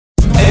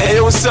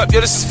what's up?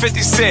 Yo, this is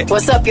 50 Cent.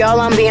 What's up,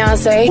 y'all? I'm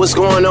Beyonce. What's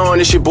going on?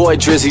 It's your boy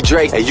Drizzy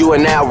Drake, and you are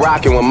now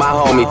rocking with my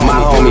homie.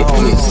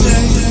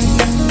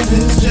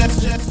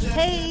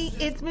 Hey,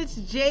 it's Miz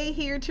J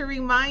here to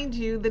remind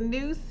you the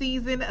new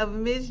season of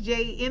Miz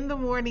J in the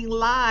Morning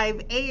Live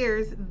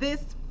airs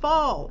this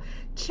fall.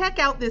 Check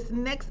out this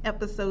next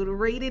episode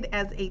rated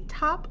as a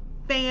top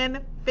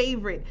fan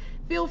favorite.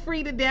 Feel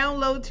free to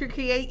download to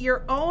create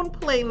your own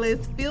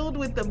playlist filled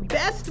with the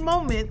best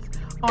moments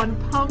on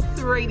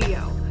Pumps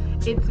Radio.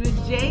 It's Miz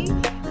J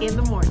in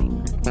the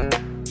morning.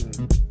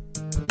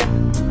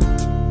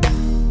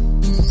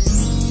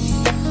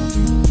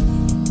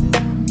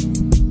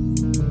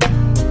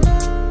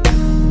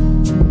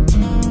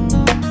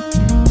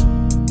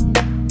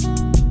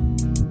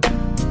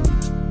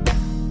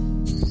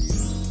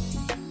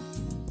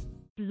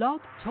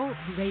 Blog Talk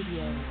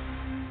Radio.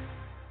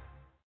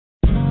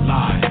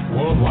 Live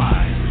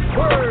worldwide.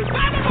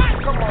 Word.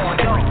 Come on,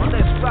 y'all.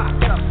 Let's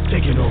rock up.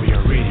 Taking over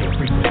your radio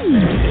frequency.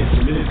 It's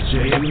Miz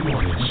J in the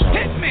morning show.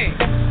 Hit me.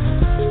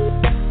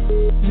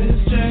 Miz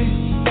J,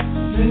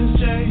 Miz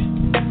J,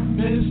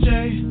 Miz J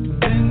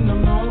in the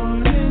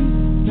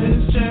morning.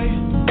 Miz J,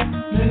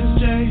 Miz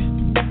J,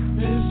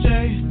 Miz J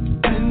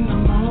in the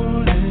morning.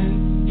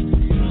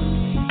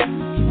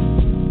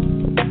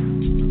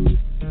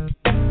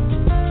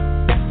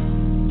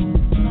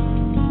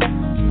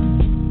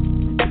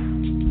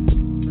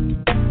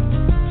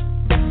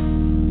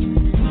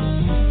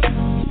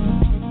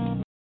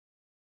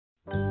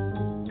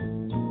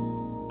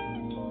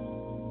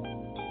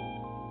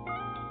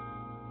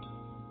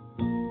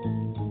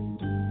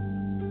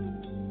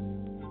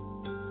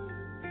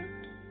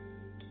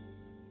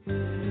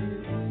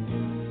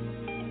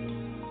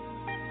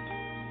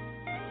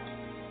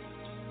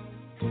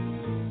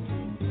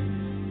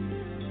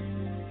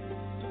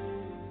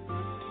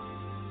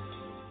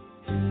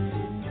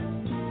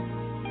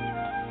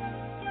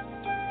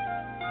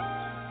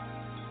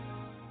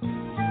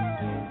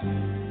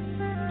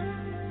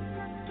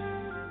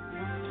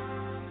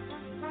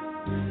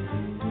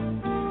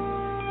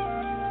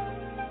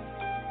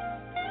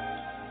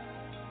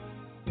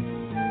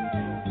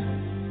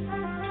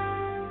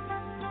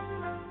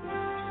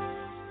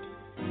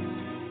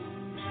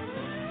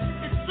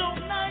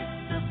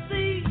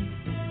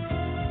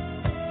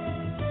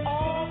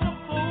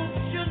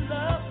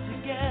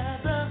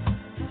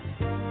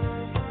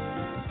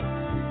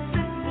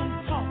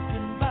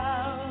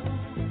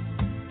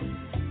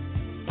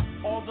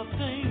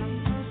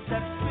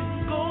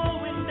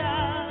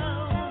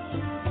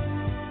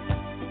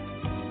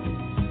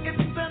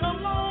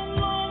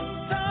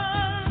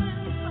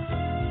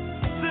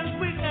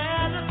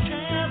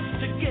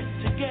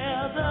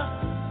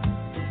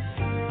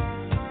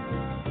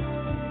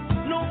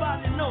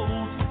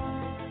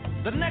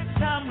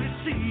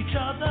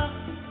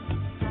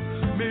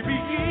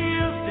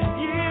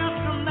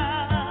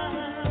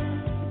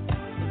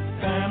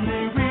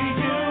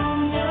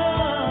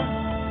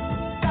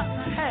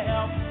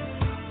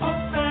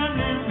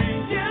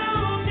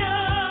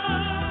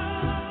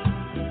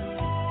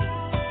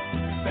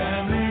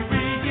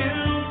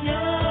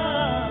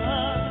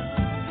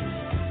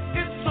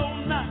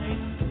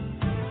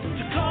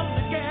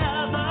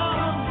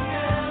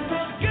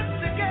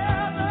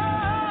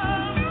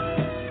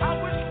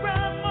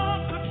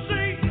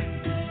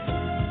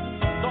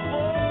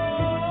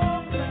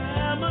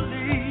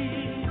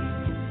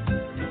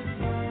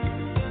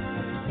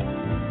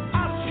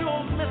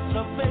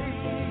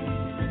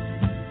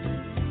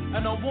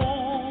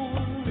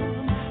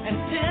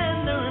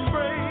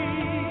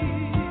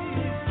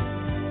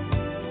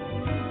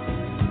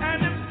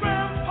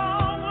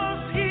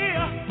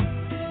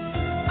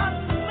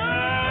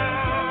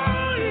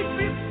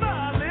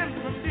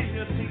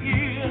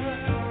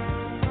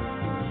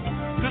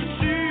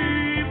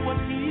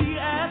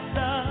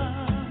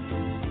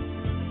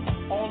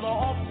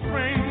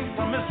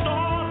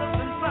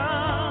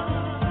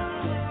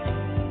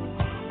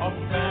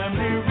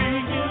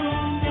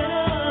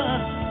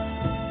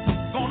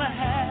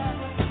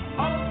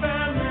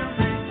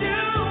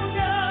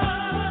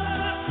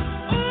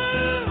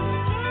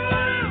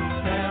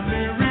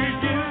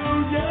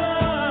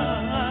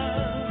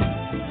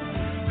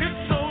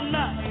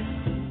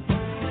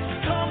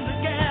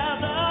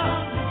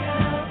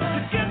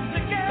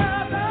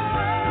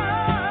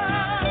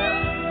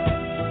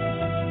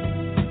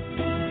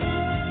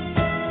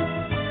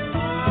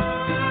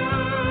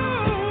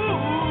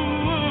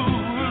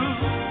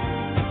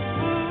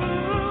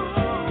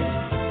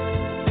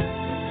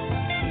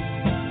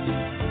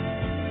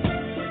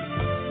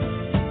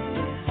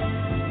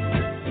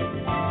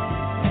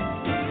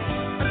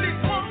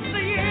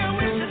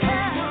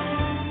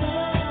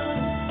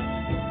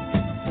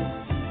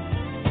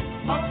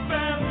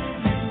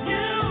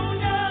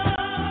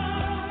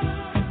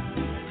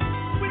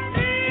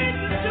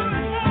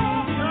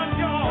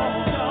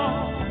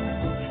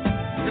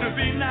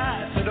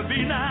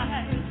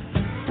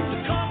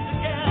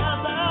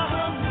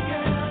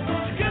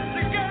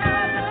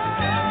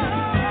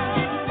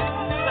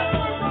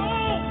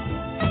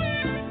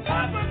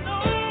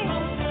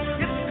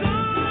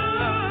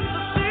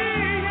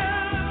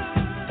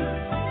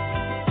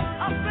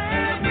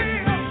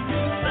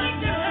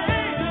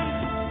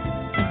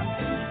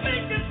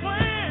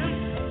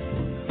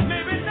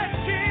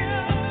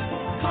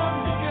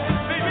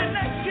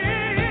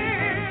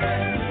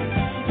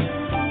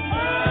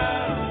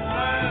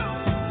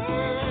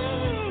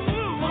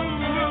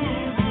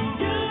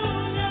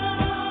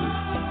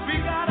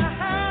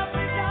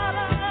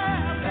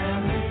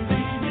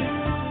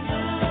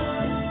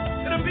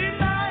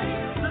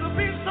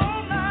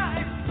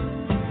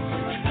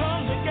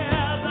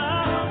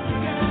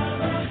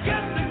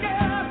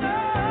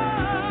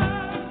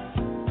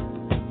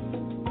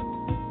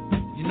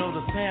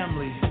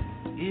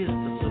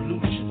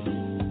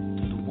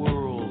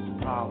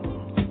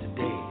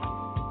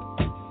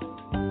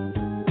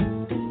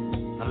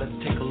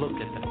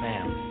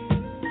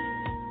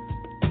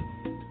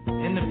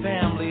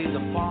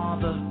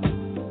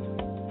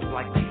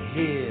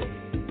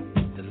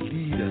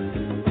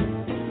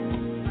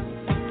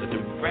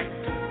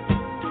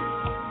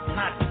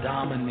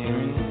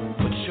 domineering,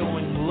 but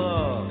showing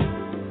love,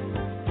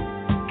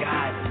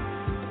 guidance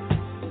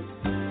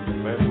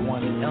for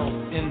everyone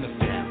else in the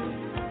family.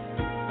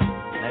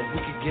 As we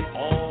could get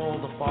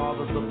all the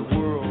fathers of the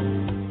world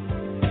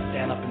to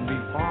stand up and be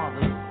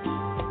fathers,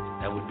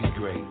 that would be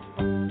great.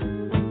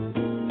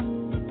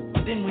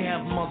 Then we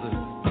have mothers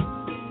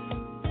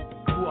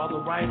who are the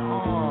right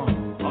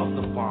arm of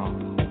the father.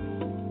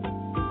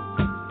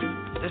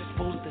 They're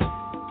supposed to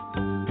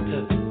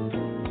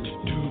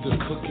do the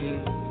cooking,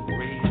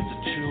 raise the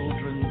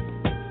children,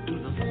 do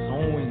the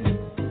sewing,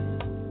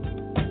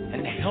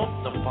 and help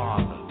the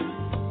father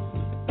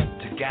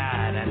to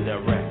guide and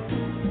direct.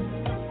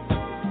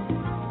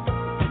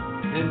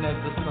 Then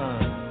there's the son.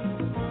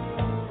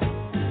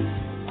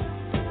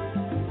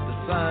 The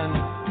son,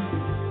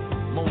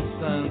 most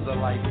sons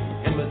are like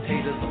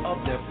imitators of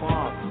their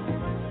father.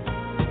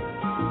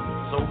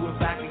 So we're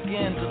back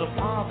again to the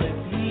father.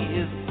 If he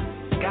is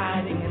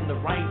guiding in the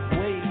right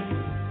way,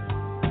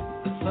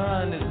 the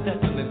son is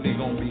definitely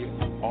going to be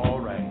all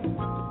right.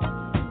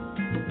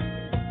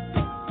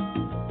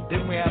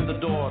 Then we have the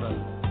daughter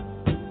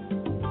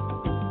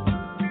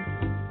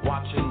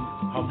watching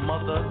her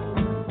mother,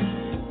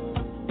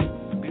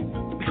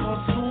 because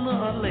sooner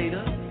or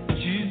later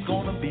she's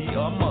going to be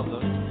a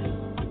mother,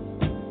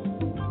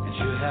 and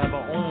she'll have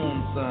her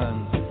own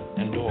sons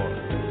and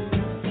daughters.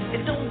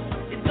 It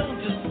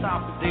don't just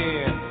stop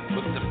there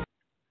with the.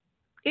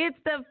 It's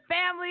the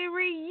family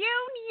reunion.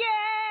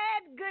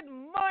 Good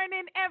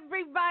morning,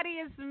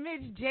 everybody. It's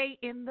Miz J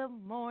in the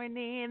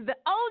morning. The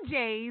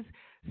OJs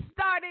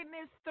starting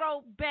this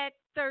Throwback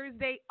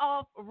Thursday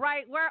off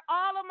right, where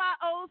all of my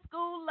old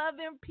school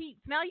loving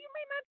peeps. Now, you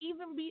may not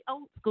even be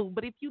old school,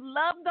 but if you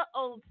love the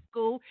old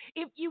school,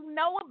 if you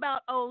know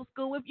about old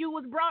school, if you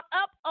was brought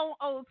up on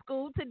old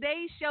school,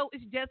 today's show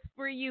is just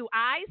for you.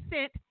 I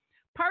sent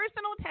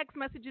personal text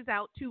messages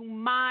out to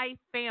my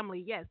family,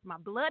 yes, my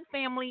blood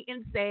family,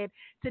 and said,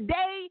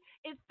 today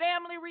is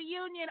family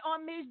reunion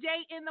on Miz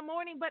J in the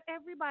morning. But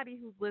everybody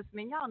who's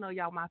listening, y'all know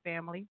y'all my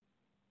family.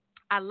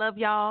 I love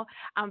y'all.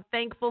 I'm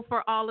thankful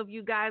for all of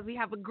you guys. We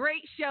have a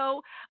great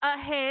show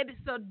ahead,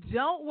 so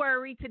don't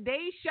worry.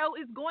 Today's show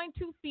is going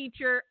to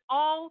feature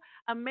all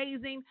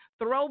amazing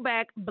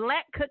throwback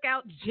Black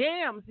Cookout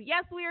jams.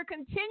 Yes, we are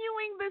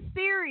continuing the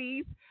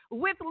series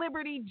with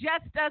Liberty,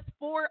 Just Us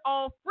for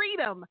All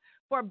Freedom,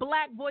 for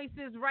Black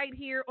voices right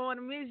here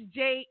on Miz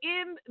J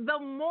in the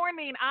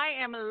morning. I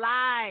am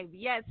live.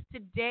 Yes,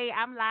 today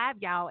I'm live,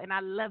 y'all, and I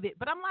love it.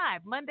 But I'm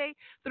live Monday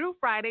through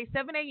Friday,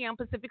 7 a.m.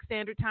 Pacific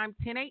Standard Time,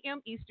 10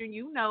 a.m. Eastern.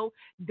 You know,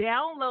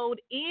 download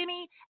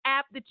any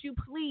app that you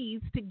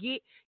please to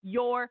get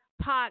your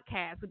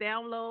podcast.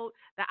 Download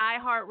the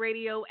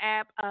iHeartRadio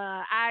app,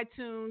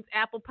 iTunes,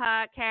 Apple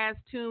Podcasts,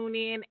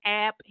 TuneIn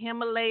app,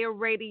 Himalaya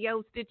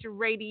Radio, Stitcher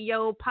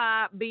Radio,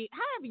 Podbean,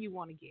 however you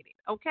want to get it,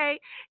 okay?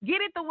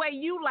 Get it the way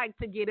you like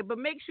to get it, but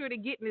make sure the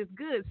getting is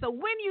good. So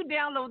when you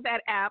download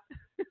that app,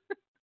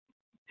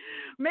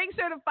 make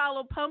sure to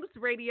follow Pumps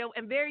Radio,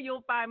 and there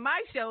you'll find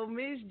my show,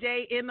 Miz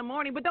J in the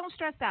morning. But don't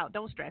stress out.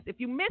 Don't stress. If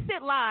you miss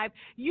it live,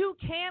 you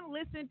can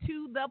listen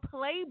to the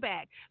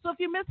playback. So if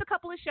you missed a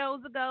couple of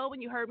shows ago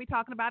and you heard me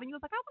talking about it, and you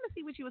was like, I want to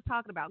see what you was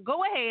talking about,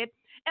 go ahead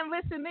and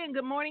listen in.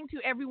 Good morning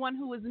to everyone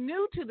who is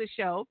new to the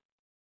show,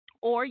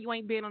 or you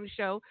ain't been on the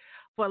show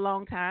for a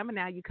long time and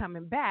now you're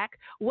coming back.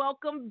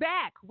 Welcome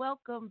back.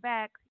 Welcome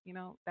back. You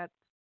know, that's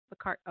the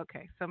cart.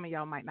 Okay, some of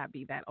y'all might not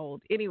be that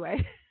old.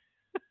 Anyway.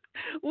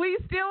 We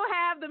still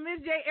have the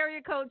Miz J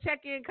area code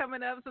check-in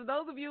coming up. So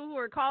those of you who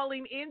are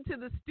calling into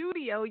the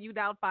studio, you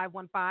dial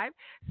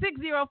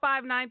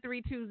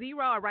 515-605-9320,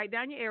 or write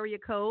down your area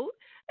code.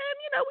 And,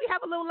 you know, we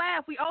have a little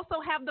laugh. We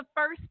also have the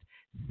first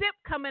sip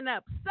coming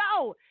up.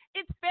 So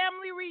it's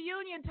family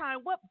reunion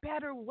time. What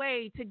better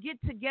way to get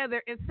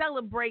together and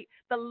celebrate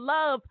the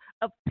love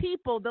of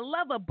people, the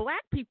love of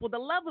Black people, the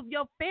love of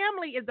your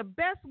family is the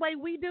best way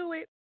we do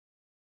it.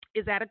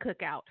 Is at a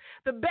cookout.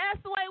 The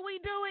best way we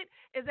do it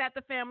is at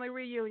the family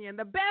reunion.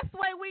 The best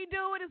way we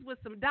do it is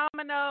with some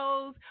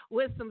dominoes,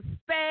 with some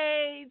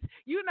spades.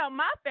 You know,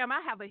 my family,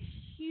 I have a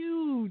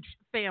huge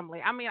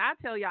family. I mean, I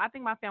tell you, I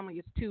think my family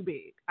is too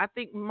big. I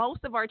think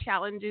most of our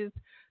challenges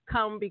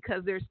come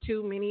because there's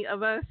too many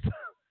of us.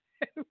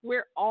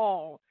 We're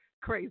all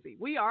crazy.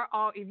 We are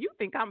all, if you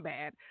think I'm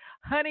bad,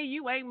 honey,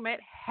 you ain't met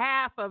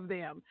half of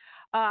them.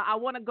 I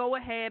want to go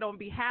ahead on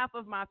behalf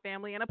of my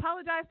family and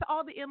apologize to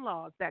all the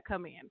in-laws that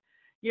come in.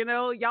 You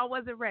know, y'all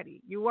wasn't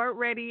ready. You weren't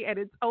ready, and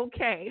it's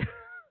okay.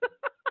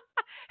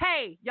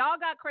 Hey, y'all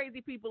got crazy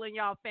people in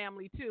y'all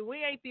family, too.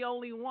 We ain't the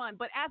only one.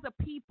 But as a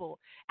people,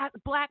 as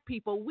Black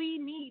people, we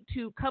need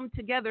to come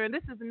together. And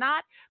this is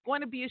not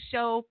going to be a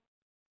show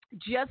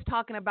just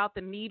talking about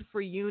the need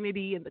for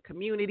unity in the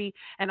community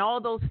and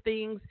all those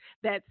things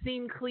that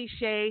seem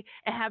cliche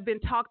and have been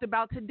talked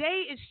about.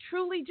 Today is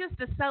truly just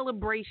a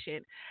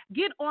celebration.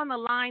 Get on the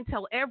line.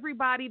 Tell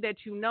everybody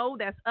that you know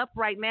that's up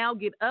right now.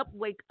 Get up,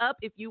 wake up.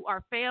 If you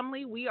are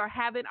family, we are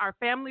having our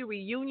family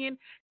reunion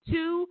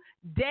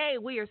today.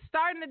 We are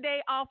starting the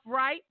day off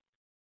right.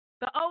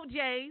 The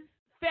OJs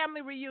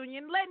family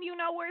reunion, letting you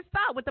know where it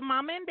started with the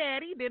mama and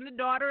daddy, then the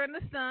daughter and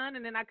the son,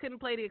 and then I couldn't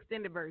play the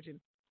extended version.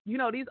 You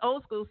know, these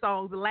old school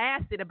songs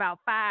lasted about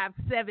 5,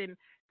 7,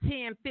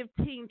 10,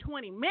 15,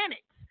 20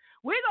 minutes.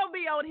 We're going to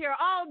be on here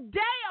all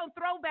day on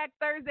Throwback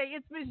Thursday.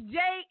 It's Miz J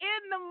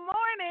in the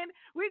morning.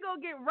 We're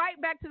going to get right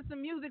back to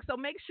some music, so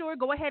make sure,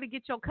 go ahead and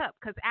get your cup,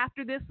 because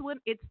after this one,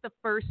 it's the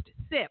first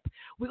sip.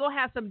 We're going to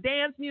have some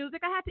dance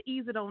music. I had to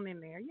ease it on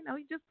in there. You know,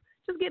 just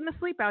getting the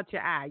sleep out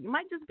your eye. You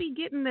might just be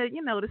getting the,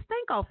 you know, the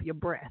stink off your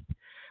breath.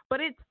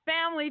 But it's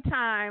family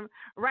time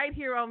right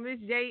here on Miz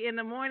J in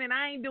the morning.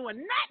 I ain't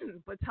doing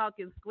nothing but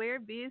talking square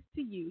biz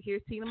to you.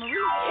 Here's Tina Marie.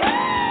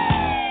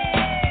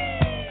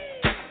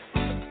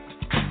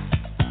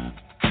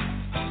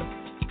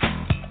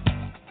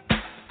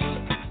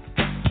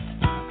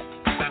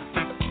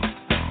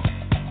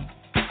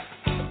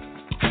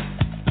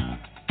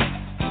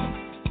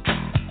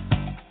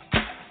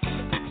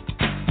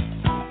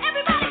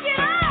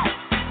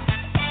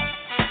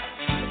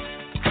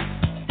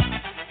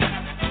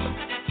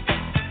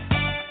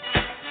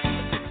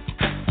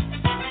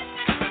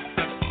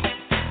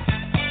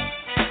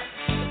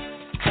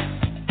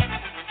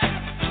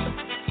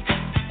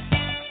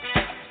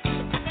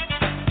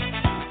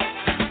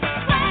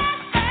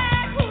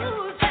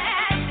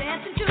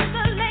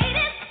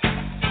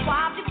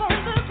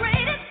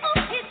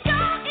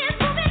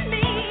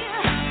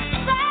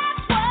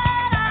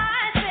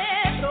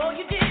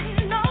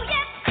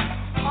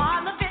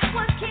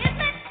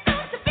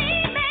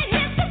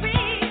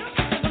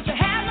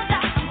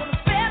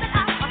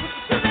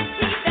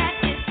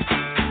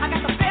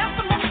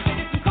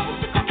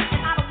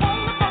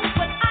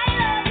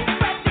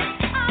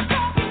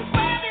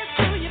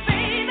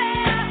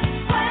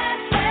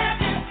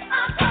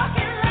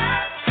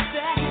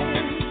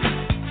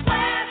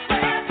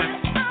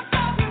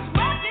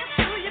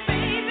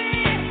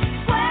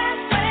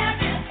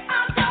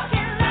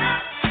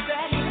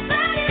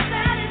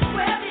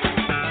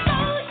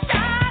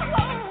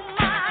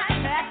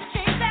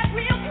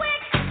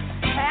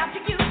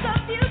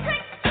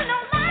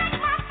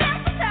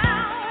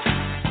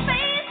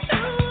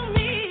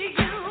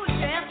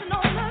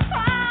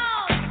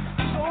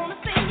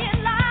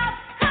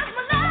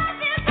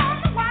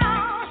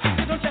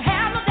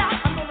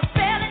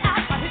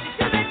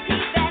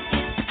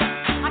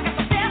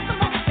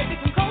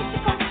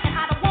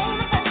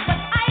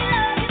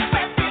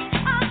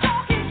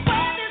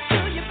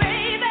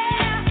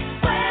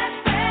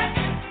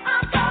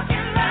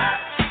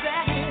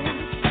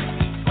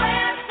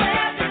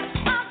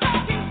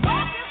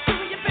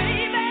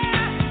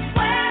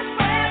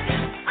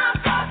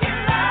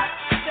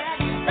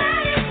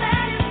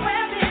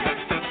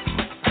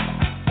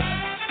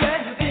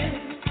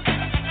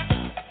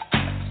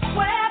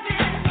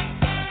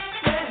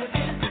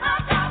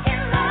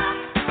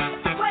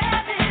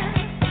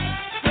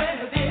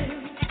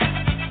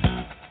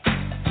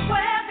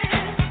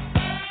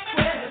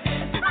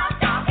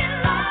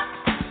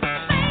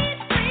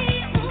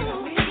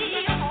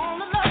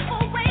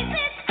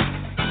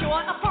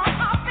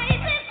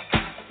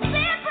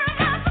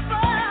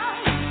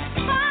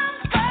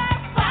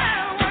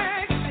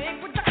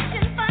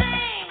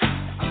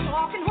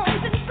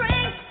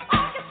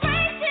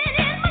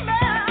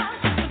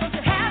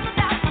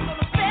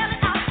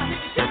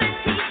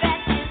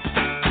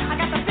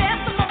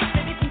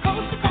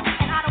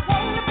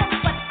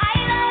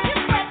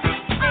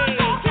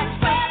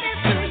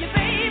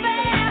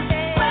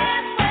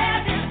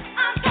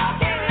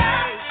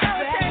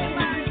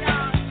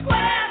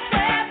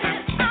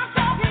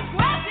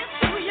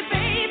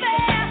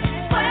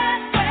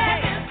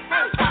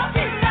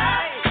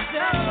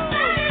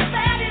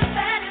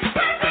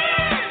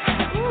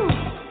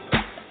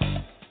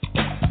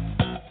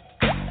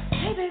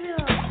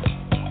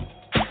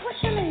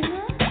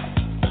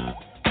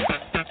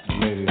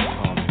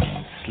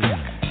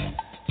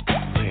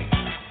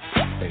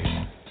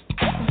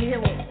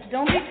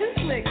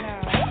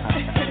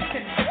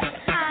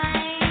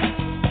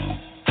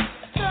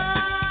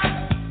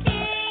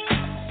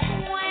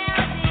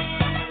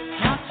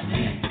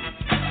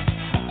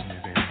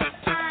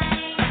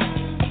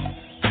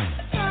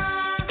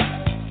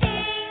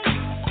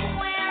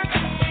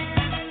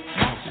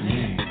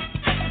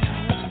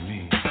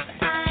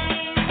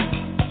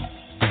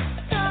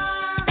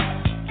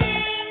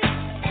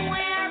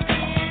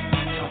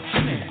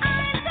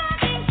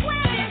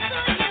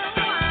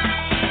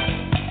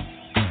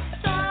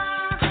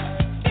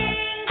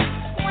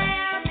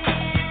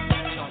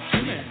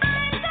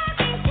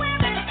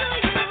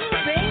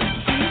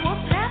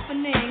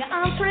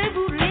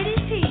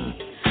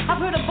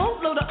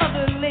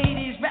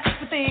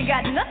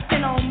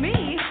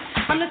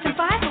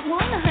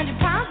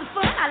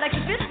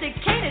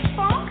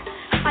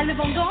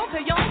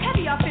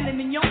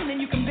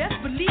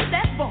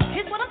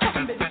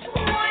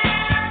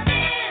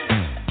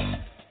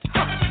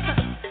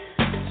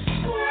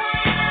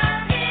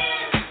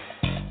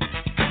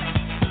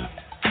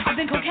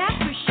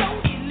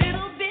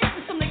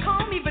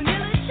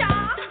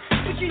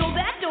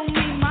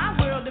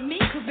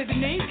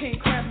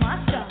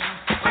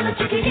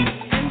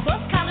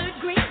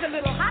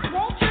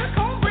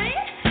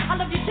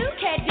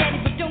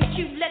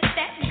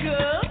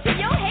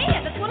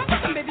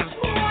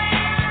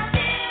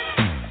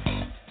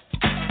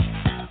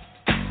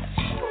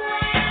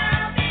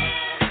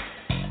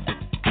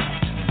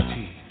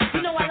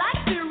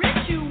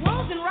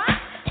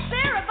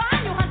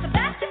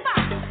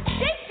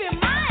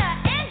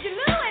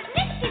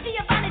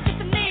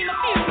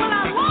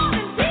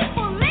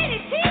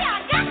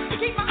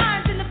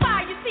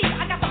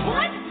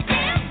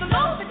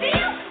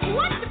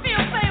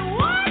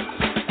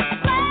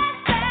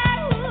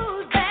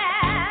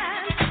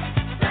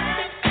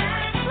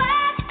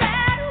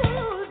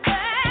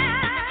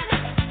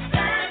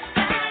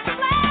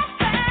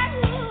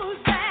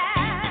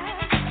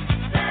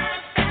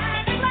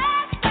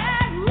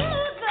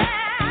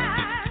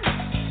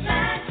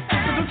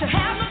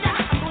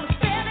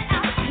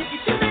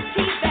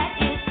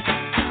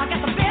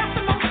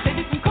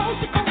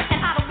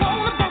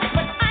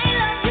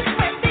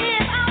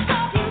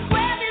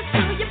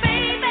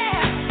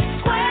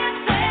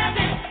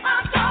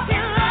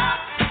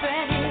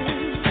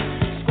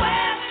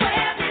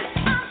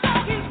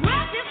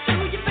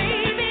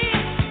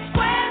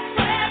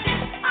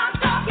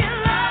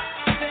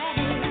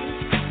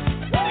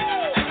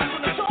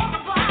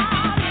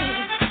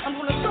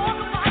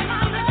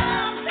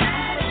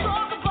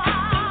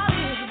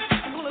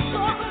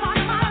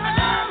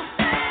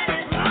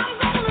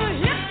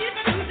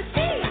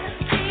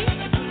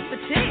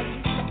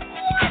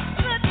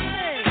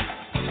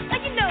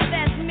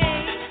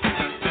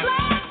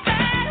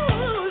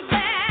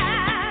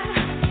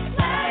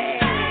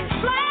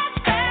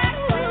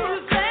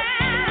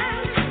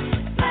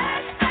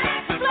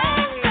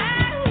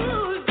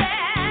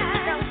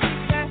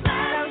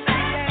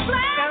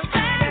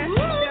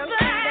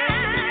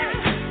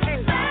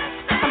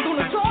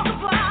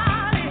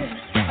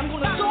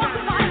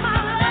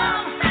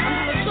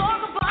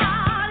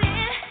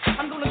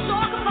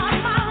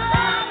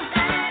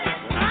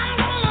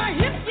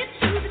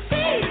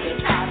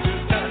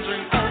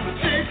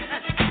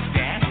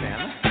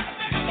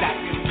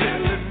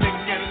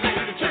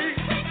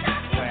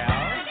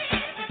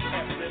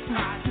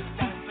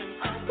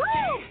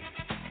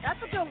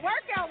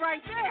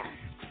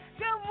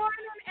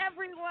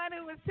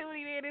 is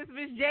tuning in. It's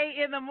Miz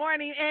J in the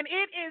morning, and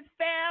it is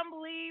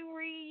Family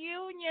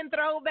Reunion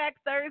Throwback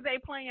Thursday,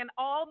 playing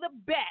all the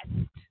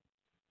best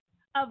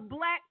of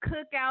Black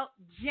Cookout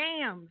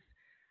jams.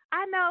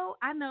 I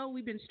know,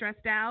 we've been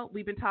stressed out.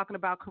 We've been talking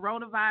about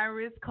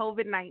coronavirus,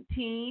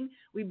 COVID-19.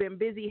 We've been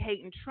busy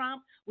hating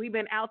Trump. We've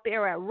been out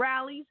there at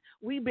rallies.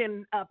 We've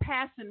been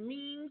passing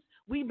memes.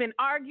 We've been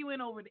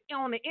arguing on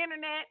the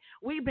internet.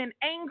 We've been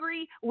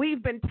angry.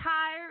 We've been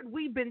tired.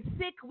 We've been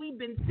sick. We've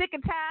been sick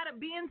and tired of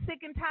being sick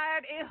and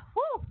tired. And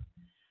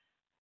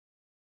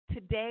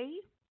today,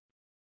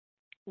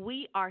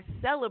 we are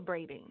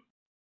celebrating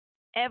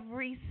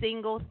every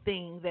single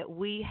thing that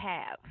we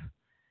have.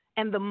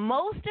 And the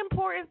most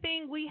important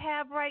thing we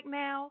have right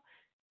now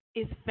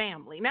is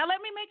family. Now, let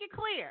me make it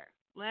clear.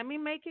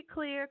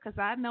 Because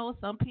I know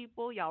some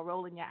people, y'all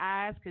rolling your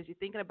eyes because you're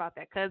thinking about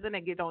that cousin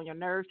that gets on your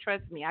nerves.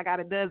 Trust me, I got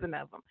a dozen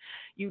of them.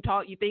 You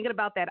thinking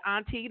about that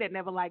auntie that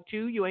never liked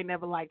you. You ain't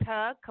never liked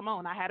her. Come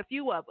on, I had a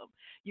few of them.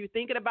 You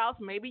thinking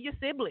about maybe your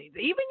siblings.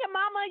 Even your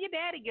mama or your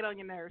daddy get on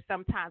your nerves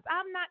sometimes.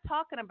 I'm not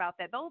talking about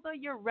that. Those are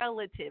your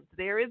relatives.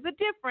 There is a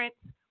difference.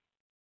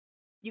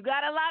 You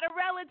got a lot of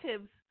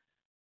relatives,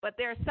 but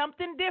there's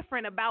something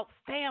different about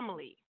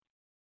family.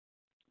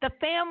 The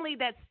family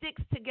that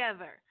sticks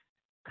together.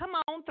 Come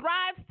on,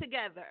 thrives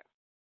together.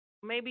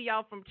 Maybe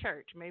y'all from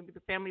church. Maybe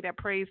the family that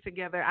prays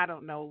together. I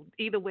don't know.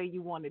 Either way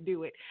you want to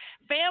do it.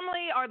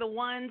 Family are the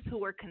ones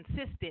who are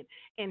consistent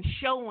in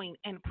showing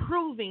and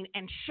proving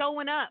and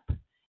showing up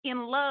in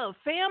love.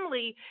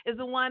 Family is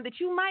the one that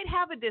you might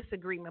have a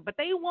disagreement, but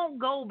they won't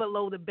go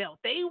below the belt.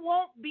 They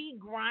won't be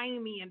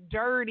grimy and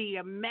dirty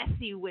and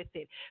messy with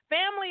it.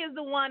 Family is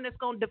the one that's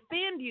going to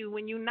defend you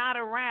when you're not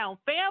around.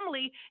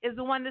 Family is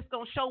the one that's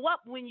going to show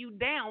up when you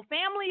down.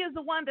 Family is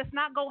the one that's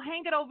not going to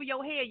hang it over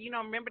your head. You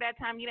know, remember that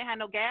time you didn't have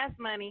no gas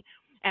money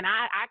and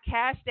I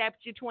cashed at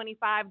you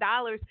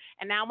 $25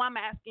 and now I'm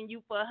asking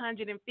you for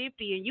 $150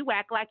 and you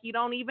act like you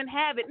don't even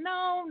have it.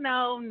 No.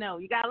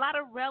 You got a lot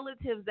of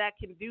relatives that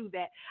can do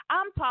that.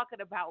 I'm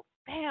talking about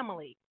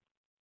family.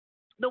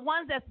 The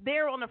ones that's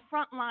there on the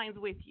front lines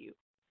with you.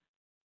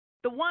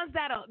 The ones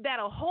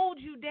that'll hold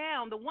you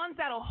down, the ones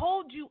that'll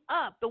hold you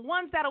up, the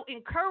ones that'll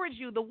encourage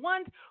you, the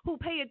ones who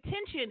pay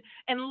attention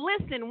and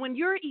listen when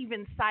you're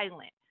even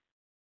silent.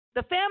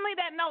 The family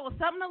that knows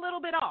something a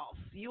little bit off.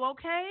 You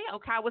okay?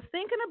 Okay, I was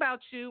thinking about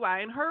you.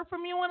 I ain't heard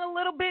from you in a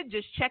little bit.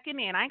 Just checking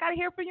in. I ain't got to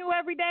hear from you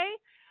every day,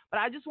 but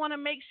I just want to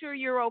make sure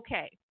you're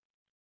okay.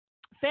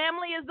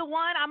 Family is the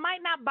one. I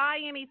might not buy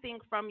anything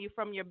from you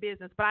from your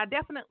business, but I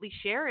definitely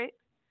share it.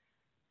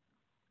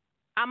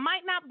 I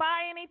might not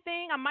buy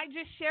anything. I might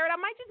just share it. I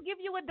might just give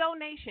you a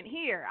donation.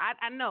 Here,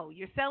 I know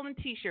you're selling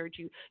T-shirts.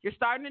 You're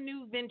starting a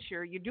new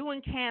venture. You're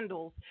doing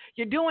candles.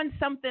 You're doing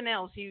something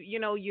else.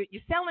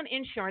 You're selling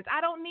insurance.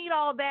 I don't need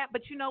all that,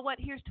 but you know what?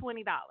 Here's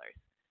 $20.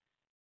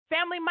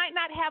 Family might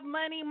not have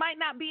money, might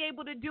not be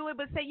able to do it,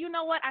 but say, you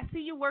know what? I see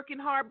you working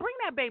hard. Bring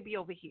that baby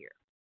over here.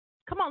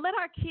 Come on, let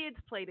our kids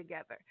play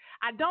together.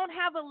 I don't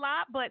have a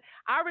lot, but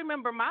I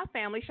remember my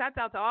family. Shout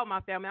out to all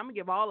my family. I'm going to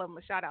give all of them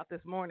a shout out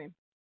this morning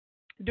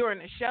during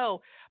the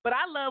show. But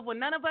I love when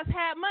none of us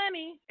had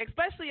money,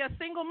 especially as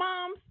single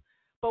moms,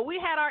 but we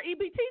had our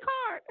EBT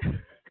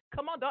card.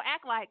 Come on, don't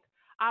act like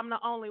I'm the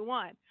only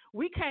one.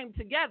 We came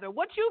together.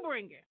 What you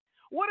bringing?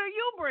 What are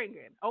you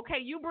bringing? Okay,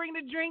 you bring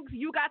the drinks.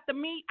 You got the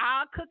meat.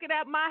 I'll cook it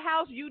at my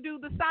house. You do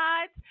the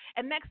sides.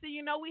 And next thing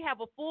you know, we have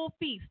a full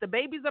feast. The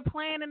babies are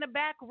playing in the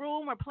back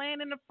room or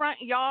playing in the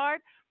front yard.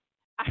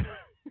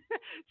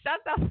 Shout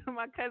out to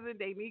my cousin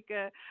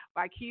Danica,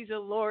 Markeisha,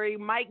 Lori,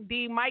 Mike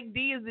D. Mike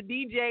D is the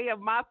DJ of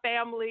my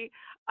family.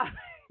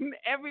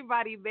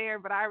 Everybody there,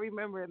 but I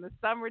remember in the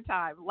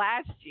summertime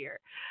last year,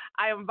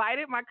 I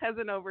invited my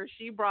cousin over.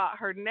 She brought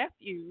her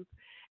nephews,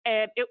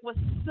 and it was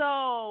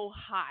so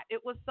hot.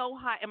 It was so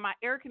hot, and my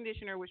air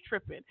conditioner was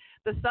tripping.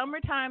 The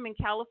summertime in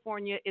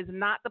California is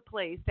not the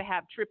place to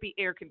have trippy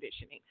air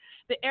conditioning.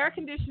 The air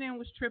conditioning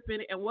was tripping,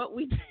 and what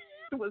we did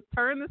was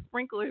turn the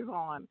sprinklers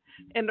on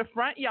in the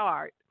front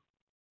yard.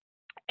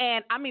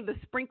 And I mean the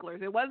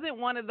sprinklers. It wasn't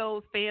one of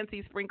those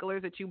fancy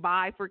sprinklers that you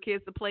buy for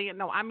kids to play in.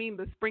 No, I mean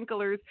the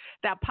sprinklers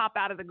that pop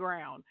out of the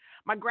ground.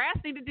 My grass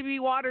needed to be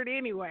watered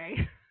anyway.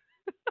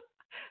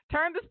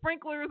 Turned the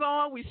sprinklers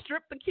on. We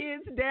stripped the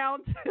kids down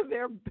to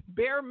their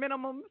bare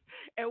minimums,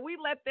 and we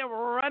let them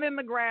run in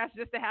the grass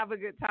just to have a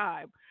good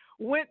time.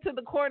 Went to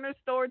the corner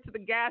store, to the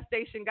gas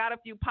station, got a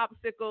few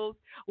popsicles.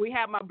 We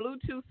had my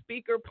Bluetooth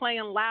speaker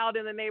playing loud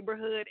in the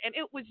neighborhood, and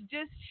it was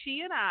just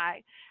she and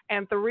I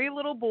and 3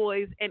 little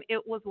boys, and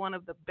it was one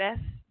of the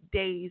best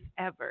days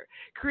ever.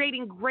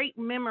 Creating great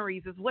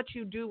memories is what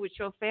you do with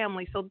your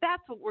family, so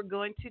that's what we're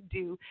going to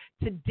do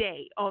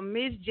today on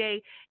Miz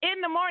J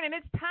in the morning.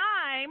 It's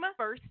time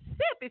for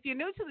Sip. If you're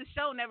new to the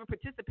show, never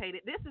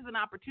participated, this is an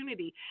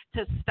opportunity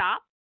to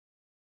stop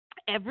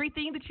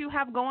everything that you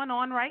have going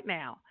on right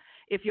now.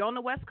 If you're on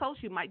the West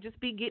Coast, you might just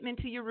be getting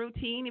into your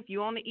routine. If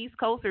you're on the East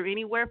Coast or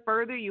anywhere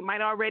further, you might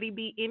already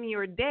be in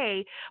your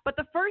day. But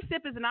the first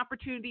sip is an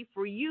opportunity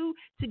for you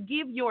to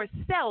give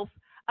yourself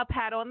a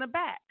pat on the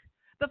back.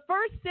 The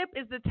first sip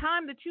is the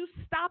time that you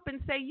stop and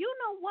say, you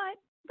know what?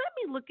 Let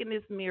me look in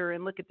this mirror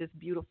and look at this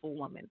beautiful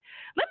woman.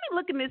 Let me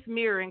look in this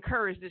mirror and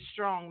encourage this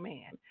strong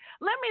man.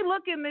 Let me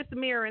look in this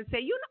mirror and say,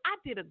 you know, I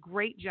did a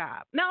great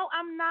job. No,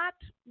 I'm not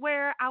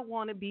where I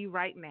want to be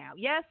right now.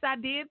 Yes, I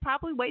did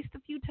probably waste a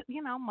few,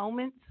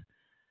 moments.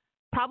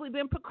 Probably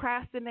been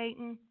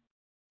procrastinating.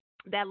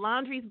 That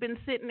laundry's been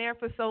sitting there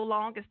for so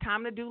long. It's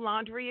time to do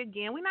laundry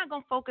again. We're not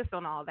going to focus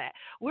on all that.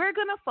 We're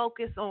going to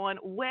focus on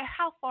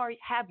how far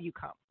have you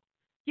come?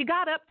 You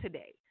got up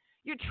today.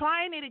 You're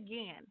trying it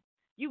again.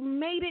 You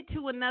made it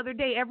to another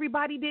day.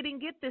 Everybody didn't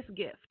get this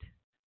gift.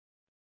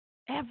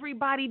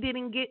 Everybody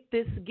didn't get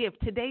this gift.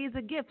 Today is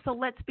a gift, so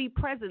let's be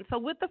present. So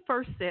with the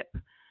first sip,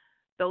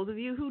 those of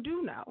you who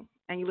do know,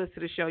 and you listen to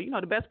the show, you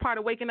know the best part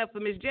of waking up for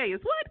Miz J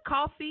is what?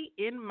 Coffee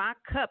in my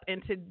cup.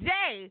 And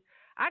today,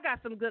 I got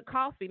some good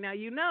coffee. Now,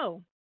 you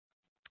know,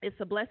 it's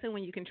a blessing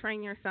when you can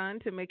train your son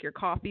to make your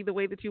coffee the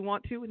way that you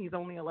want to, and he's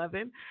only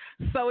 11.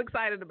 So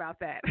excited about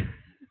that.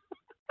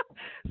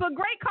 So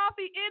great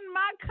coffee in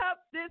my cup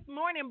this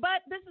morning,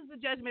 but this is the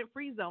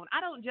judgment-free zone. I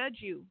don't judge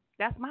you.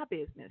 That's my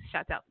business.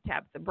 Shout out to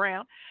Tabitha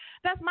Brown.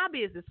 That's my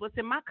business. What's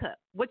in my cup?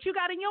 What you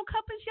got in your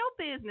cup is your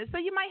business. So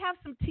you might have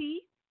some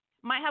tea,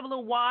 might have a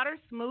little water,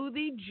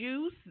 smoothie,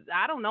 juice,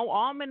 I don't know,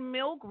 almond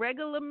milk,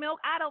 regular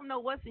milk. I don't know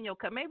what's in your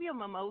cup. Maybe a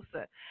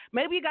mimosa.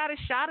 Maybe you got a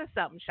shot of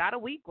something, shot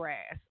of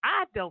wheatgrass.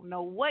 I don't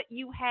know what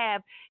you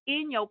have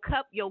in your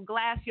cup, your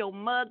glass, your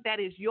mug. That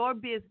is your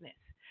business.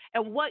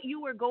 And what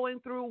you are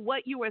going through,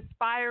 what you are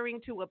aspiring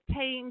to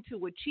obtain,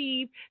 to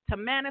achieve, to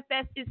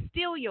manifest is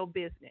still your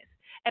business.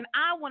 And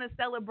I want to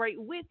celebrate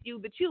with you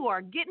that you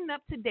are getting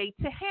up to date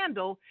to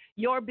handle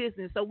your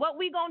business. So what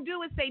we're going to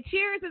do is say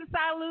cheers and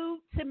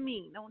salute to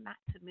me. No, not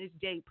to Miz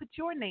J. Put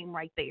your name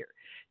right there.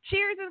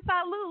 Cheers and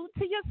salute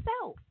to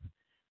yourself.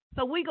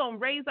 So we're going to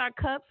raise our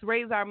cups,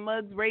 raise our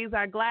mugs, raise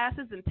our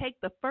glasses, and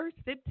take the first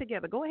sip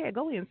together. Go ahead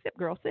and sip,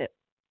 girl, sip.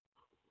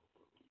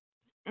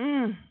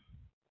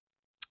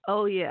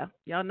 Oh, yeah.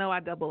 Y'all know I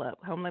double up.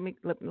 Let me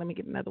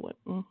get another one.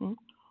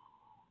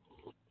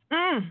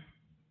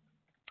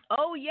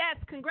 Oh, yes.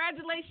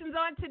 Congratulations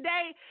on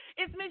today.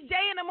 It's Miz J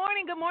in the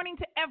morning. Good morning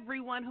to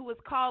everyone who is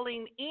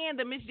calling in.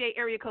 The Miz J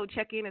area code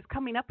check-in is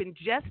coming up in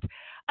just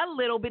a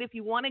little bit. If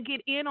you want to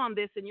get in on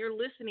this and you're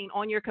listening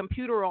on your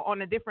computer or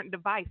on a different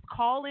device,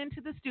 call into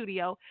the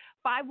studio,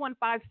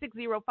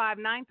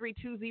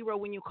 515-605-9320.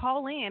 When you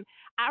call in,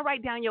 I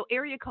write down your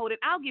area code, and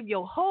I'll give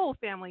your whole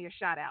family a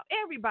shout-out.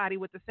 Everybody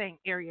with the same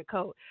area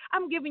code.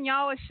 I'm giving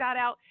y'all a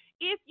shout-out.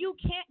 If you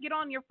can't get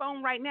on your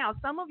phone right now,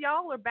 some of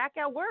y'all are back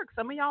at work.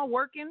 Some of y'all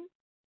working,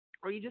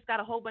 or you just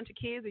got a whole bunch of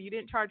kids, or you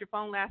didn't charge your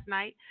phone last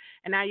night,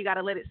 and now you got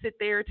to let it sit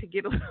there to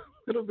get a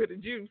little bit of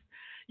juice.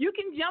 You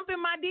can jump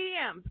in my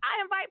DMs. I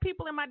invite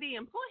people in my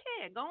DMs. Go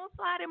ahead. Go and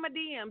slide in my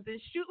DMs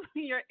and shoot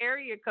me your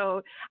area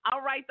code.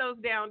 I'll write those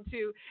down,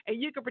 too, and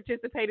you can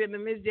participate in the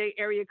Miz J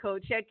area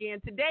code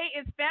check-in. Today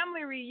is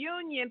Family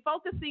Reunion,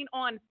 focusing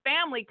on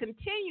family,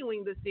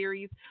 continuing the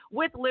series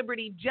with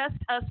Liberty, Just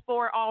Us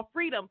for All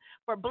Freedom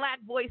for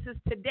Black Voices.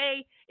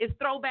 Today is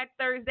Throwback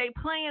Thursday,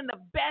 playing the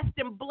best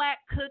in Black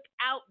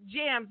cookout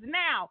jams.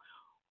 Now,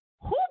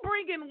 who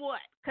bringing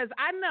what? Because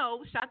I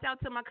know, shout out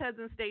to my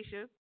cousin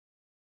Stacia,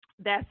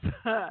 that's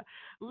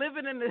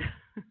living in the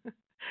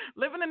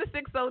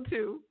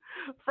 602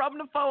 from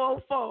the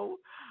 404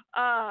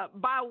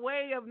 by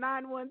way of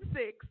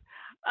 916.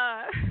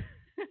 I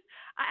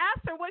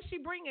asked her what she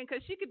bringing,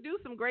 because she could do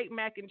some great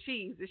mac and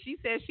cheese, and she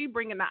said she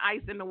bringing the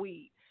ice and the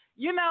weed.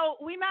 You know,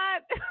 we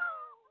not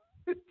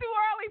it's too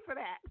early for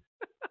that.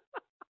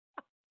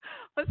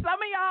 For some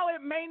of y'all,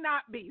 it may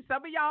not be.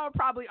 Some of y'all are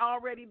probably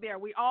already there.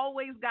 We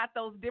always got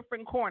those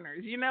different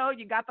corners. You know,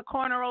 you got the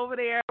corner over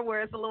there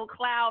where it's a little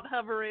cloud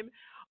hovering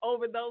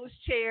over those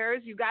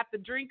chairs. You got the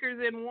drinkers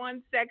in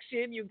one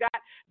section. You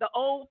got the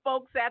old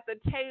folks at the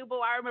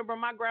table. I remember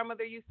my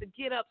grandmother used to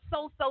get up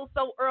so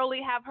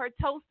early, have her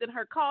toast and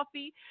her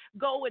coffee,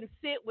 go and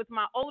sit with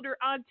my older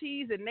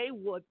aunties, and they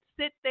would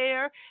sit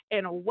there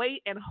and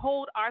wait and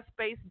hold our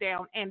space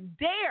down and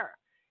dare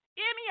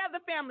any other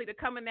family to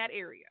come in that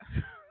area.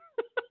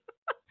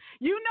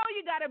 You know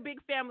you got a big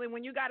family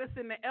when you got to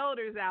send the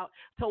elders out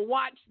to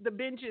watch the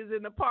benches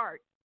in the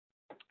park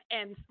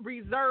and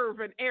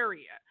reserve an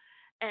area.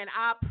 And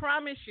I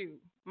promise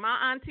you,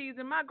 my aunties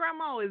and my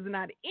grandma is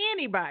not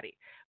anybody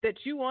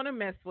that you want to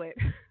mess with.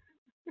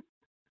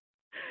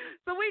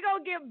 So we're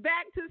going to get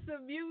back to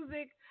some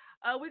music.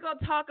 We're going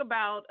to talk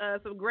about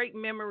some great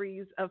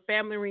memories of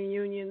family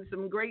reunions,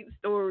 some great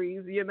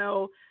stories, you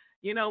know,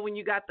 when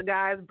you got the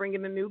guys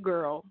bringing the new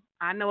girl.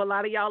 I know a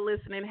lot of y'all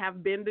listening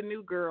have been the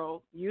new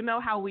girl. You know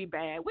how we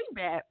bad. We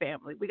bad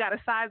family. We got to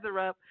size her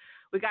up.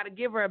 We got to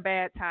give her a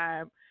bad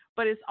time.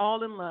 But it's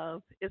all in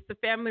love. It's the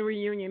family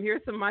reunion.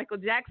 Here's some Michael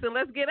Jackson.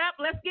 Let's get up.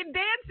 Let's get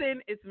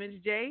dancing. It's Miz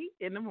J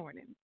in the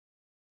morning.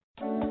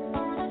 You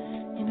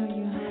know,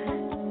 you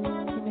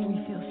make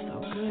me feel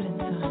so good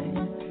inside.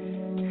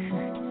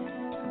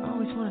 I've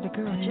always wanted a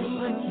girl just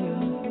like you.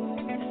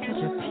 Such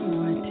a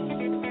PYT.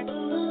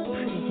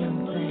 Pretty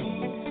young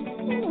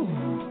thing. Ooh.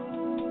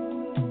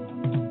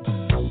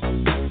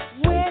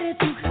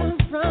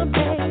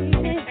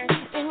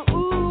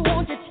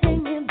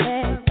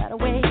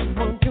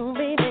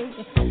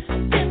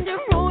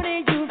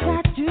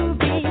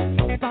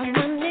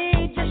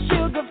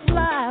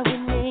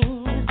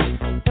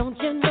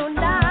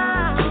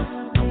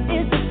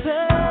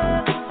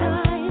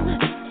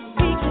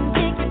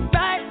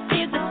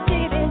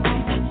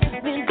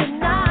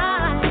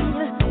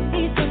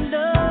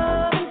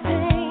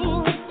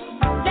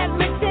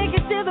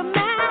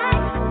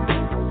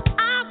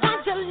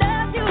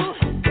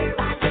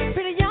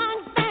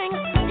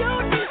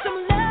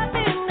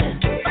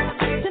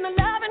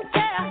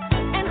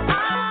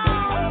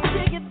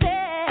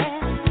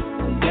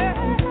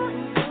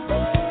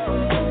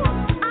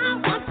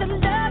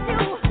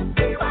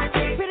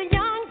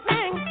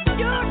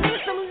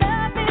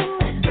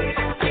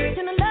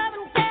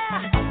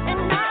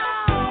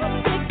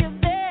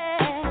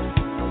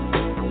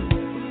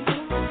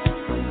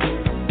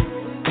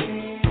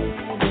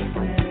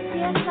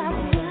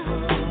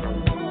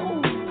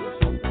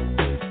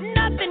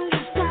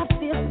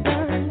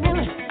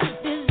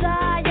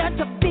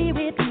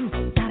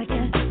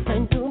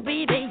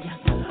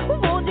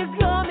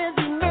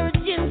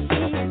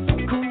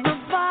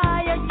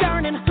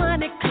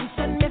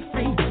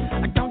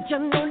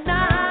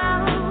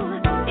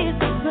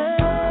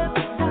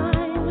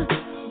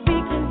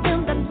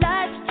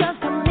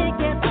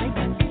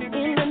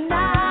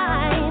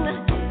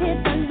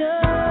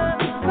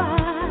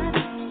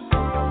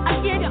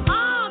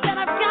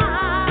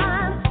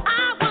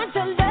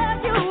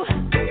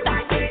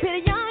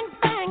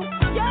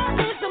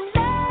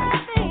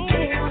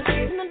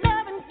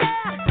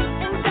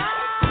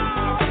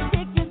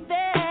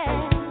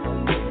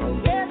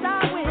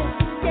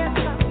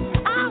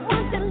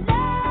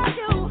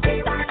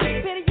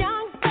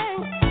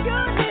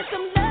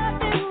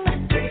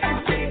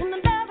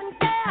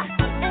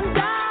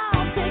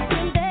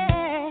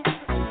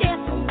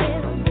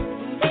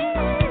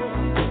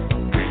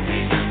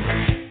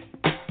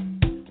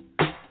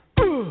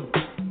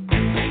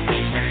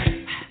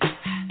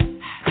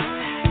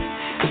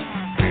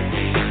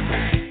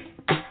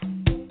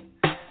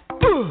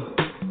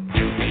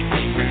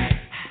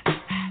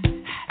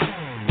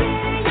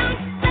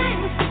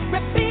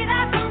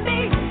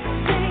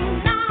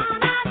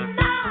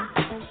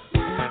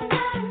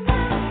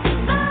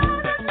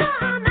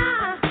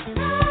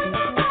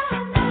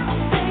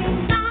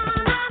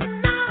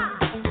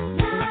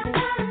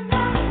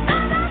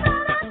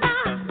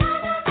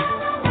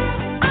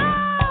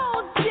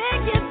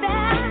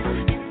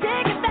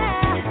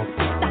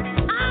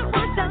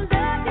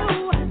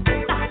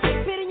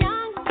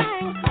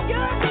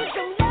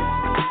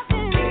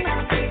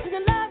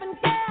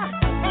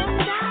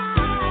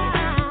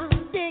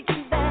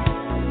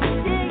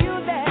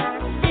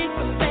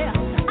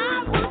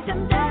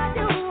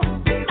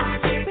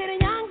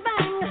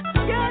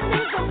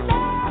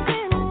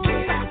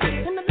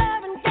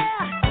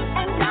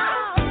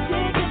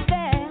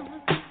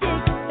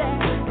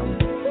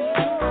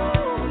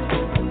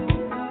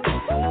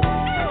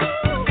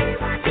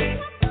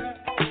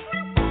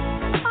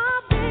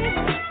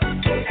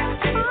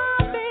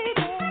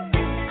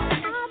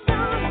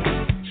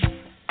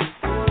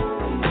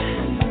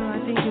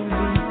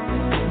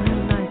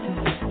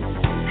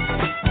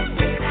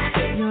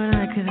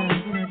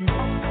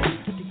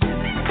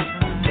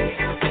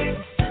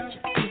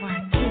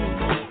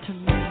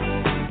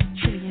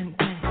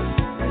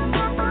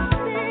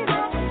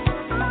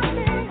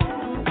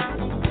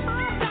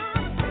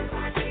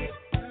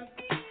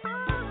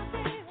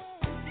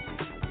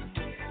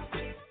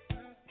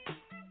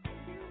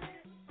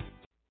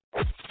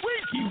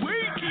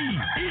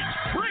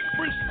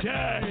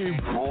 time.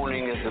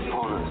 Morning is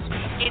upon us.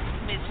 It's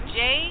Miz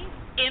J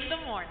in the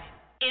morning.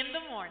 In the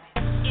morning.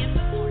 In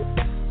the morning.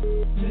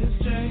 Miz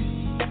J,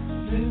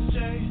 Miz J,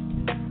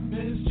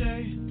 Miz J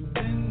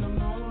in the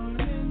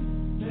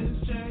morning.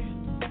 Miz J,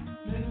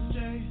 Miz J,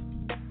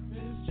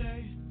 Miz J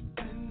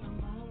in the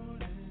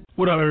morning.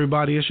 What up,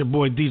 everybody? It's your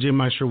boy DJ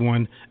Maestro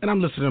One, and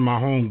I'm listening to my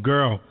home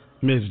girl,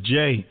 Miz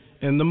J,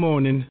 in the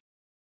morning.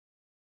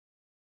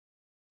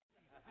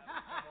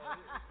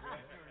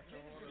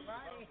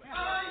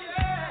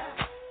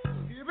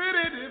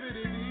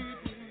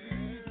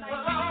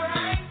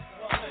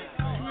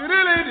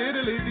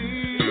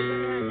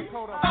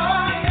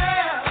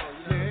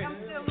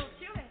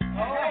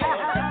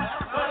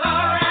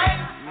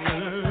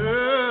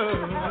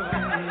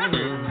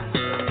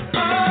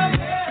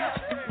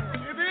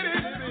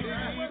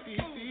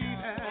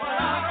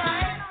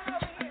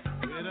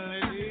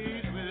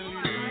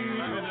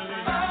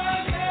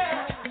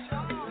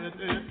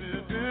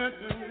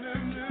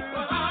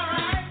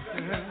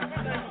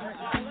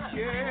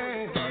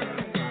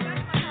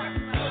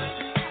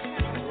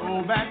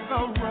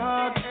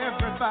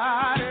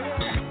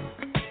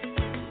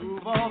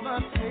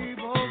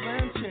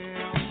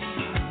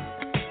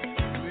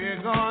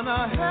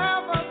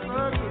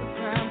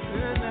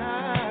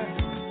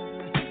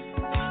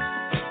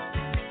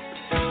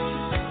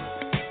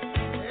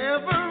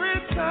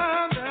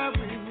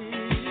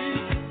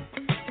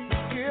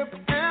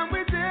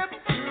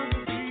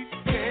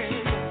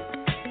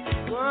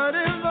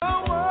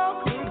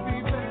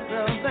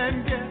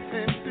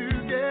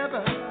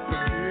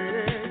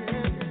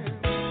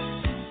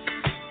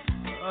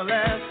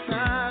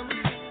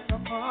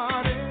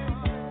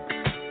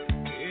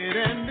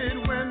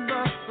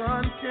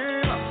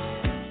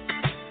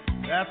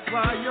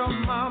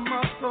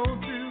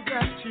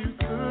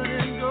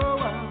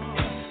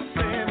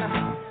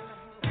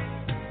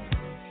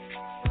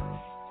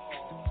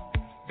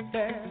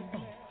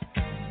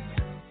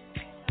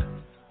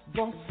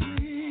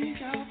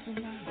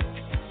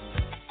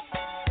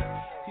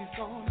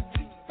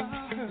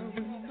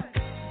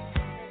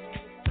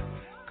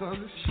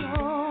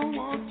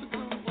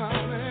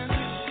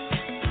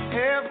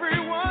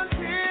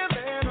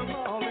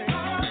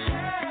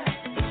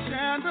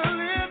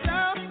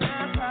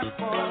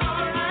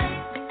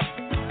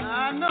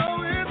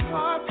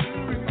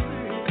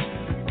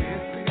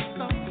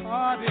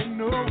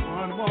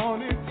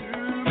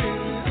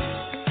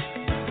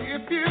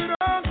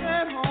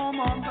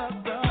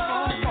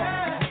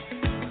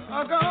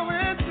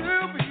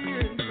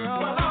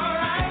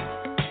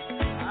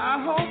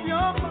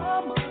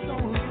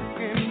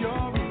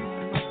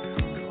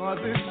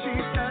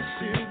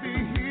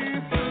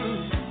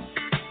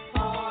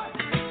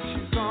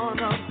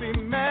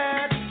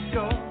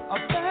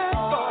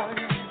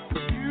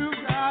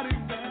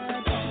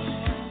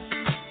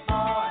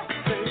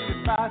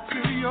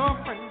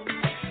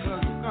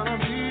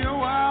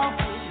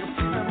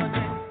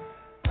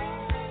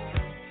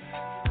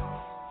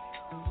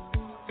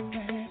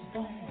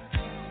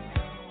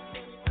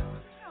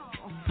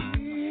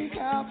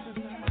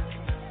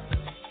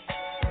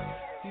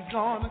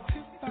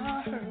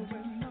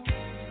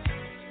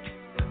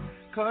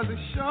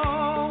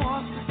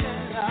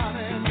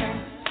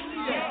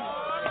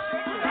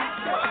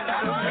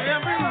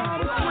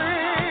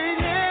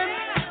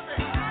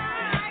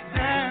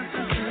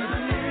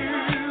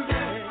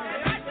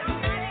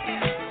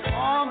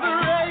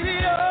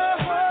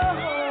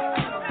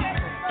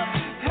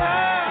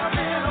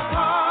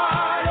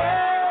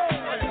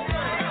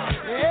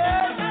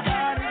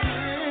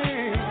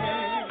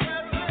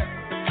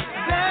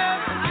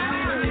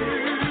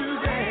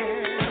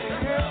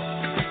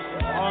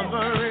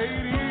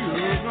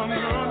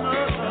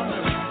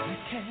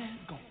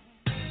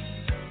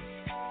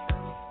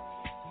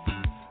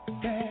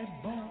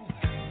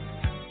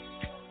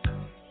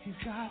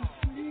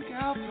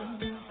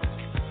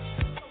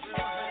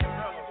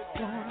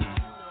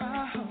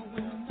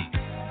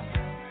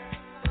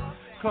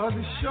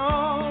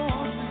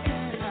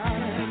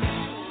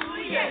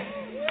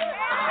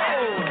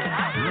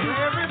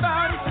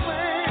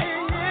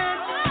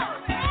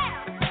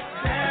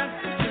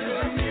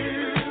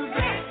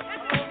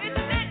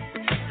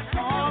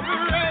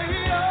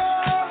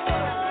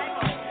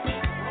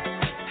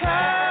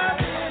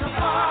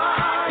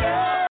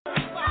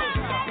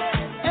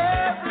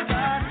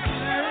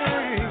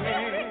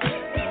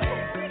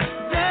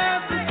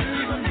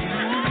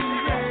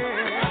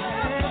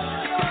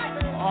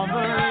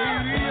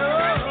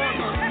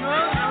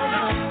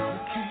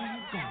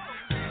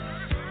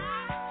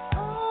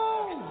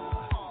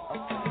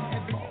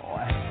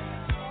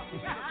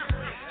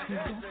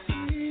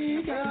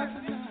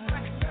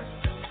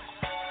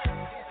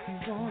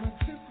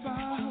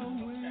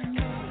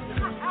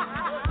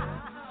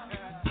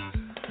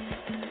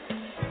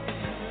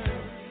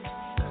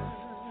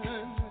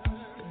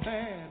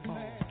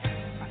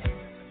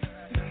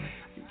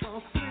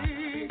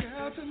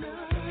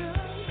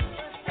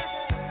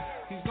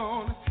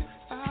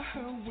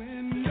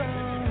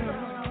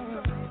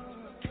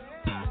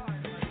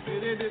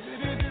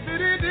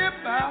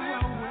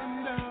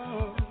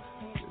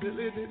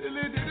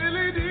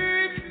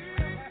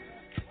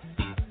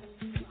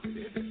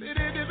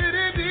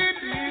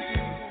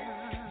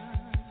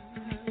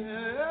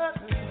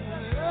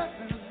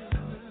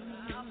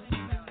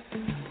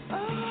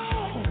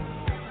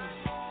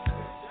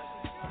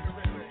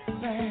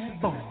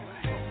 Bad boy.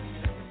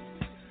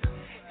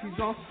 He's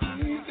gonna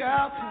sneak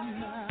out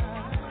tonight.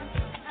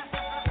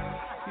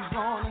 He's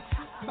gonna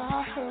sit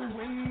by her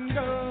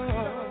window.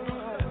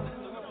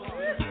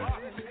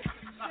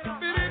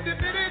 Bitty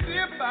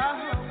by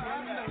her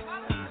window.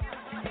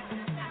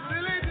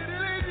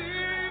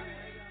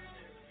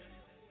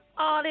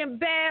 All them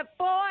bad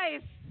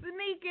boys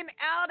sneaking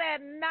out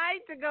at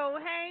night to go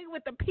hang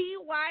with the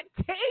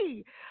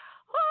PYT.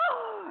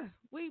 Oh,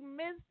 we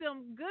missed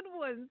them good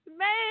ones.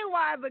 Man,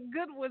 why the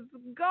good ones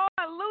gone.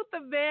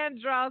 Luther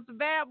Vandross,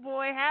 Bad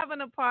Boy,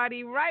 having a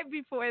party. Right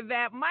before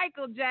that,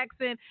 Michael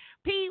Jackson,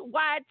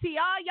 PYT,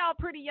 all y'all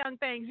pretty young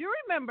things. You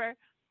remember,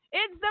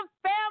 it's the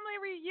family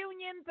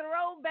reunion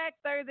throwback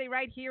Thursday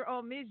right here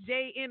on Miz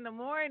J in the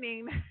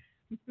morning.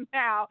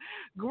 Now,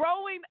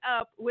 growing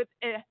up with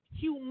a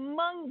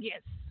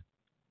humongous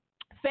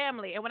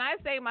family, and when I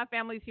say my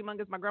family is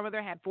humongous, my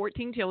grandmother had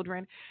 14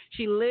 children.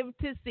 She lived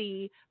to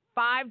see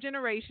 5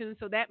 generations,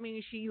 so that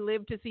means she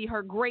lived to see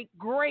her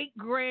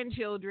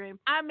great-great-grandchildren.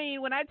 I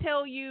mean, when I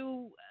tell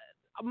you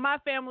my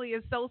family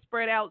is so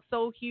spread out,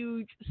 so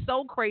huge,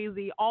 so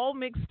crazy, all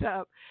mixed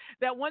up,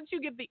 that once you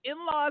get the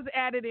in-laws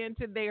added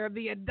into there,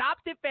 the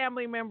adopted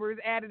family members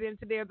added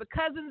into there, the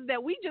cousins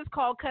that we just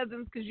call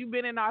cousins because you've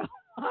been in our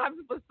lives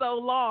for so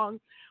long,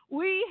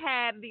 we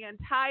had the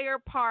entire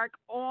park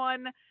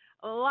on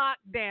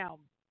lockdown.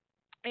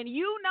 And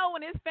you know,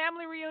 when it's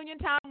family reunion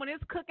time, when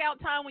it's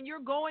cookout time, when you're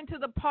going to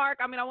the park,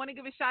 I mean, I want to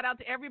give a shout out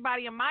to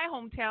everybody in my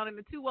hometown in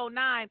the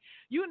 209.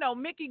 You know,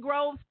 Mickey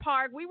Groves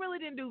Park. We really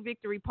didn't do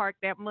Victory Park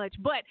that much,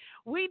 but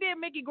we did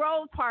Mickey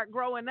Groves Park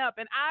growing up.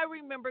 And I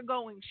remember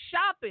going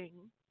shopping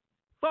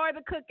for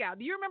the cookout.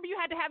 Do you remember you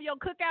had to have your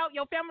cookout,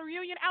 your family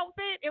reunion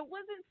outfit? It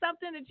wasn't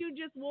something that you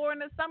just wore in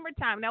the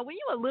summertime. Now, when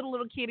you're a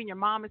little kid and your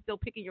mom is still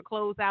picking your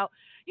clothes out,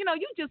 you know,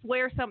 you just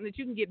wear something that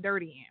you can get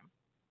dirty in.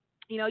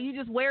 You know, you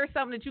just wear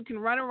something that you can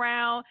run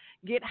around,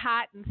 get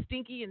hot and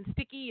stinky and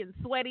sticky and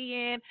sweaty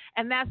in,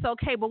 and that's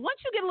okay. But once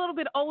you get a little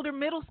bit older,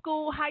 middle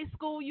school, high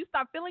school, you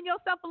start feeling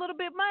yourself a little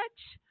bit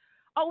much.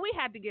 Oh, we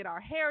had to get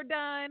our hair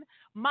done.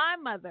 My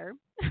mother,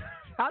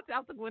 shout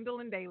out to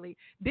Gwendolyn Daly,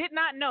 did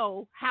not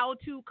know how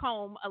to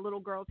comb a little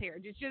girl's hair.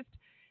 It's just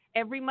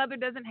every mother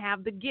doesn't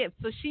have the gift.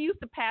 So she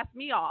used to pass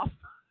me off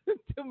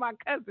to my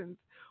cousins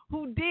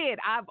who did.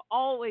 I've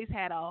always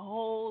had a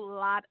whole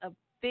lot of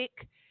thick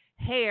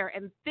hair,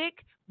 and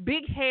thick,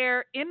 big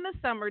hair in the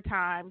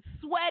summertime,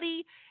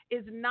 sweaty,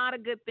 is not a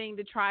good thing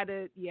to try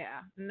to,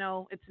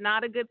 it's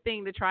not a good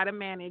thing to try to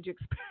manage,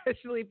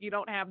 especially if you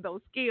don't have those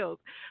skills.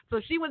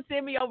 So she would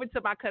send me over to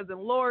my cousin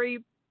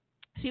Lori.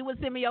 She would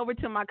send me over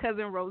to my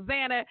cousin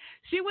Rosanna.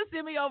 She would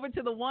send me over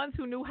to the ones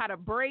who knew how to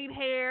braid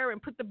hair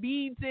and put the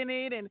beads in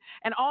it and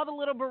all the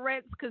little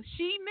barrettes, because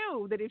she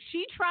knew that if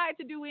she tried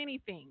to do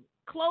anything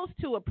close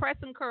to a press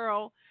and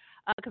curl,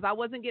 because I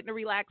wasn't getting a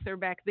relaxer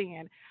back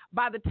then,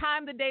 by the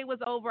time the day was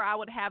over, I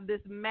would have this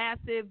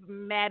massive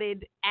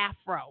matted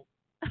afro.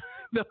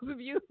 Those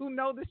of you who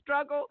know the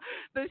struggle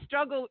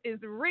is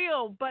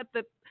real, but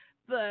the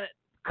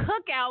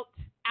cookout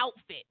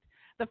outfit,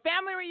 the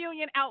family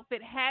reunion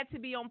outfit had to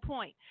be on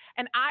point.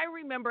 And I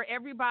remember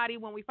everybody,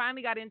 when we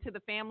finally got into the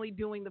family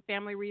doing the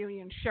family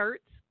reunion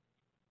shirts,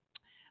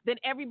 then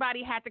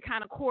everybody had to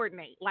kind of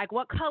coordinate, like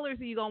what colors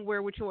are you going to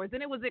wear with yours?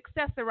 Then it was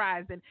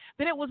accessorized, and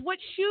then it was what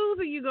shoes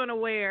are you going to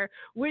wear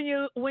when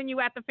you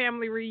at the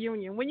family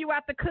reunion, when you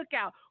at the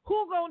cookout,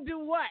 who going to do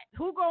what,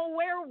 who going to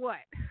wear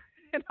what?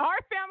 And our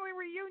family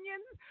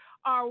reunions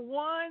are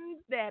ones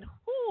that,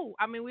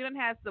 we done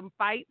had some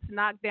fights,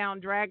 knockdown,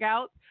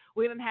 drag-outs.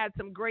 We done had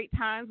some great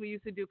times. We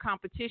used to do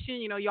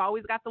competition. You know, you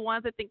always got the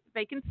ones that think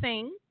they can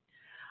sing.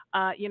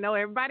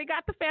 Everybody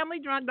got the family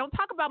drunk. Don't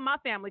talk about my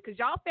family, because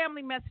y'all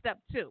family messed up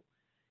too.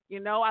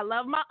 You know, I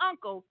love my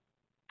uncle.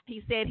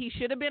 He said he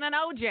should have been an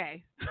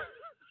OJ.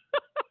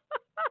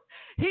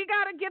 He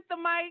got to get the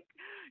mic.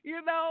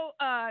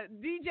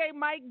 DJ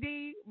Mike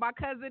D, my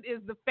cousin,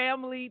 is the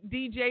family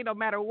DJ. No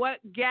matter what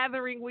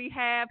gathering we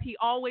have, he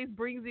always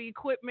brings the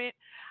equipment.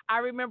 I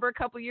remember a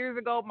couple years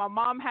ago, my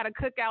mom had a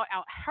cookout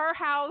at her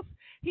house.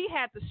 He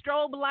had the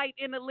strobe light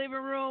in the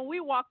living room.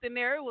 We walked in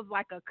there. It was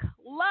like a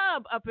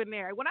club up in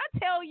there. When I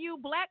tell you,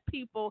 black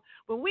people,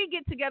 when we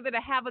get together to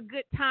have a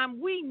good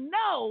time, we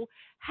know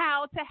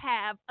how to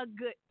have a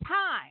good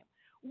time.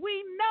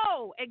 We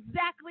know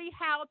exactly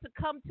how to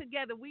come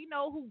together. We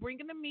know who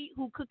bringing the meat,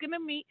 who cooking the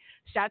meat.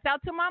 Shouts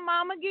out to my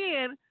mom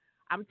again.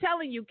 I'm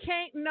telling you,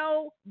 can't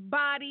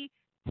nobody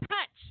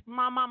touch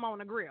my mom on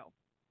the grill.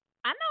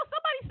 I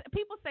know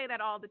people say that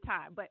all the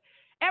time, but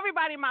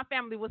everybody in my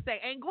family will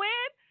say, and Gwen,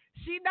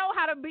 she know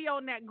how to be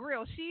on that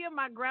grill. She and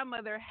my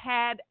grandmother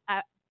had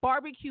a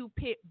barbecue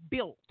pit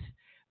built.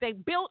 They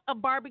built a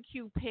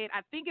barbecue pit.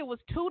 I think it was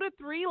 2 to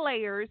 3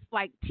 layers,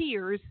 like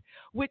tiers,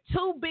 with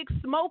 2 big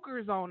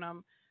smokers on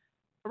them.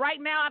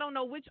 Right now, I don't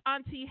know which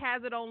auntie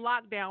has it on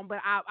lockdown, but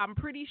I'm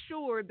pretty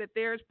sure that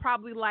there's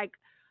probably like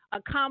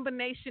a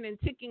combination and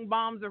ticking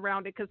bombs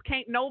around it because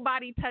can't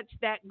nobody touch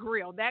that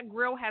grill. That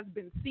grill has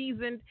been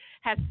seasoned,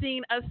 has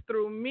seen us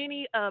through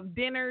many of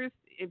dinners.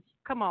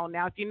 Come on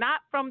now, if you're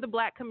not from the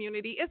black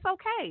community, it's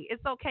okay.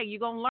 It's okay. You're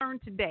going to learn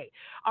today.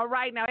 All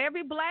right, now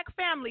every black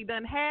family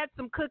done had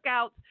some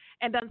cookouts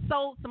and done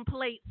sold some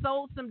plates,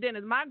 sold some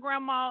dinners. My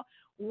grandma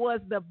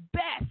was the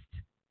best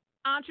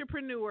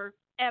entrepreneur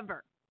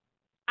ever.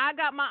 I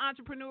got my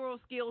entrepreneurial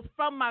skills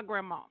from my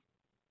grandma.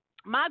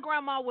 My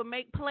grandma would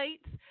make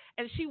plates,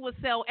 and she would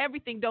sell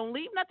everything. Don't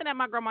leave nothing at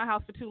my grandma's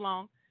house for too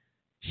long.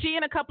 She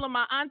and a couple of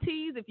my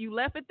aunties, if you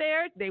left it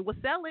there, they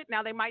would sell it.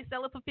 Now, they might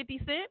sell it for 50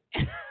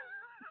 cents,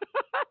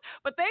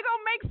 but they going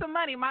to make some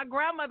money. My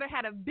grandmother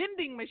had a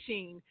vending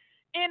machine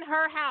in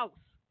her house,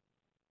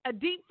 a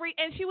deep free,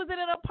 and she was in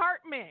an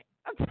apartment.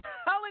 I'm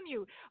telling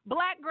you,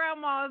 black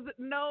grandmas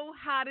know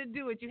how to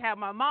do it. You have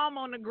my mom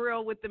on the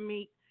grill with the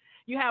meat.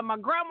 You have my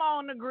grandma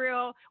on the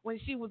grill when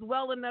she was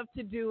well enough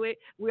to do it.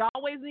 We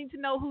always need to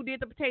know who did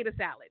the potato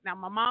salad. Now,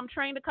 my mom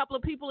trained a couple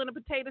of people in the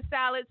potato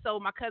salad, so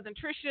my cousin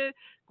Trisha,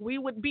 we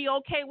would be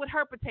okay with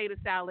her potato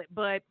salad.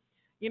 But,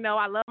 you know,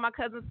 I love my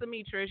cousin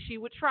Samitra. She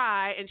would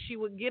try, and she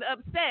would get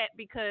upset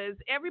because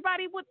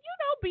everybody would, you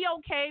know, be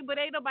okay, but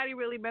ain't nobody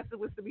really messing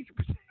with Samitra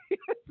potato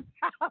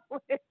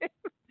salad.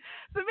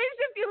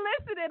 Samisha, if you're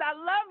listening, I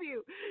love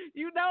you.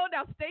 You know,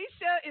 now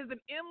Stacia is an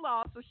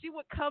in-law, so she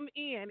would come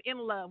in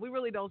love. We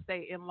really don't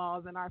say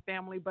in-laws in our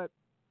family, but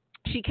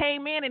she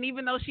came in, and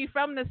even though she's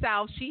from the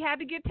South, she had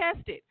to get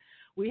tested.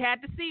 We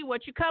had to see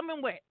what you're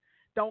coming with.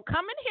 Don't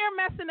come in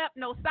here messing up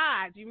no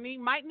sides. You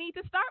might need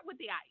to start with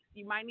the ice.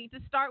 You might need to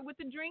start with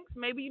the drinks.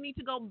 Maybe you need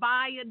to go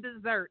buy a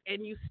dessert,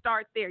 and you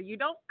start there. You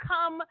don't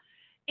come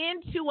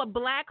into a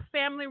black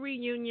family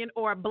reunion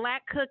or a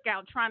black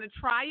cookout trying to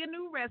try a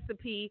new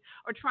recipe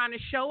or trying to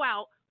show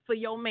out for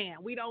your man.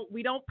 We don't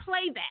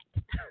play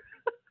that.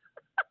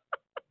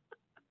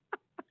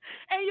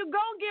 And you're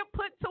going to get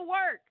put to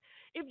work.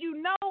 If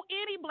you know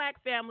any black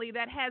family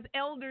that has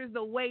elders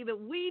the way that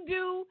we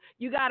do,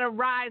 you got to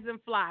rise and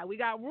fly. We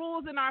got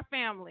rules in our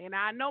family, and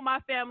I know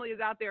my family is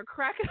out there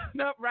cracking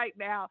up right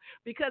now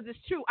because it's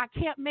true. I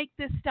can't make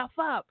this stuff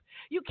up.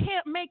 You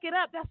can't make it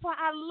up. That's why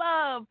I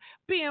love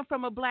being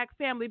from a black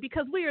family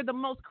because we are the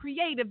most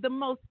creative, the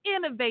most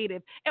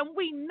innovative, and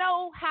we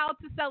know how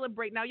to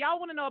celebrate. Now, y'all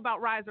want to know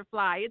about Rise or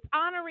Fly. It's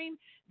honoring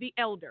the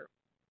elder.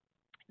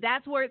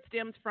 That's where it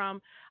stems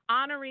from,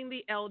 honoring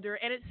the elder.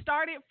 And it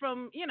started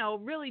from, you know,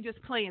 really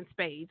just playing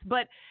spades.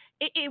 But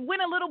it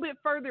went a little bit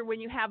further when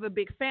you have a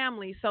big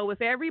family. So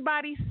if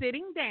everybody's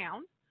sitting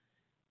down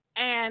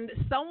and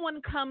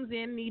someone comes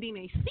in needing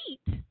a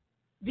seat,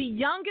 the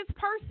youngest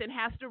person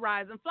has to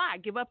rise and fly,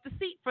 give up the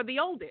seat for the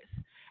oldest.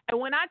 And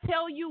when I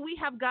tell you we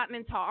have gotten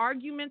into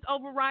arguments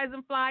over Rise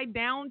and Fly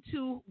down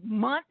to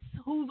months,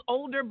 who's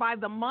older by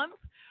the month,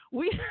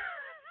 we...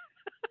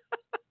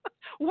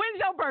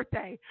 When's your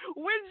birthday?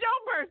 When's your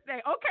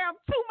birthday? Okay, I'm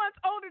 2 months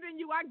older than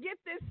you. I get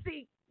this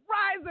seat.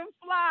 Rise and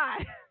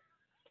fly.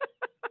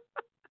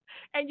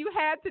 And you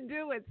had to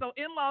do it. So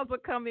in-laws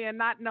would come in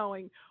not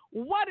knowing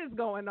what is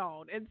going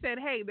on and said,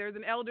 hey, there's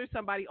an elder,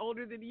 somebody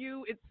older than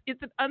you.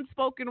 It's an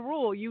unspoken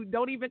rule. You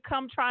don't even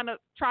come trying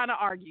to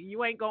argue.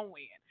 You ain't going to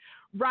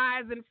win.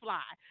 Rise and fly.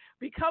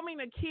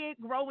 Becoming a kid,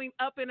 growing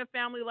up in a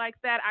family like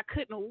that, I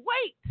couldn't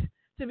wait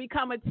to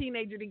become a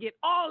teenager, to get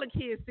all the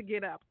kids to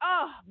get up.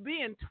 Oh,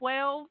 being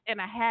 12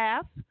 and a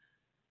half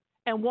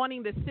and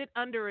wanting to sit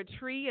under a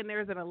tree and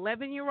there's an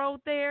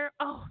 11-year-old there.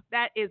 Oh,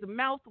 that is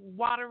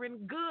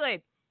mouth-watering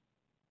good.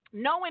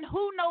 Knowing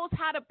who knows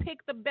how to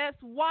pick the best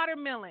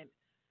watermelon.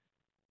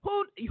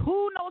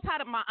 Who knows how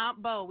to, my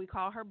Aunt Bo, we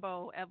call her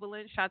Bo,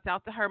 Evelyn, shouts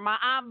out to her. My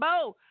Aunt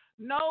Bo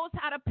knows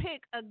how to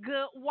pick a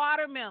good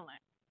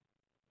watermelon.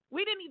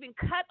 We didn't even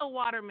cut a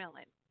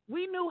watermelon.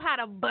 We knew how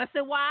to bust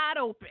it wide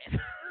open.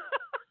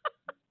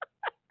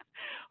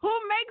 Who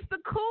makes the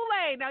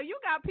Kool-Aid? Now, you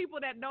got people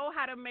that know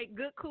how to make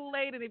good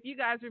Kool-Aid. And if you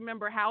guys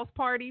remember House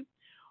Party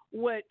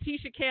with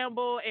Tisha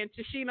Campbell and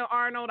Tashina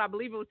Arnold, I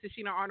believe it was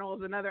Tashina Arnold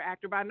was another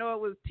actor, but I know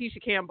it was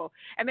Tisha Campbell.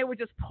 And they were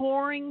just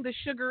pouring the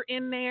sugar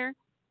in there.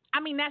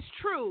 I mean, that's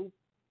true.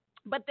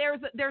 But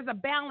there's a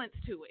balance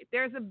to it.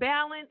 There's a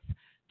balance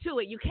to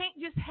it. You can't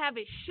just have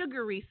it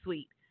sugary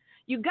sweet.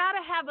 You got to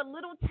have a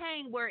little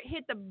tang where it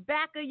hit the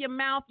back of your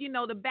mouth, you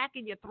know, the back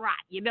of your throat,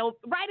 you know,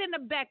 right in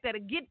the back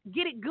that'll get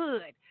it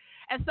good.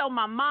 And so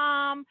my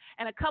mom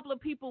and a couple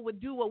of people would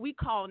do what we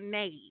call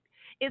nade.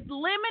 It's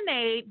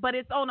lemonade, but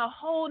it's on a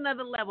whole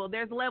nother level.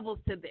 There's levels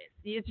to this.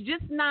 It's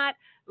just not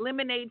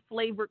lemonade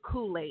flavored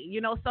Kool-Aid. You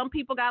know, some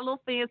people got a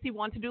little fancy,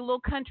 want to do a little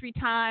country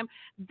time.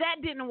 That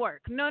didn't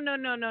work. No.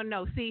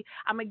 See,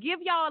 I'm gonna give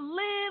y'all a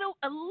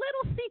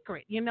little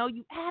secret. You know,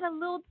 you add a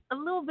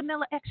little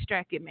vanilla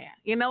extract in there.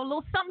 You know, a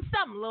little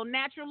something, a little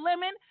natural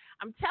lemon.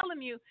 I'm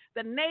telling you,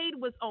 the nade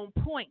was on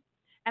point.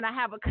 And I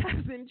have a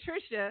cousin,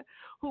 Trisha,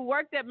 who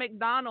worked at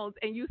McDonald's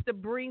and used to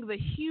bring the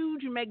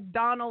huge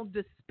McDonald's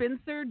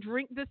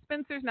drink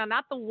dispensers. Now,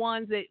 not the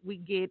ones that we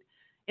get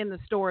in the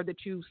store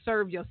that you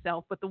serve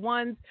yourself, but the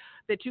ones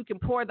that you can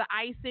pour the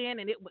ice in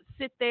and it would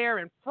sit there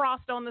and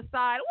frost on the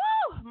side.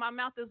 Woo! my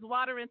mouth is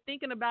watering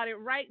thinking about it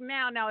right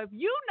now. Now, if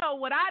you know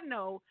what I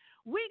know,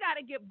 we got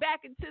to get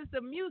back into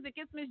some music.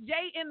 It's Miz J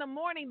in the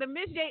morning. The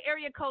Miz J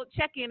area code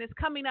check-in is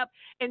coming up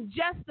in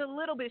just a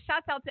little bit.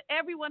 Shouts out to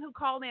everyone who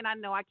called in. I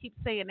know I keep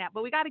saying that,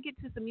 but we got to get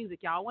to some music,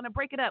 y'all. I want to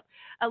break it up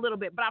a little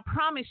bit, but I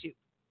promise you,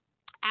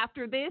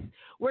 after this,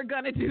 we're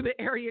going to do the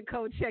area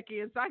code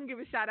check-in, so I can give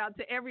a shout-out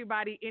to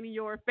everybody in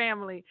your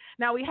family.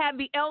 Now, we had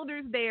the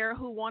elders there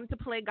who wanted to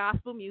play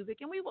gospel music,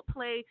 and we would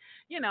play,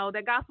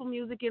 the gospel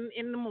music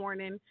in the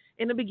morning,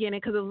 in the beginning,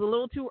 because it was a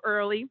little too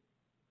early.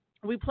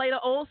 We played the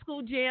old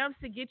school jams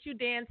to get you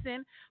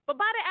dancing. But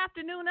by the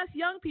afternoon, us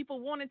young people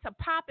wanted to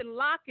pop and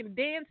lock and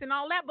dance and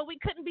all that, but we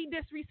couldn't be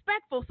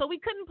disrespectful, so we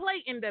couldn't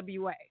play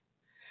NWA.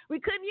 We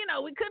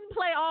couldn't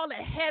play all the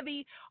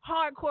heavy,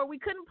 hardcore. We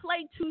couldn't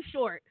play Too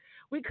Short.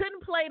 We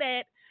couldn't play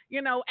that,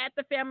 at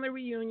the family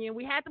reunion.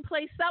 We had to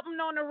play something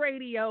on the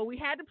radio. We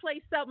had to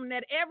play something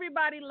that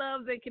everybody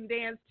loves and can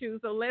dance to.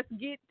 So let's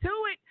get to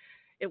it.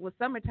 It was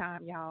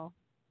summertime, y'all.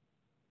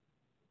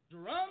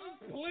 Drums,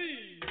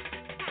 please.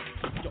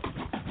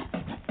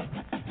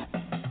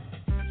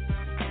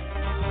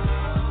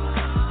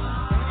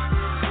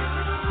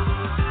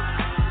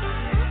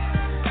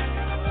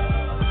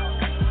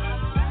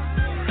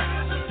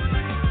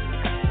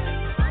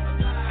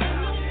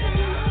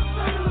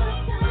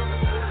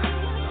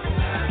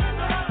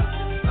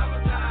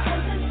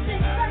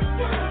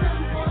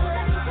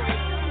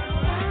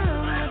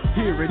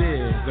 Here it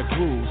is, the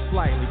groove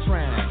slightly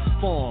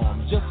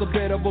transformed. Just a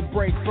bit of a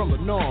break from the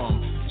norm.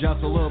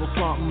 Just a little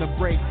something to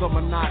break the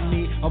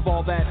monotony of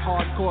all that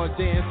hardcore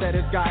dance that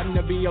has gotten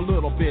to be a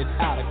little bit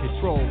out of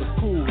control. It's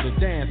cool to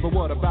dance, but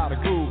what about a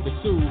groove that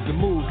soothes and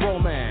moves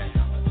romance?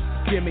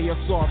 Give me a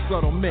soft,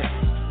 subtle mix,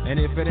 and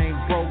if it ain't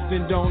broke,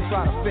 then don't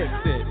try to fix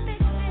it.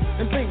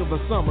 And think of the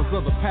summers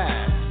of the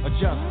past.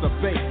 Adjust the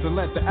bass and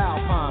let the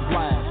alpine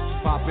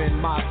blast. Pop in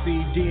my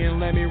CD and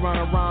let me run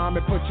a rhyme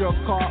and put your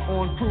car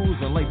on cruise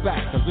and lay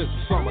back, cause it's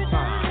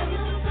summertime.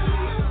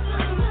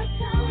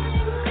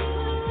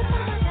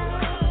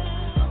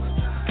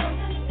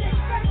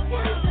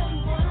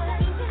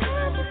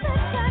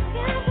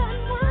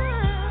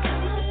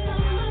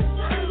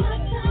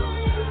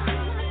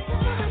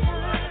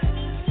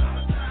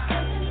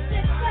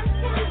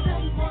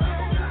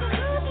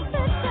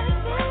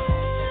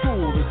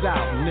 School is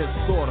out and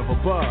it's sort of a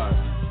buzz.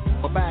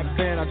 But back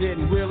then I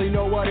didn't really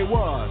know what it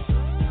was.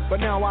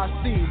 But now I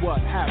see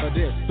what happened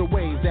is the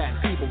ways that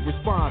people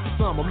respond to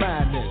summer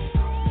madness.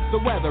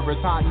 The weather is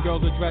hot and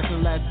girls are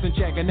dressing less and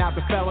checking out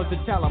the fellas to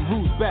tell them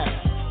who's best.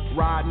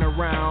 Riding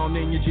around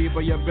in your Jeep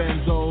or your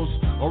Benzos,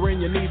 or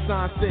in your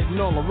Nissan sitting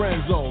on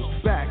Lorenzo's.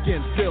 Back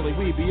in Philly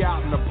we be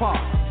out in the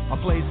park. A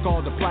place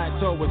called the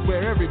Plateau is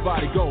where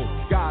everybody goes.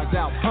 Guys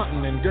out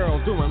hunting and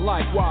girls doing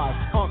likewise.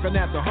 Honking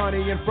at the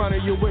honey in front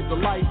of you with the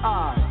light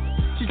eyes.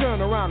 She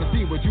turn around and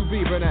see what you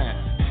beeping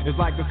at. It's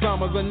like the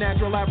summer's a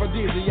natural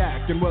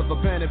aphrodisiac. And with a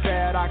pen and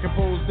pad I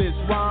compose this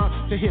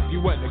rhyme to hit you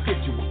and to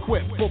get you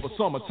equipped for the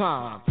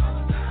summertime.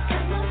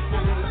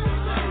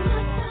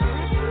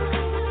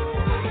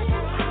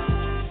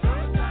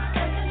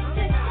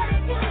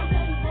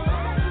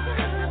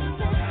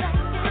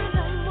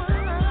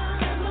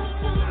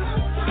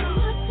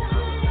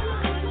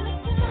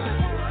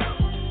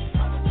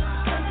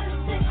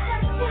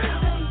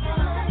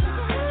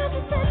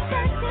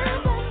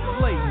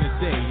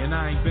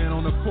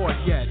 Court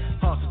yet,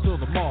 hustle to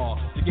the mall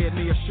to get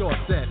me a short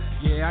set.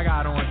 Yeah, I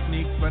got on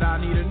sneaks, but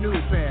I need a new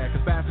pair,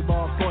 cause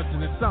basketball courts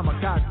in the summer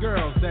got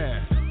girls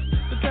there.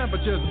 The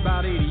temperature's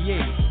about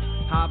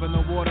 88. Hop in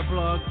the water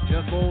plug,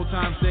 just for old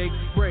time's sake.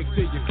 Break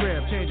to your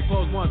crib, change your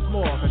clothes once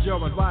more, cause you're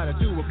invited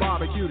to a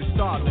barbecue to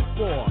start at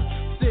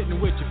 4.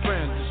 Sitting with your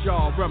friends as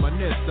y'all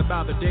reminisce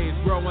about the days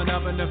growing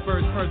up and the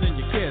first person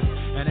you kissed.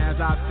 And as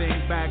I think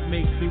back,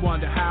 makes me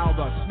wonder how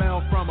the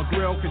smell from a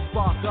grill can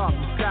spark up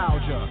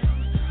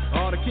nostalgia.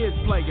 All the kids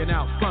playing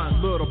out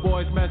front, little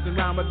boys messing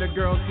around with the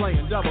girls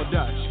playing double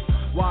dutch.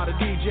 While the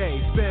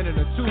DJ spinning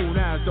a tune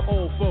as the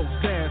old folks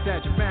dance at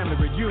your family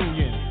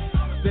reunion.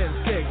 Then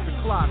 6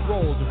 o'clock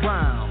rolls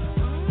around.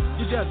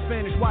 You just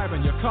finished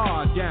wiping your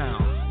car down.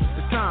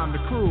 It's time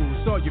to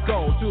cruise, so you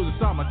go to the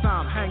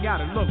summertime hangout.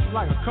 It looks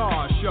like a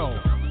car show.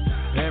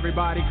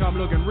 Everybody come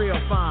looking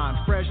real fine,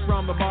 fresh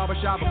from the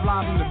barbershop or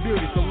fly from the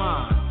beauty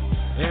salon.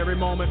 Every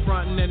moment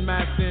frontin' and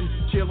maxin',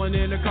 chillin'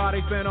 in the car, they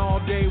spend all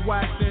day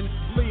waxin',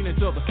 leaning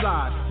to the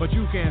side, but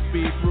you can't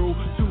speed through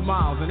 2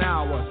 miles an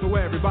hour, so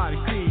everybody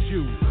sees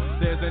you.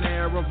 There's an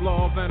air of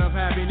love and of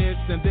happiness,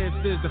 and this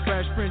is the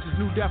Fresh Prince's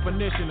new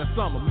definition of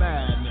summer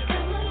madness.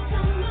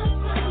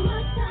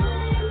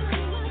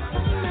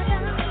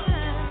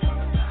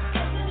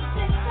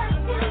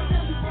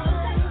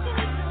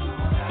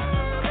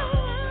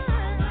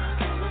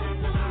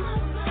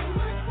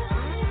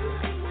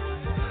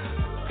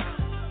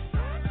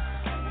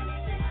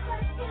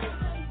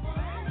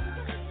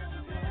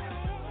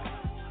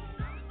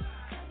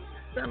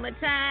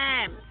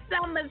 Summertime,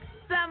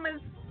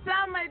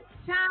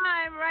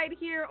 summertime, right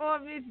here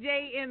on Miz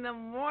J in the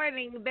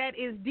morning. That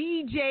is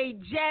DJ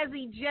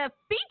Jazzy Jeff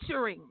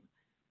featuring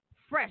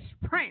Fresh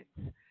Prince.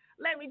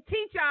 Let me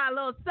teach y'all a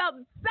little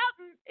something.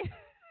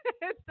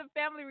 It's the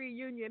family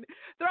reunion.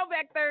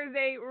 Throwback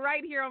Thursday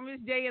right here on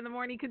Miz J in the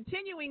Morning,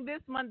 continuing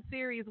this month's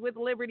series with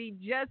Liberty,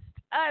 Just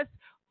Us,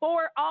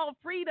 for all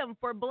freedom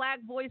for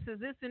Black voices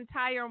this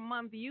entire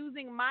month,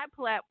 using my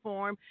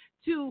platform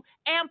to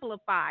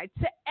amplify,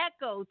 to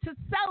echo, to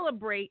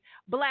celebrate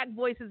Black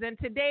voices. And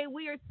today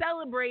we are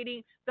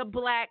celebrating the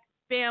Black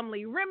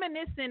family,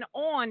 reminiscing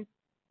on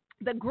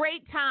the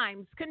great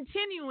times,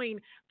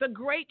 continuing the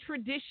great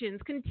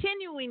traditions,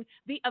 continuing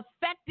the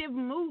effective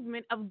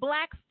movement of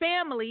Black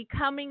family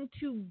coming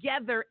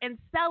together and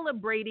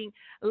celebrating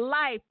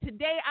life.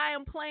 Today I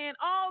am playing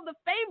all the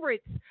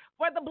favorites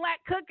for the Black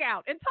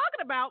Cookout and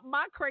talking about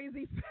my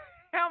crazy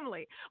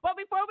family. But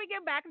before we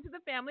get back into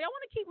the family, I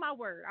want to keep my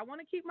word. I want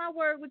to keep my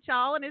word with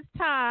y'all, and it's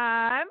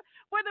time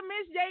for the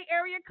Miz J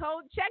area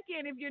code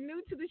check-in. If you're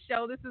new to the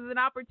show, this is an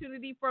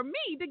opportunity for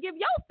me to give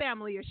your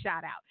family a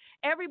shout-out.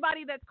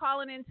 Everybody that's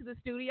calling into the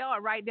studio, I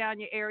write down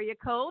your area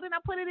code, and I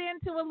put it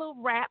into a little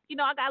rap. You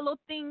know, I got a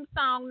little theme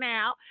song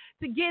now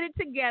to get it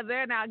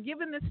together. Now,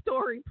 given the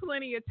story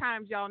plenty of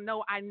times, y'all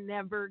know I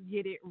never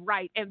get it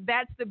right, and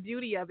that's the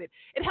beauty of it.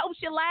 It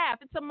helps you laugh.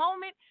 It's a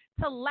moment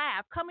to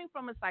laugh. Coming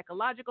from a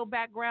psychological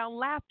background,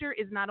 laughter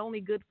is not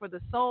only good for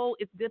the soul,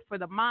 it's good for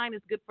the mind,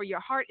 it's good for your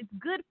heart, it's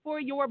good for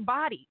your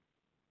body.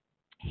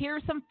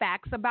 Here's some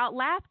facts about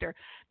laughter.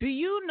 Do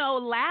you know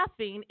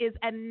laughing is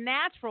a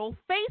natural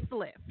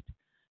facelift?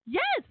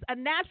 Yes, a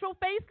natural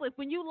facelift.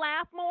 When you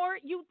laugh more,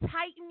 you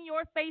tighten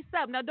your face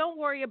up. Now, don't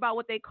worry about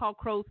what they call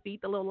crow's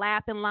feet, the little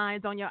laughing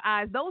lines on your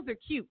eyes. Those are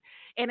cute,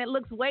 and it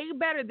looks way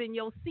better than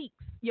your cheeks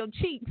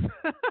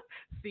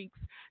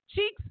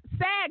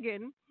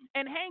sagging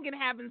and hanging,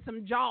 having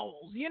some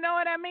jaws. You know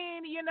what I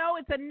mean? You know,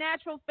 it's a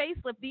natural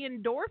facelift. The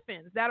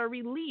endorphins that are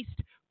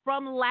released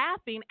from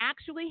laughing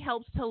actually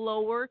helps to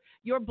lower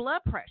your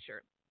blood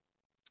pressure.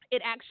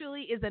 It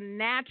actually is a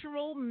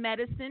natural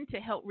medicine to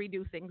help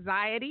reduce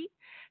anxiety,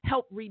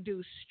 help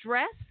reduce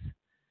stress.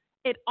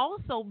 It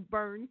also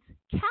burns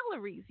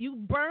calories. You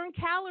burn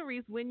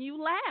calories when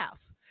you laugh.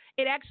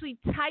 It actually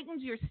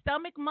tightens your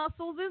stomach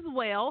muscles as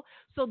well.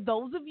 So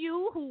those of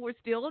you who were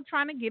still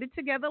trying to get it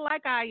together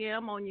like I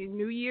am on your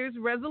New Year's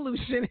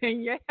resolution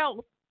and your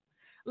health,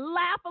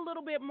 laugh a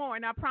little bit more,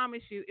 and I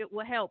promise you it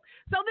will help.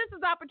 So this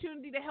is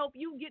opportunity to help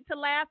you get to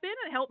laughing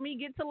and help me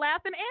get to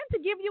laughing and to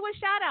give you a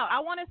shout out. I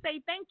want to say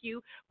thank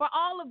you for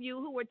all of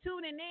you who are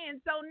tuning in.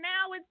 So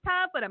now it's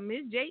time for the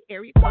Miz J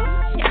area code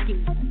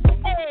check-in.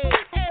 Hey.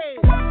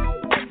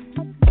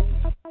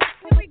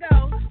 Here we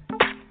go.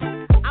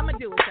 I'm going to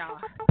do it, y'all.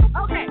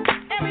 Okay,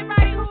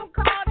 everybody who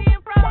called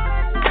in from the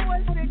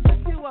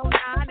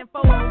 916-209 and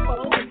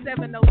 404 and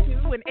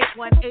 702 and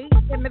 818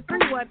 and the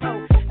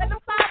 310 and the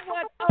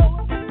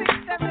 510 and the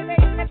 678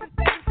 and the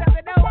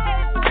 770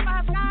 and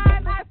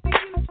 559. I see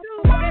you too.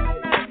 And the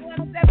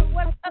 917,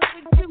 what's up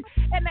with you?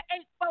 And the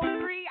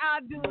 843,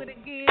 I'll do it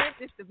again.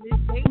 It's the Miz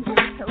J code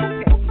check.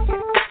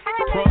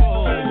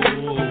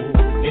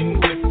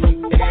 In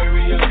different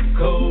area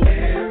code.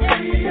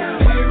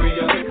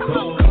 Area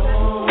code.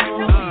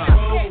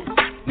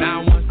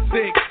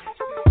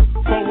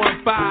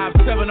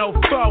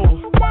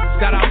 704.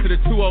 Shout out to the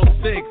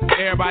 206.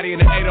 Everybody in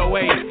the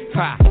 808.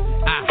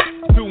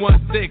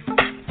 216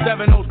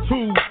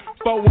 702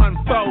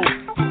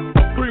 414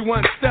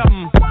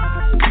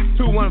 317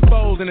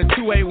 214 and the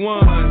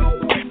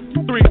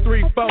 281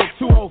 334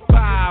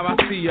 205. I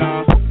see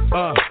y'all.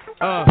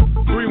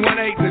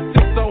 318 and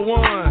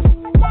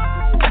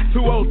 601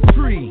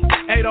 203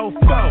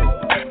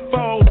 804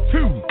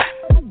 402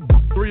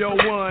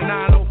 301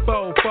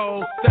 904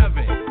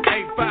 407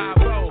 850.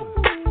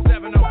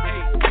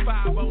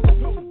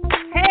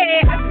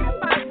 Hey, I see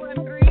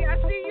 513. I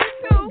see you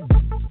too.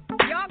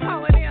 Y'all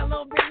calling in a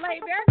little bit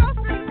late. There goes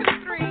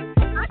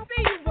 323. I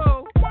see you,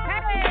 boo.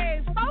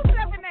 Hey,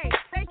 478.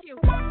 Thank you.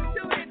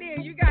 Tuning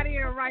in. You got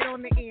in right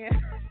on the end.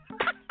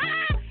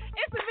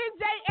 It's the Miz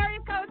J area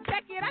code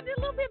check-in. I did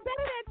a little bit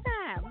better that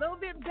time. A little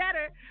bit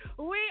better.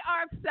 We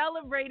are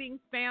celebrating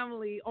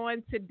family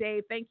on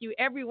today. Thank you,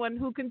 everyone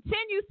who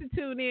continues to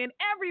tune in,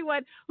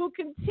 everyone who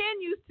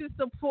continues to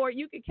support.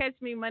 You can catch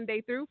me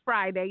Monday through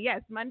Friday.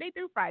 Yes, Monday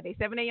through Friday,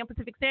 7 a.m.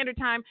 Pacific Standard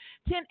Time,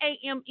 10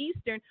 a.m.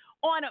 Eastern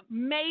on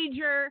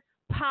major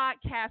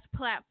podcast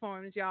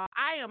platforms, y'all.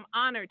 I am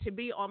honored to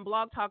be on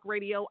Blog Talk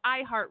Radio,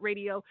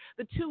 iHeartRadio,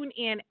 the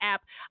TuneIn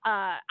app,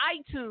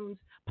 iTunes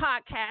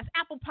Podcast,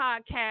 Apple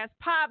Podcast,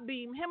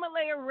 Podbeam,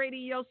 Himalaya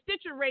Radio,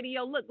 Stitcher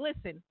Radio. Look,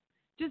 listen.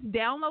 Just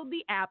download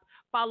the app,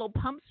 follow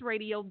Pumps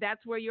Radio.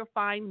 That's where you'll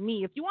find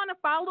me. If you want to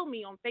follow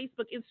me on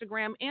Facebook,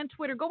 Instagram, and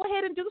Twitter, go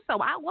ahead and do so.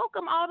 I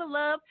welcome all the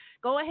love.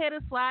 Go ahead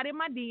and slide in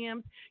my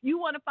DMs. You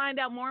want to find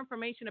out more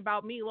information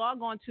about me,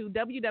 log on to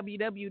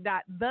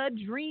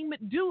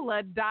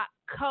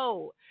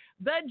www.thedreamdoula.co.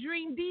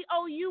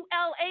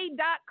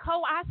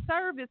 TheDreamDoula.co. I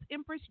serve as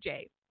Empress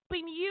J,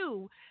 helping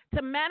you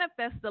to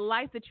manifest the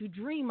life that you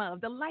dream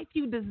of, the life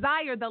you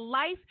desire, the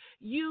life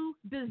you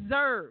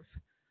deserve.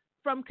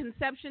 from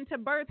conception to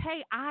birth,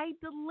 hey, I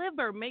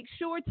deliver. Make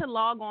sure to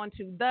log on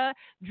to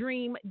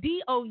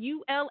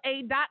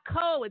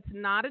theDreamDoula.co. It's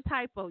not a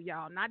typo,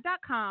 y'all. Not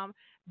 .com,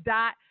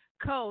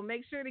 .co.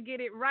 Make sure to get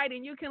it right,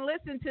 and you can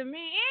listen to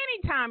me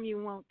anytime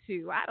you want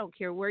to. I don't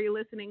care where you're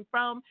listening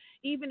from.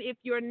 Even if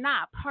you're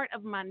not part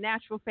of my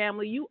natural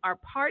family, you are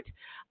part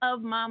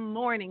of my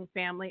morning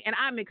family, and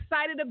I'm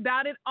excited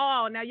about it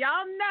all. Now,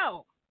 y'all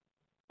know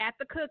at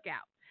the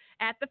cookout,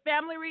 at the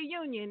family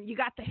reunion, you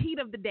got the heat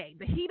of the day.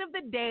 The heat of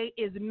the day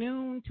is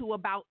noon to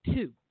about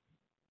 2.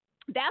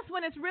 That's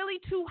when it's really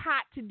too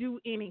hot to do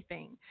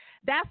anything.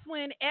 That's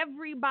when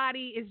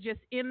everybody is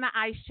just in the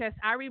ice chest.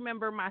 I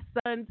remember my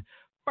son's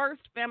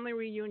first family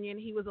reunion.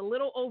 He was a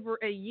little over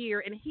a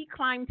year, and he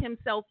climbed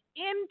himself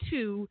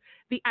into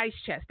the ice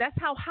chest. That's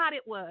how hot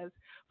it was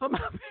for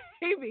my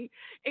baby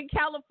in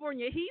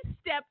California. He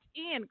stepped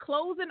in,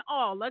 clothes and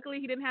all.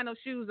 Luckily, he didn't have no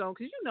shoes on,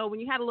 because, you know, when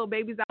you had little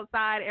babies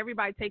outside,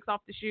 everybody takes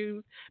off the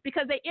shoes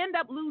because they end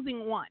up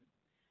losing one.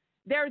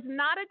 There's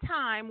not a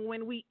time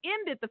when we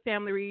ended the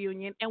family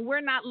reunion and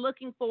we're not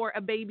looking for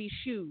a baby's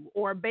shoe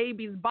or a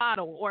baby's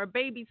bottle or a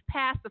baby's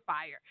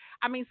pacifier.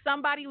 I mean,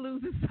 somebody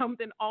loses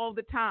something all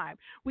the time.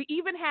 We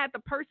even had the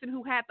person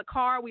who had the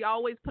car. We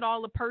always put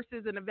all the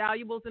purses and the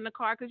valuables in the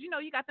car because, you know,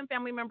 you got them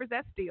family members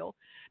that steal.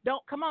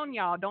 Come on,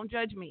 y'all. Don't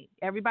judge me.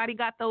 Everybody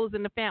got those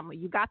in the family.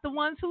 You got the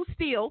ones who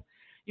steal.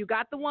 You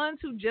got the ones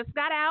who just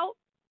got out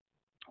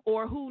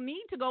or who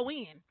need to go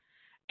in,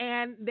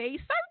 and they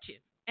search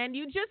it. And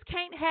you just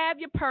can't have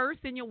your purse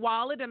and your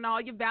wallet and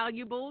all your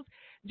valuables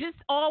just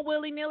all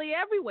willy-nilly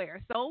everywhere.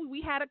 So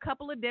we had a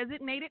couple of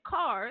designated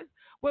cars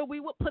where we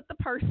would put the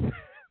purse in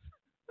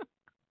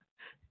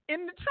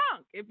the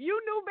trunk if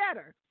you knew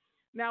better.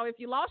 Now, if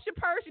you lost your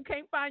purse, you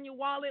can't find your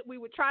wallet, we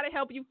would try to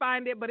help you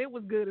find it, but it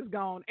was good as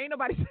gone. Ain't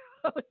nobody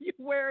telling you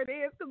where it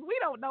is because we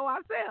don't know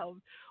ourselves.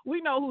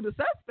 We know who the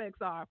suspects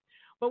are,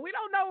 but we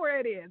don't know where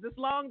it is. It's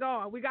long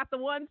gone. We got the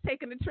ones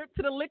taking a trip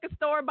to the liquor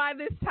store by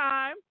this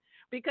time.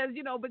 Because,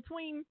 you know,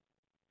 between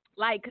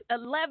like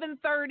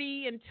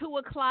 11:30 and 2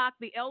 o'clock,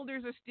 the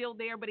elders are still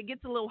there, but it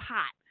gets a little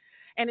hot.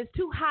 And it's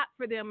too hot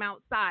for them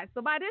outside.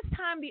 So by this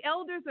time, the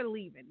elders are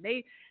leaving.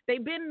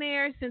 They've been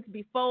there since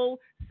before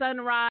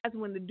sunrise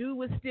when the dew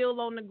was still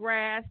on the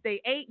grass.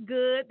 They ate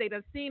good. They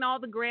done seen all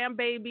the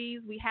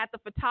grandbabies. We had the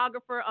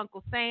photographer,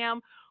 Uncle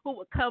Sam, who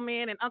would come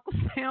in. And Uncle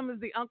Sam is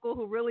the uncle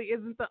who really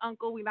isn't the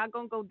uncle. We're not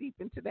going to go deep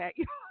into that.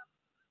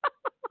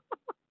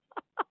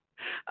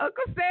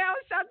 Uncle Sam,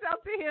 shout out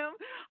to him.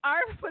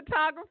 Our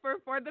photographer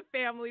for the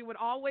family would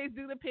always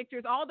do the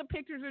pictures. All the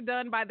pictures are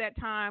done by that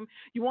time.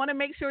 You want to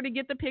make sure to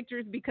get the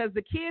pictures because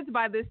the kids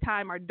by this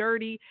time are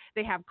dirty.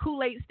 They have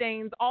Kool-Aid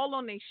stains all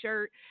on their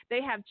shirt. They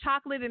have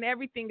chocolate and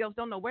everything else.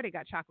 Don't know where they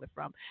got chocolate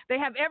from. They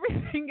have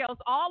everything else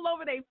all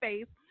over their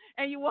face.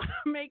 And you want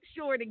to make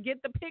sure to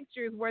get the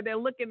pictures where they're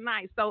looking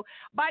nice. So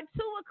by 2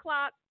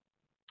 o'clock,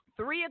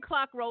 3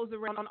 o'clock rolls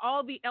around, and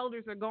all the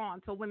elders are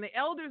gone. So when the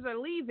elders are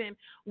leaving,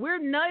 we're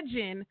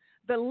nudging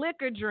the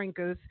liquor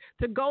drinkers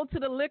to go to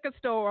the liquor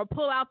store or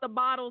pull out the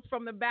bottles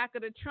from the back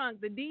of the trunk.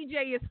 The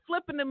DJ is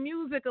flipping the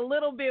music a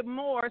little bit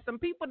more. Some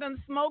people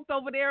done smoked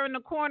over there in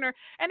the corner,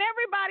 and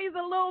everybody's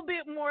a little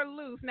bit more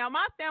loose. Now,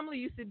 my family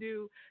used to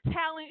do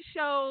talent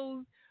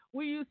shows.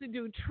 We used to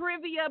do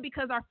trivia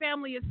because our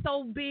family is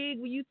so big.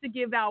 We used to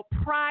give out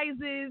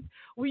prizes.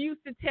 We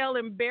used to tell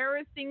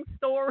embarrassing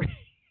stories.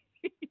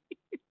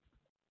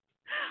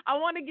 I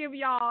want to give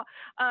y'all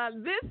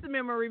this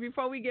memory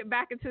before we get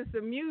back into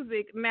some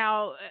music.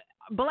 Now,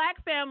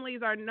 black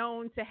families are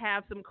known to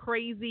have some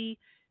crazy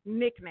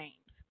nicknames.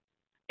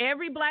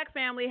 Every black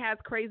family has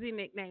crazy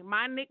nickname.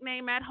 My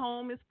nickname at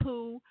home is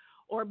Pooh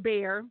or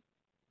Bear,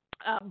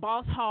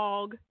 Boss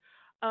Hog.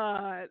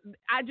 I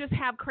just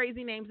have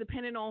crazy names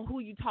depending on who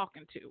you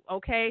talking to,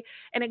 okay?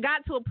 And it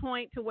got to a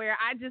point to where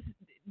I just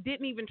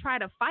didn't even try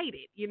to fight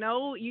it, you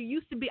know? I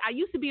used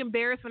to be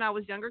embarrassed when I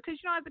was younger because,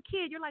 you know, as a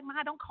kid, you're like,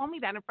 Ma, don't call me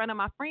that in front of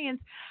my friends.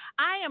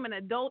 I am an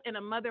adult and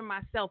a mother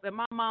myself, and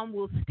my mom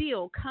will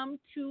still come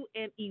to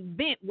an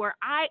event where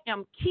I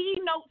am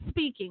keynote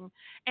speaking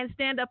and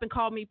stand up and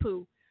call me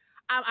Pooh.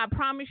 I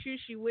promise you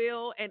she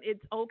will, and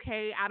it's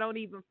okay. I don't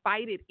even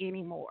fight it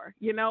anymore,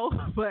 you know.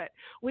 But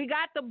we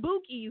got the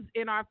Bookies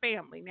in our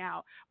family.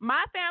 Now,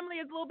 my family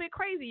is a little bit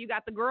crazy. You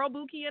got the girl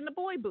Bookie and the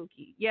boy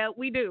Bookie. Yeah,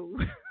 we do.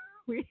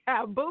 We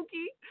have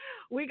Bookie.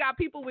 We got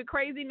people with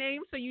crazy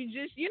names, so you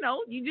just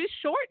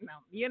shorten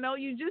them. You know,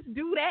 you just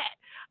do that.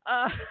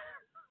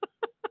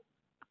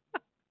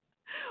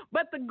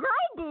 But the girl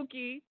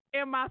Bookie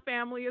in my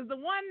family is the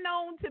one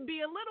known to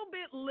be a little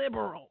bit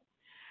liberal.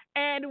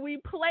 And we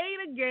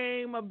played a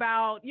game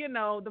about, you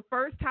know, the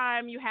first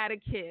time you had a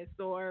kiss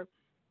or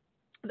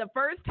the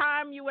first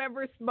time you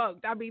ever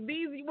smoked. I mean,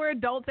 we're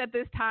adults at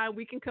this time.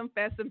 We can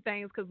confess some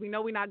things because we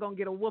know we're not going to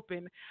get a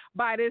whooping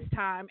by this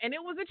time. And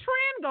it was a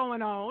trend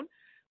going on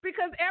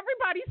because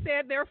everybody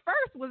said their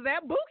first was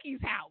at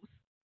Bookie's house.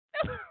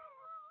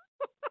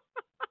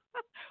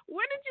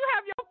 When did you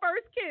have your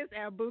first kiss?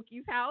 At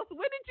Bookie's house.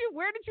 Where did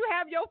you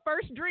have your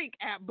first drink?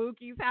 At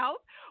Bookie's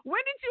house. When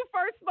did you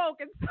first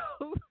smoke? And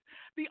so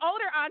the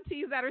older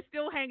aunties that are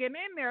still hanging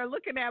in there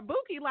looking at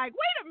Buki like,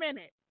 wait a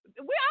minute.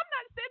 I'm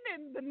not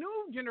sending the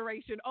new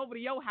generation over to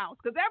your house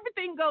because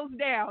everything goes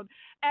down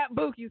at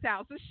Buki's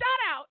house. So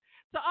shout out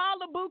to all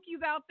the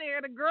Bukis out there,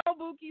 the girl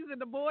Bukis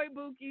and the boy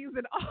Bukis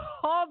and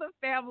all the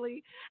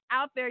family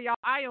out there, y'all.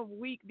 I am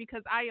weak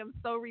because I am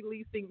so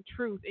releasing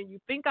truth. And you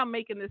think I'm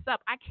making this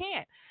up. I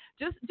can't.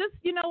 Just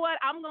you know what?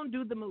 I'm going to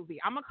do the movie.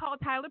 I'm going to call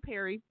Tyler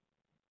Perry.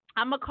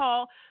 I'm going to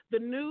call the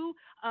new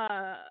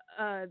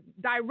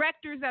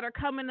directors that are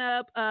coming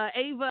up,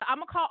 Ava. I'm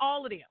going to call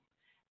all of them.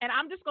 And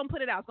I'm just going to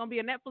put it out. It's going to be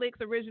a Netflix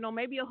original,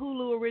 maybe a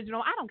Hulu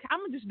original. I don't care. I'm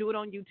going to just do it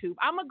on YouTube.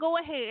 I'm going to go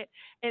ahead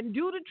and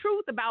do the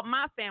truth about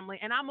my family,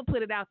 and I'm going to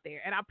put it out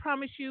there. And I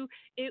promise you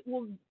it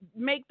will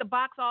make the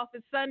box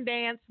office,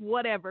 Sundance,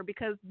 whatever,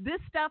 because this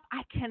stuff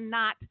I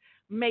cannot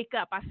make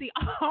up. I see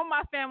all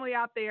my family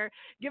out there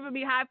giving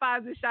me high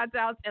fives and shout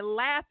outs and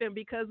laughing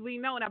because we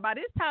know now by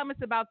this time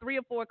it's about 3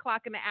 or 4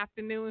 o'clock in the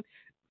afternoon.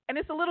 And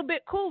it's a little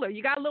bit cooler.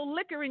 You got a little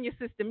liquor in your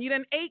system. You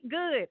done ate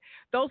good.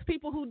 Those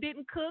people who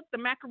didn't cook the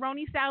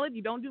macaroni salad,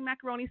 you don't do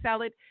macaroni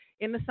salad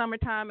in the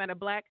summertime at a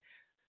black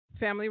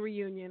family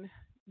reunion.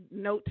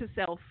 Note to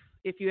self,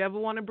 if you ever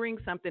want to bring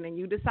something and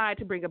you decide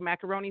to bring a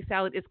macaroni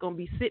salad, it's going to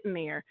be sitting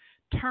there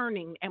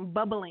turning and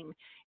bubbling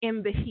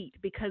in the heat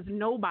because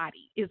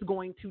nobody is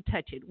going to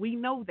touch it. We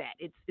know that.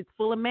 It's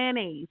full of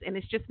mayonnaise and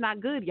it's just not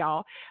good,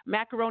 y'all.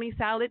 Macaroni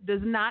salad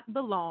does not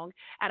belong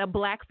at a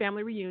black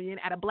family reunion,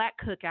 at a black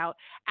cookout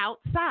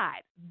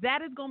outside.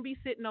 That is going to be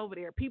sitting over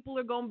there. People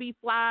are going to be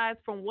flies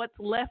from what's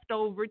left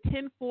over.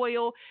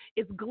 Tinfoil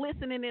is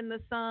glistening in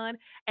the sun.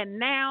 And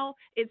now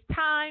it's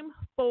time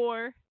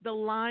for the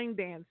line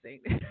dancing.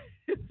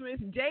 It's Miz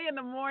J in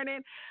the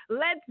morning.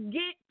 Let's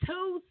get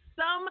to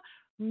some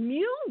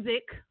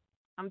music.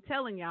 I'm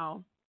telling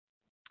y'all,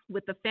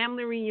 with the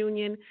family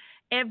reunion,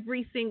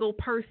 every single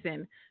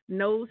person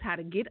knows how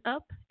to get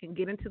up and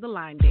get into the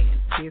line dance.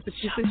 Here's the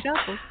Cupid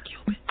Shuffle.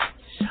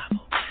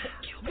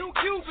 New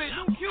Cupid,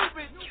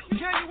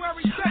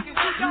 January 2nd,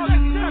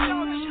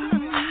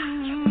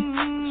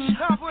 2007.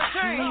 Time for a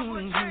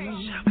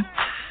change.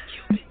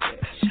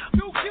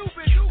 New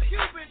Cupid.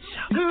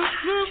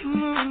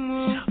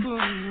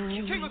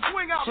 King of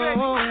Swing out, baby.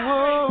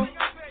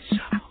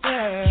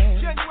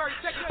 January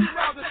 2nd,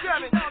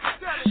 2007.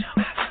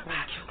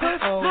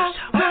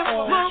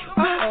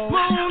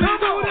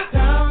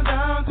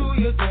 Down, do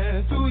your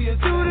dance, do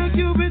the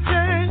Cupid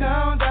dance.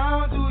 Down,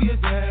 do your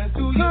dance,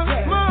 do your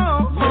dance.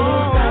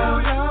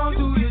 Down,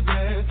 do your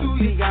dance,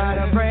 we got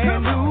a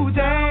brand new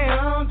dance.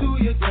 Down, do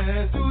your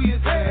dance, do your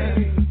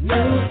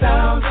dance.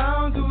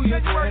 Down, do your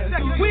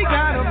dance, we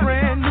got a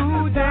brand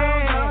new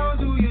dance. Down,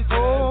 do your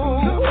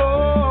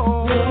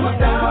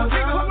dance, down, do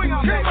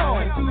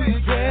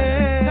your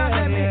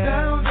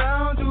dance.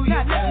 Down, do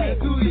your dance,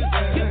 do your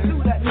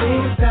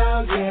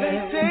dance.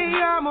 They say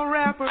I'm a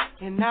rapper,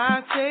 and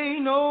I say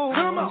no.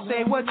 Come on.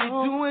 Say what you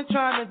doing,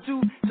 trying to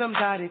do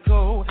somebody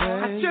go.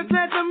 I just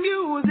let the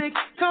music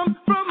come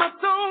from my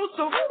soul,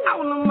 so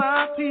all of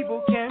my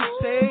people can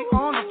stay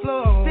on the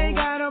floor. They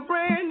got a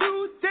brand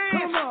new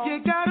dance, you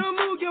gotta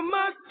move your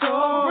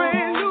muscle.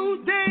 Brand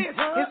new dance,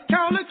 it's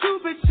called a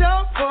Cupid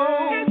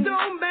Shuffle. It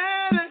don't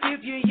matter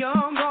if you're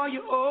young or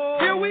you're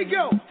old. Here we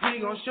go, we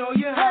gon' show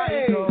you how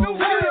it goes. To the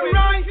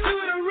right, to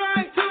the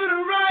right, to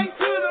the right,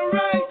 to the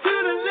right, to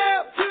the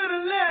left, to the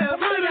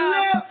left, to the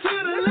left, to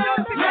the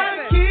left.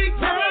 Now kick,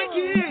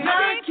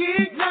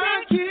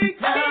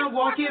 now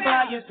walk it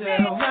by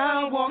yourself.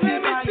 Now walk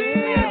it by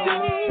yourself.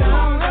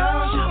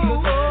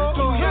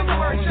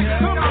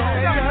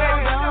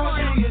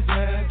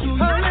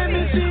 Let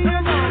me see you do the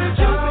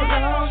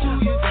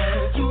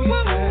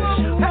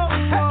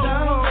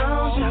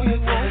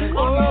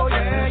oh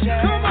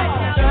yeah, come on.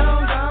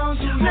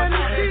 Let me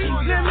see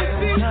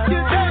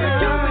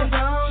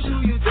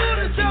you do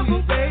the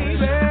shuffle, baby.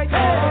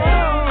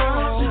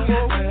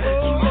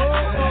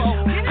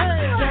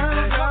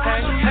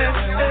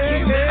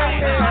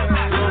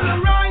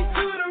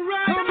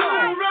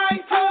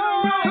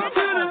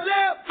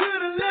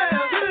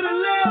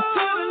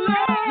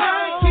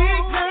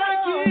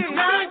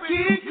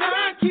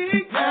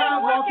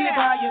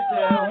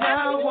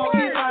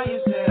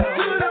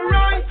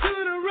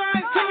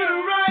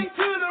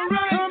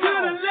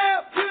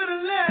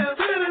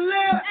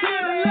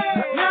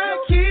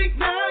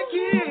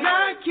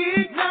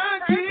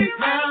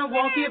 Now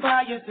walk it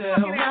by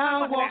yourself.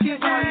 Now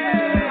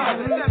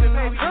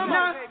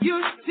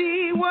you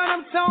see what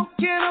I'm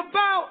talking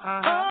about.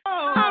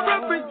 I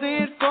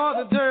represent for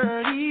the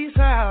dirty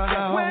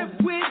South.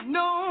 We're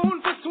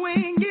known for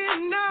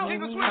swinging out.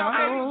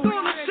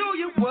 Gonna show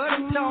you what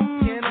I'm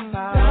talking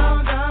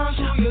about. Down,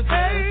 do your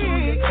dance, do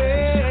your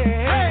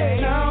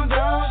dance. Down,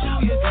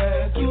 do your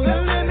dance.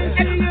 Let me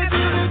see you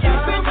do the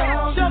Cupid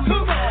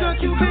Shuffle. The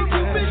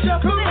Cupid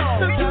Shuffle.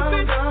 The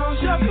Cupid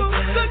Shuffle.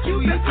 The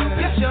Cupid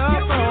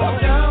Shuffle.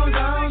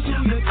 Down, do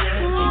your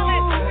dance.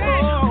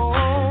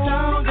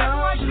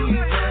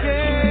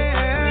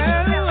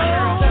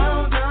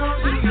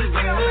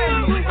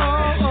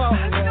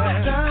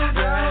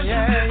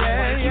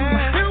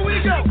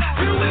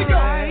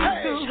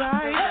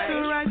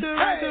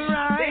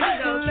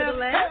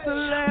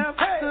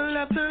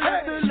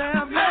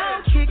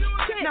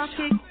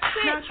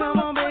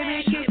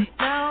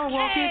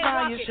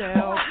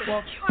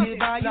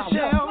 by yourself.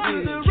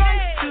 To the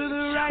right, to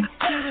the right,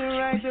 to the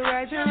right, the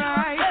right, to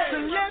right. The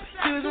left,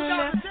 to the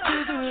left,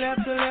 to the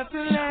left, the left, the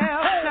left.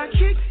 Now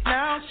kick,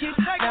 now kick,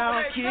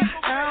 now kick,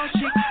 now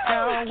kick,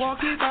 now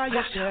walk it by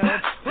yourself.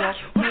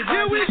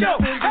 Here we go.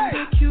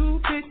 The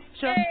Cupid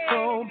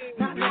shuffle.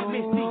 Now let me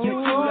see you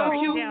do the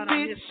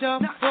Cupid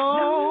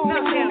shuffle.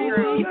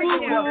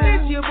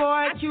 It's your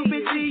boy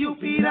Cupid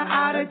C-U-P the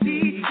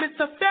I-D.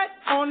 Mr. Fat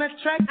on the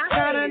track,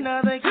 got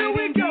another hit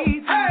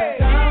indeed.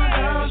 Down,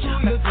 down, do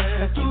your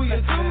dance, do your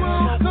dance. Come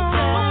on,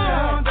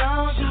 down,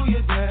 down, do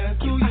your dance,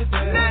 do your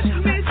dance. Let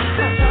me see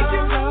you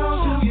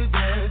down, do your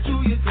dance, do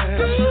your dance.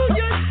 Do your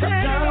dance,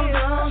 down,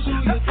 down, do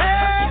your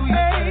dance,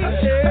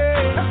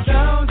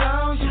 down,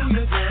 down, do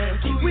your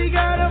dance. We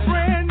got a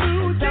brand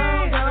new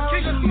down, down.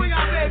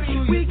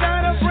 We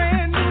got a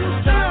brand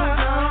new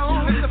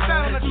down. Mr.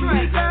 Fat on the track.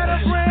 We got a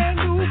brand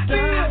new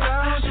down,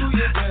 down, do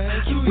your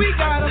dance. We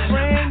got a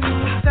brand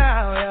new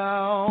style,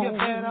 y'all. You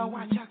better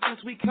watch out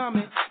 'cause we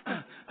coming.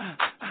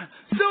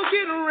 So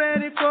get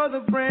ready for the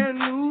brand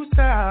new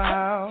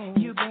style.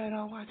 You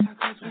better watch out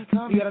 'cause we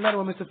coming. You got another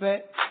one, Mr.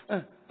 Fat?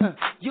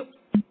 You.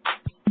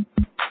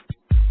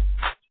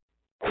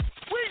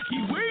 Wakey,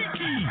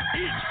 wakey,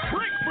 it's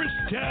breakfast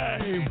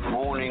time.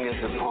 Morning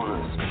is upon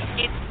us.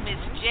 It's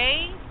Miz J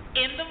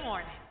in the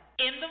morning.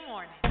 In the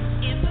morning.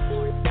 In the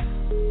morning.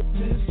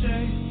 Miz J,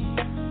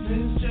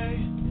 Miz J,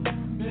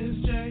 Miz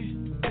J,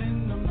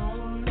 in the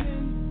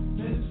morning,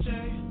 Miz J.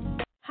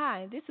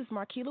 Hi, this is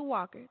Marquila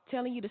Walker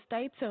telling you to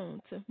stay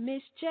tuned to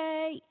Miss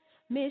J,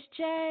 Miss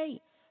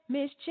J,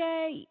 Miss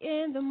J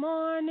in the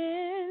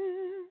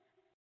morning.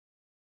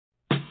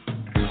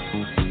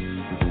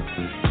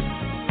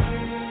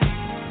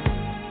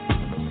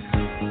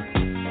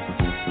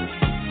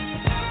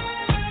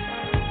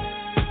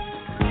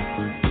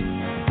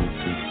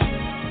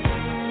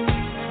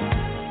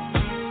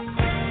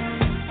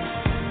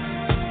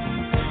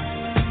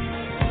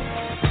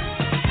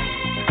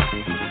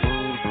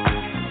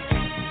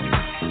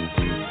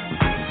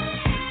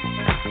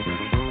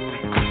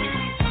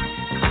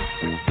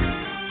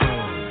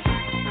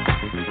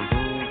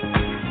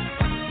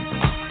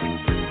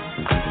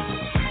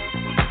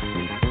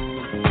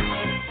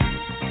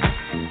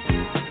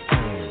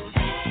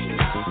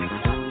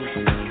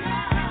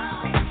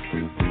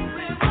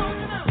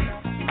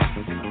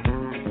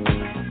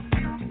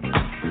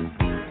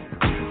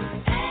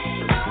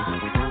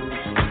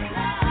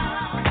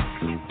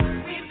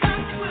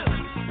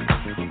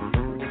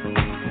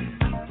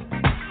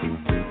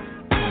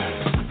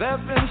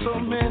 There've been so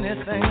many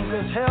things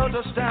that held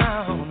us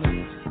down,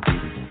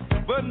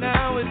 but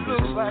now it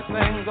looks like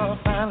things are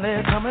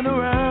finally coming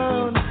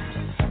around.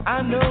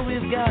 I know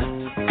we've got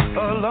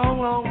a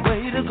long, long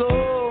way to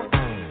go,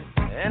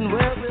 and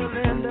where we'll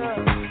end up,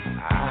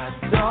 I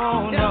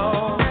don't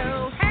know.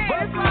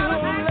 But we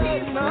won't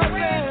let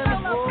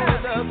nothing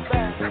hold us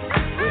back.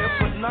 We're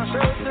putting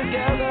ourselves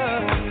together,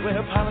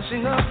 we're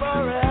polishing up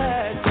our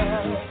act.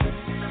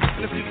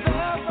 And if you've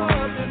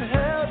ever been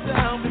held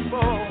down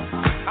before,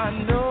 I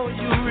know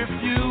you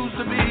refuse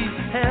to be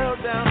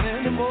held down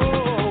anymore.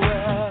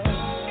 Well,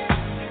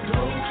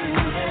 don't you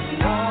let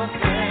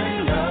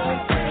nothing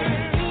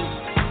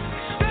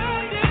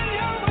stand in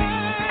your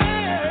way.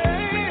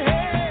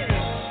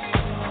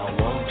 I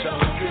want you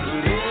to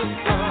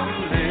listen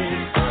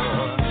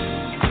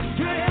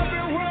to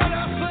every word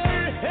I say,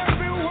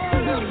 every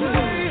word I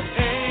say.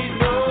 Ain't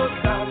no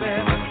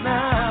stopping us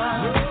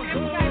now.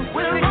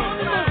 We're on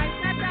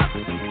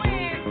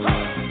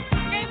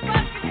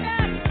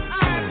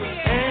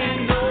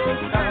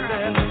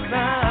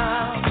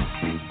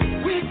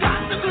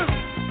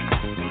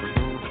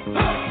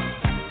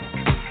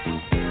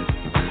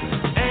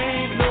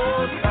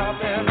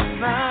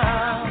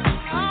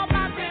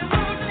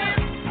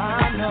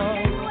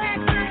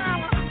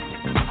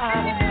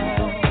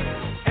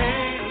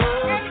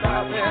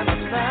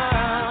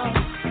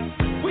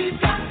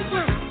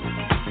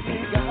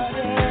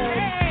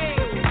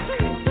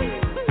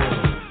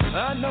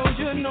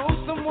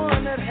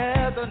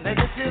the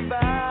negative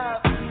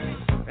vibe,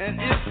 and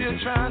if you're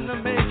trying to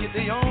make it,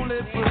 they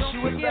only push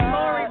you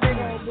aside.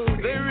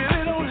 They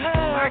really don't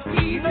have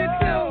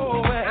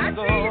nowhere to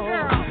go.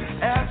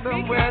 Ask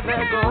them where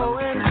they're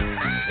going,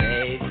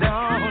 they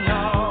don't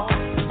know.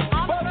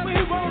 But we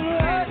won't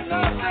let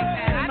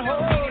nothing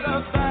hold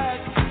us back.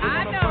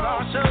 We're gonna put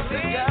our show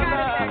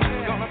together,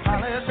 we're gonna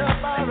polish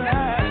up our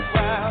act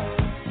well.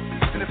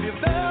 And if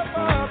you've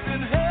ever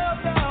been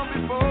held down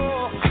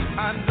before,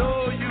 I know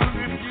you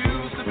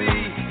refuse to be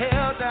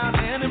held down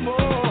anymore.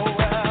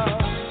 Well,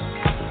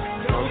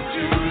 don't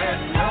you let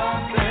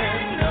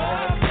nothing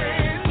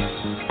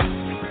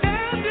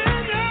stand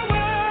in your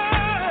way.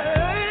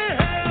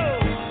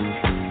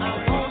 I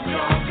want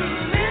you to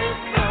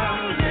listen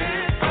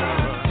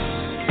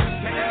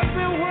to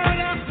every word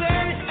I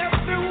say,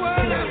 every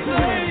word I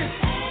say.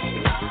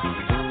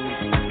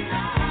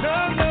 No,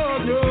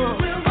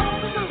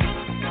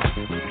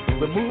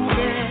 we're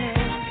moving,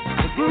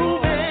 we're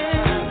grooving.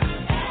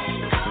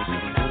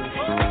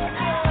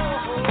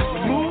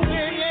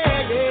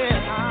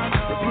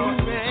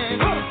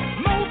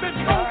 My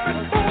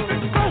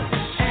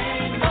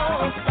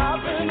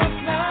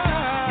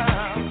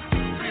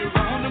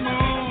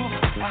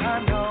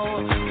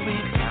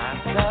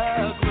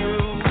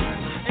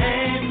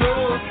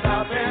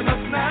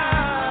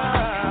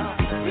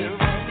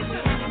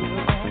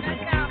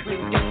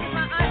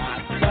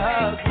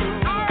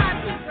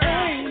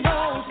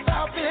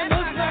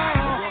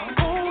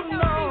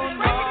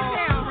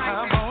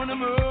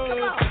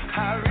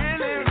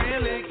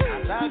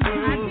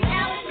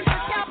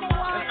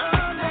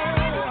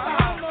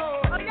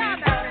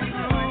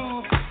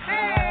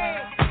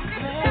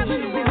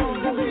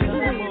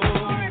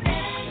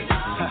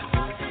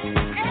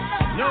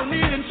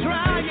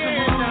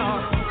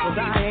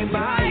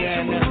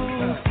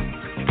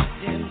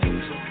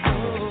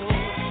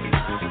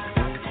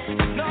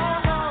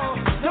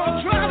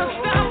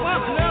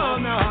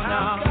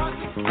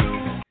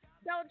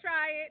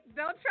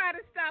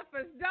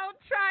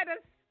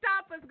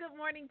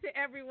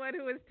everyone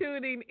who is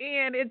tuning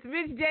in. It's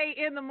Miz J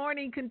in the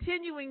morning,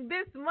 continuing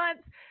this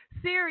month's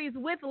series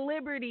with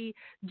Liberty,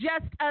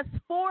 Just Us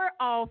for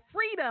All,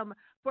 Freedom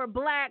for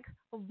Black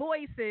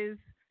Voices,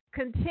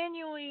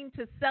 continuing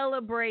to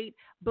celebrate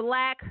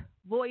Black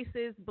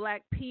voices,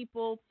 Black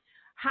people,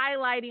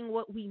 highlighting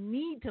what we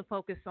need to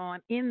focus on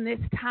in this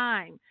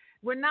time.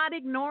 We're not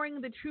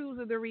ignoring the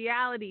truths or the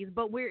realities,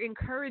 but we're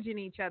encouraging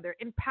each other,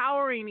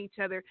 empowering each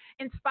other,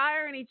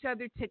 inspiring each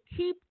other to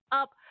keep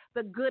up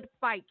the good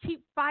fight,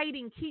 keep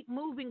fighting, keep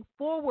moving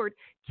forward,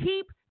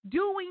 keep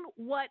doing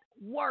what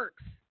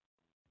works.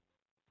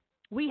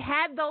 We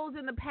had those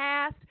in the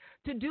past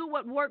to do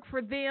what worked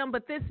for them,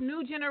 but this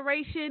new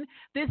generation,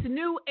 this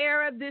new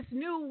era, this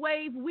new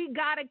wave, we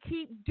got to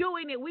keep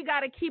doing it. We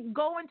got to keep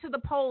going to the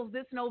polls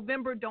this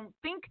November. Don't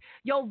think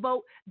your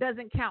vote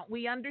doesn't count.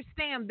 We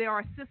understand there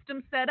are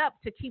systems set up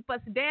to keep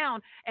us down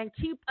and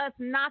keep us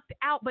knocked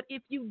out, but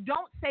if you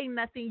don't say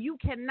nothing, you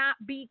cannot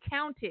be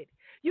counted.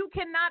 You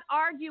cannot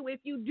argue if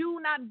you do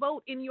not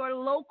vote in your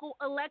local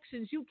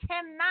elections. You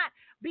cannot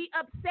be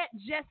upset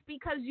just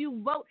because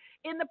you vote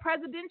in the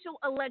presidential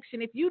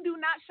election. If you do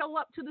not show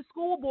up to the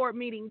school board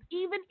meetings,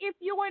 even if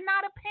you are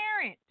not a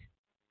parent,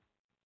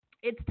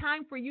 it's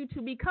time for you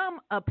to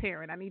become a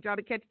parent. I need y'all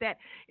to catch that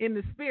in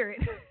the spirit.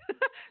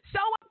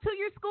 Show up to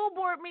your school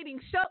board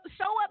meetings.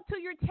 Show up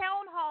to your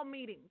town hall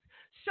meetings.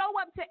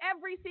 Show up to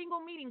every single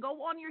meeting.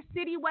 Go on your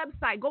city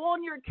website. Go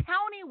on your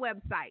county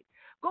website.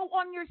 Go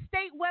on your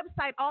state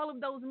website. All of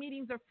those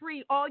meetings are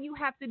free. All you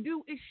have to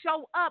do is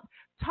show up.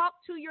 Talk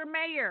to your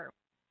mayor.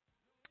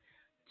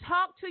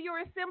 Talk to your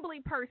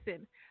assembly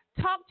person.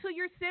 Talk to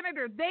your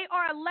senator. They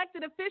are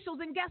elected officials,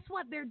 and guess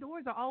what? Their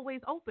doors are always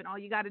open. All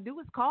you got to do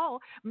is call,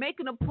 make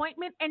an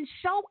appointment, and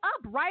show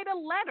up. Write a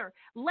letter.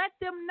 Let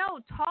them know.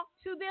 Talk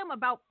to them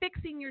about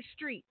fixing your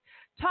street.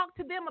 Talk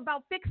to them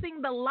about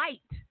fixing the light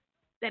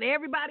that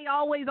everybody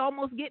always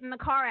almost get in a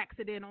car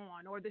accident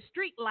on, or the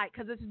street light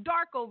because it's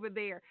dark over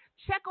there.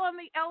 Check on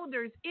the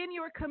elders in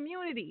your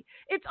community.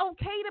 It's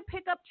okay to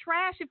pick up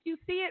trash if you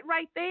see it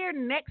right there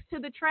next to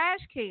the trash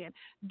can.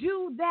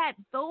 Do that.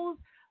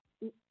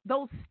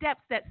 Those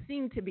steps that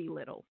seem to be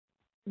little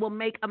will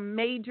make a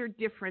major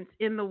difference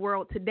in the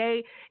world.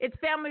 Today, it's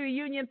Family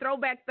Reunion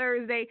Throwback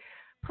Thursday,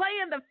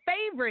 playing the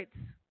favorites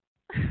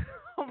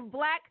of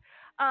Black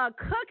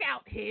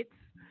cookout hits.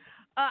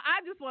 I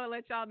just want to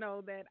let y'all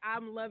know that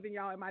I'm loving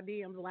y'all in my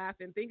DMs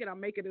laughing, thinking I'm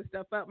making this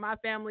stuff up. My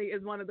family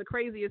is one of the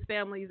craziest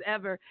families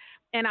ever,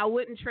 and I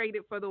wouldn't trade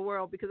it for the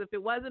world, because if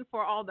it wasn't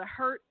for all the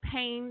hurt,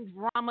 pain,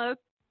 drama,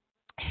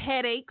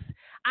 headaches,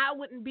 I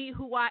wouldn't be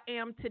who I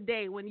am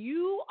today. When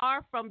you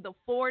are from the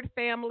Ford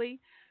family,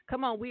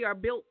 come on, we are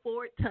built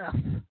for it tough.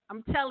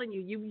 I'm telling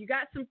you, you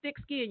got some thick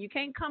skin. You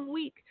can't come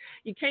weak.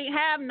 You can't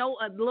have no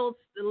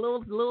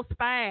little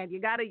spine.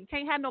 You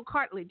can't have no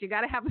cartilage. You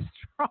got to have a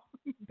strong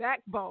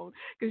backbone,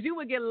 because you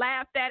would get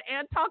laughed at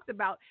and talked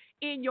about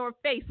in your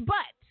face. But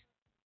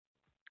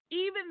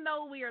even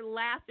though we are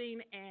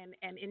laughing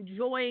and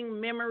enjoying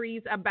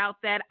memories about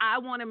that, I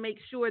want to make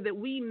sure that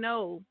we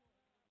know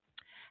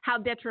how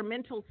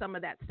detrimental some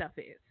of that stuff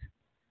is.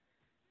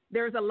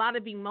 There's a lot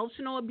of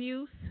emotional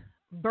abuse,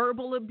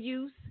 verbal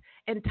abuse,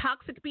 and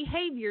toxic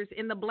behaviors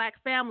in the Black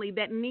family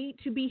that need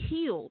to be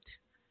healed.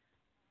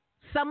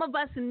 Some of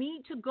us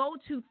need to go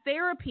to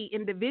therapy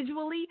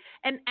individually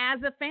and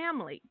as a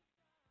family.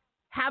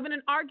 Having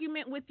an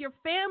argument with your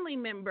family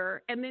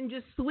member and then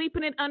just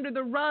sweeping it under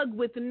the rug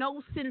with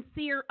no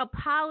sincere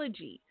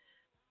apology.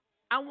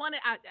 I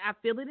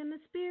feel it in the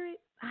spirit.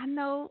 I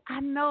know.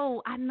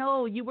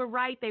 You were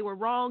right. They were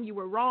wrong. You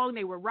were wrong.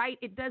 They were right.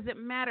 It doesn't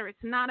matter. It's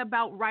not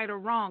about right or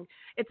wrong.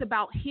 It's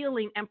about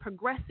healing and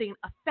progressing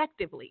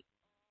effectively.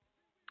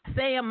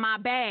 Saying my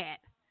bad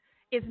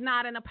is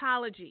not an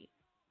apology.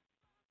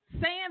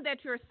 Saying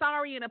that you're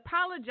sorry and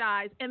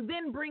apologize and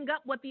then bring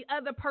up what the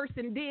other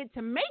person did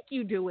to make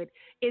you do it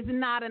is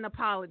not an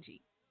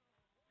apology.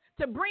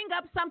 To bring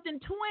up something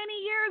 20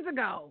 years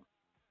ago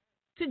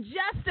to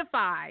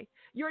justify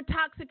your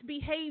toxic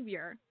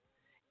behavior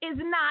is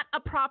not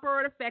a proper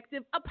or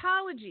effective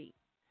apology.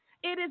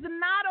 It is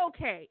not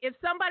okay if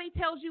somebody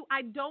tells you,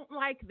 I don't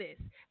like this.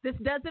 This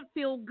doesn't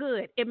feel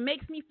good. It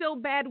makes me feel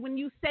bad when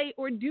you say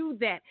or do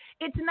that.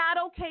 It's not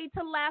okay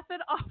to laugh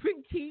it off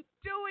and keep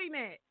doing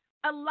it.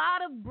 A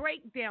lot of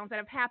breakdowns that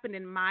have happened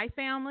in my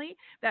family,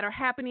 that are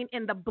happening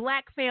in the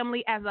Black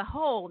family as a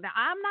whole. Now,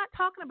 I'm not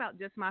talking about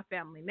just my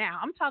family now.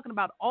 I'm talking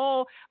about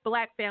all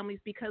Black families,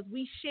 because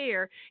we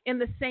share in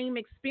the same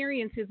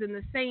experiences and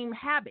the same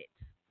habits.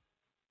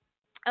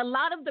 A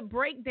lot of the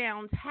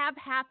breakdowns have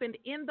happened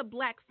in the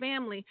Black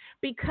family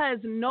because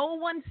no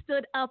one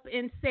stood up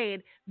and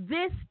said,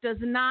 this does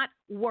not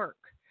work.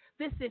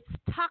 This is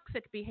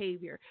toxic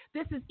behavior.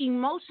 This is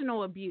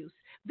emotional abuse.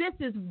 This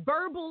is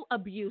verbal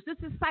abuse. This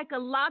is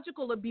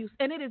psychological abuse,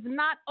 and it is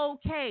not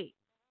okay.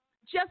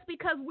 Just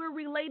because we're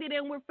related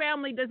and we're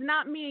family does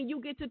not mean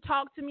you get to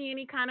talk to me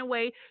any kind of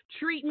way,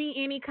 treat me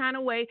any kind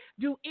of way,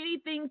 do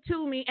anything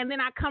to me, and then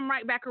I come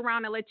right back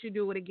around and let you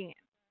do it again.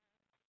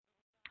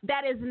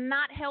 That is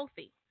not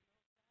healthy.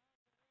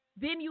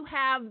 Then you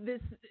have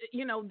this,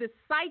 this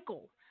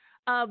cycle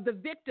of the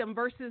victim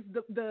versus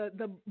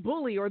the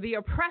bully, or the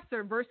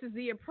oppressor versus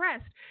the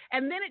oppressed.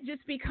 And then it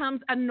just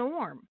becomes a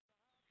norm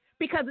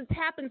because it's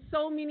happened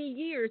so many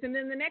years. And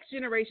then the next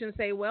generation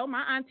say, well,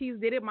 my aunties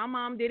did it, my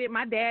mom did it,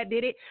 my dad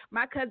did it,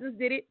 my cousins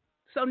did it,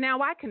 so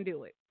now I can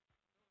do it.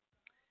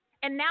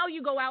 And now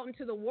you go out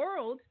into the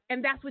world,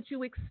 and that's what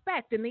you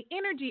expect. And the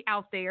energy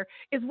out there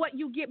is what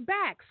you get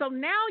back. So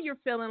now you're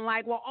feeling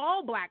like, well,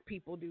 all black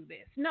people do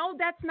this. No,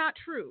 that's not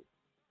true.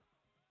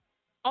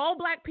 All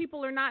black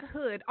people are not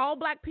hood. All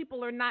black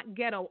people are not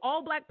ghetto.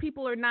 All black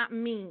people are not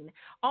mean.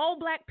 All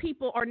black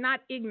people are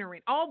not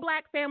ignorant. All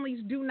black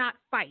families do not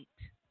fight.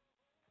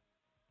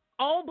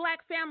 All black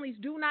families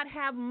do not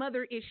have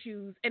mother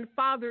issues and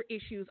father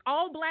issues.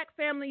 All black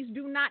families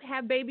do not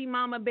have baby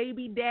mama,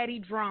 baby daddy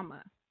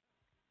drama.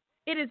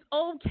 It is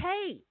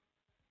okay.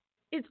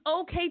 It's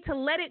okay to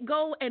let it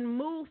go and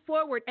move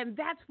forward. And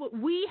that's what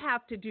we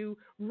have to do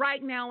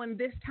right now in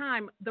this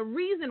time.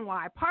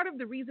 Part of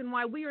the reason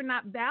why we are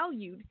not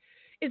valued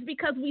is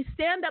because we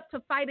stand up to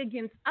fight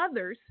against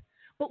others,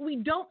 but we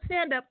don't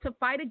stand up to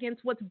fight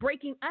against what's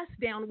breaking us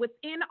down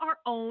within our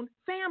own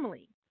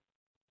family.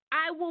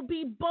 I will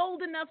be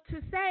bold enough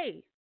to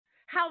say,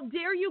 how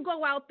dare you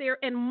go out there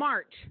and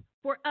march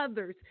for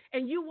others,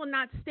 and you will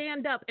not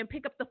stand up and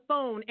pick up the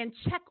phone and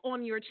check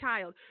on your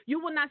child. You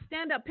will not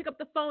stand up, pick up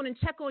the phone and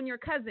check on your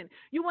cousin.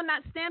 You will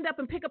not stand up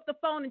and pick up the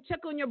phone and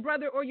check on your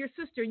brother or your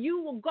sister.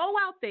 You will go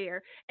out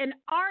there and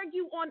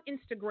argue on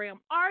Instagram,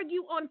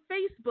 argue on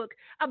Facebook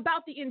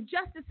about the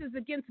injustices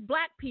against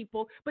black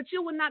people, but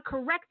you will not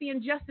correct the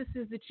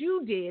injustices that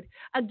you did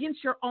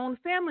against your own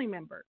family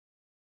member.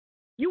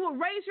 You will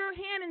raise your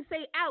hand and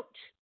say, ouch,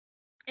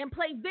 and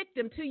play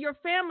victim to your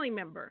family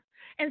member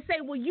and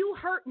say, well, you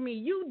hurt me,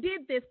 you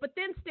did this, but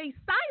then stay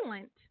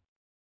silent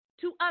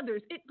to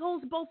others. It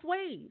goes both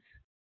ways.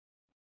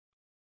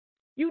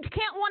 You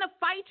can't want to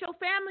fight your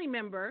family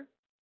member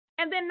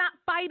and then not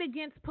fight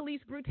against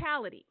police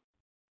brutality.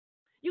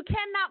 You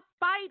cannot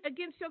fight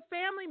against your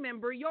family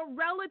member, your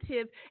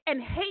relative,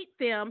 and hate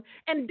them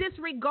and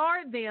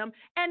disregard them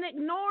and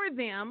ignore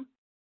them.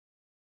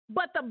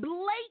 But the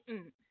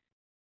blatant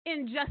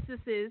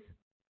injustices,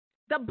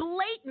 the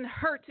blatant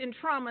hurts and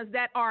traumas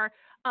that are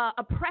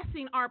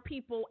oppressing our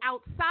people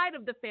outside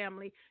of the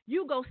family,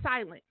 you go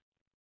silent.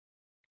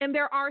 And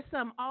there are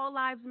some, all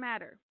lives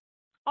matter.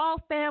 All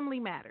family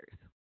matters.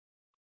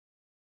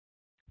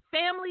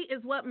 Family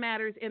is what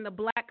matters in the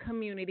black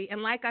community.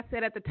 And like I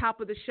said at the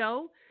top of the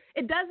show,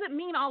 it doesn't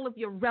mean all of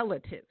your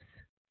relatives.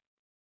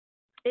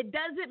 It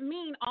doesn't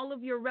mean all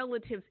of your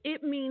relatives.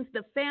 It means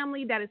the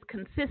family that is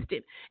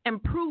consistent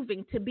and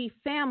proving to be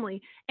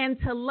family and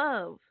to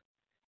love.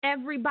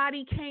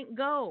 Everybody can't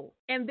go.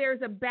 And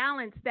there's a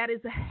balance that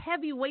is a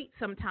heavy weight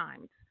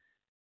sometimes.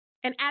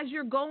 And as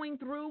you're going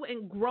through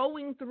and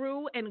growing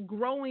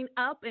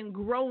up and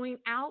growing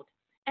out,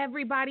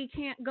 everybody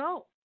can't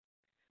go.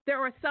 There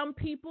are some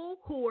people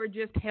who are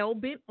just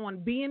hell-bent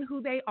on being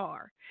who they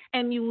are.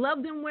 And you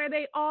love them where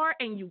they are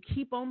and you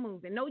keep on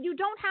moving. No, you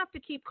don't have to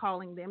keep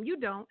calling them. You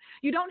don't.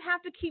 You don't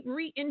have to keep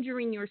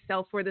re-injuring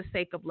yourself for the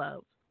sake of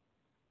love.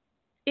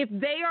 If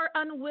they are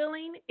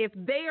unwilling, if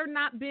they are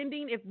not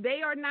bending, if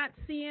they are not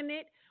seeing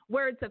it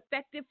where it's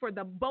effective for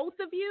the both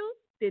of you,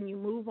 then you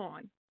move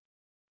on.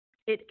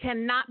 It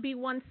cannot be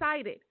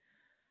one-sided.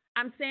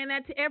 I'm saying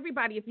that to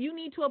everybody. If you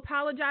need to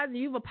apologize and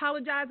you've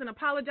apologized and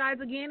apologized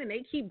again and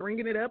they keep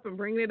bringing it up and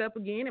bringing it up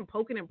again and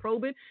poking and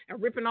probing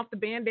and ripping off the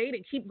Band-Aid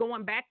and keep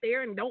going back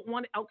there and don't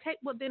want it, okay,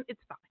 well then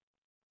it's fine.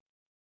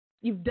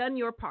 You've done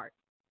your part.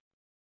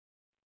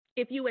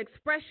 If you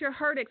express your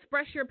hurt,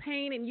 express your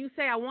pain, and you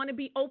say, I want to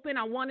be open,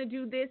 I want to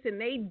do this, and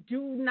they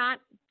do not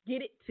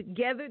get it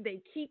together,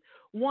 they keep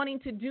wanting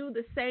to do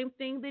the same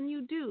thing, then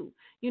you do.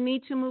 You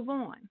need to move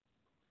on.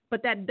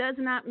 But that does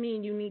not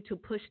mean you need to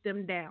push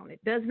them down. It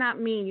does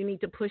not mean you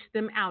need to push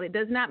them out. It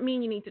does not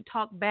mean you need to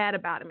talk bad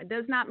about them. It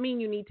does not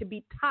mean you need to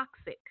be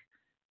toxic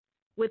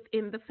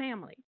within the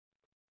family.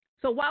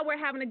 So while we're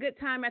having a good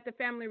time at the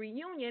family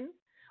reunion,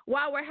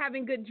 while we're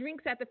having good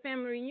drinks at the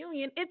family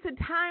reunion, it's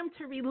a time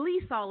to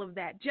release all of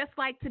that, just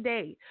like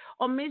today.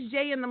 On Miz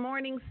J in the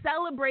Morning,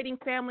 celebrating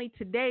family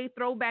today,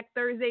 Throwback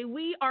Thursday,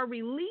 we are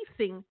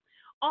releasing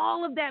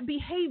all of that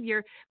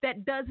behavior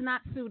that does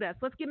not suit us.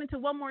 Let's get into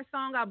one more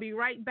song. I'll be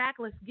right back.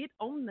 Let's get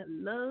on the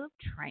love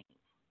train.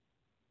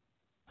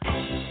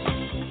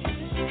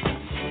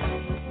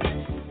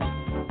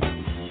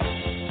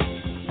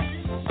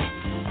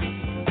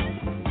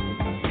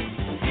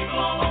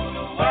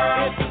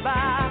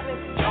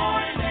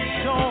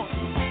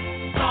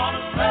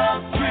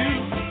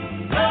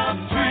 Love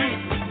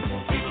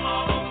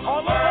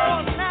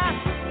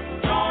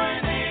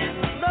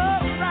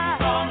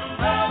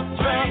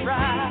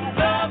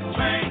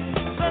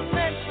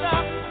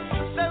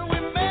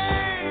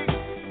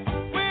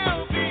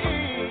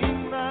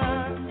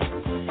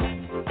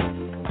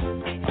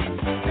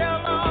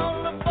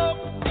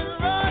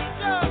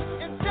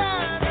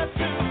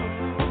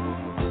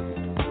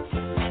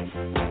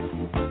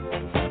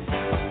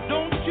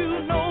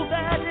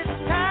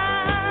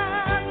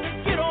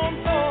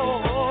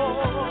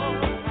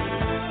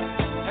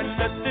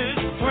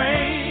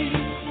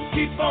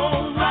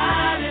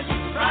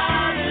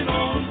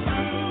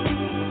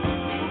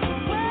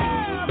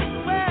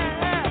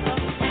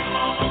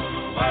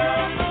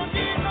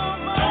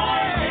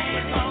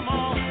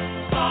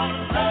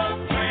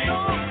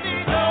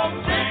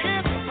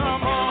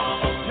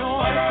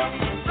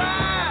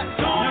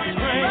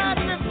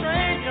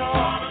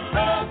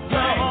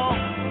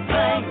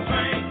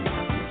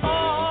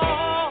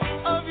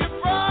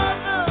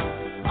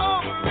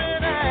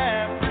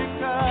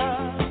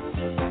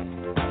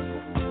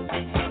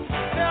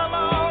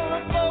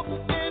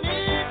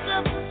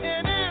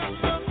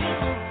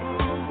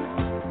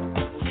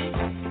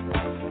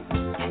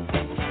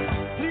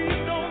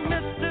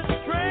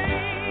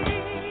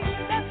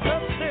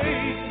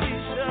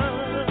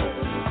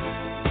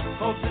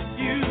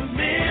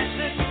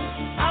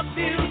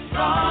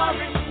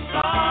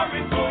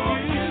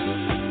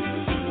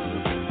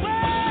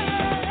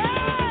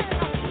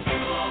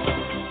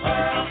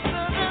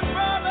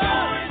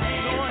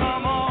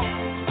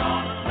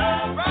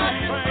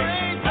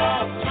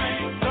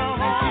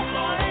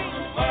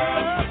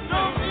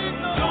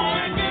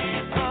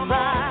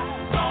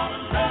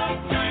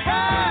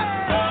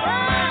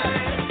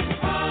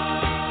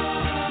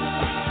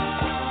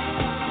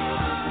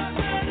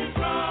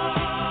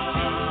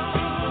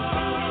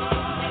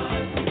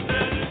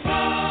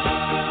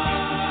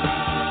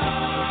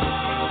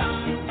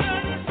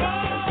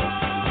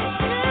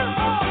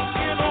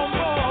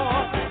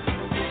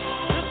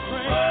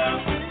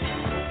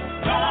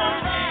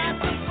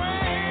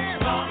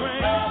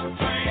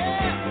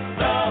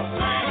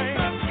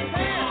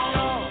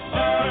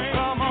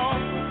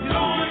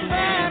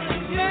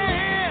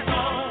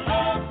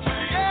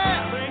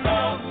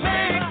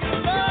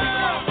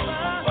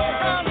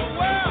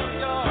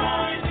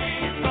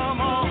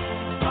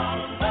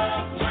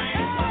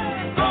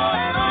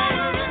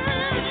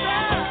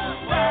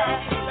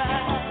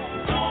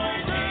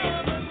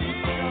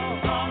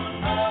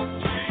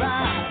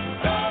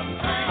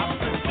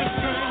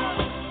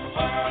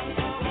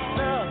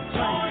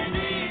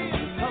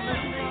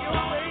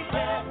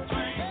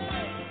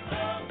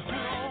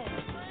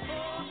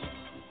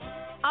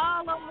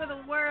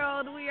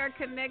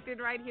connected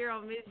right here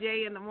on Miz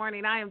J in the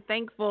morning. I am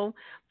thankful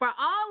for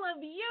all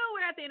of you.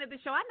 We're at the end of the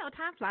show. I know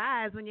time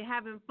flies when you're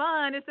having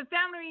fun. It's the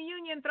Family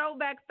Reunion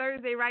Throwback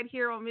Thursday right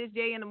here on Miz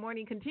J in the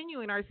morning,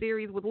 continuing our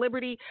series with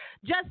Liberty,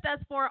 Just Us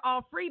for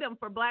All Freedom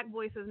for Black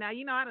Voices. Now,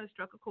 you know I done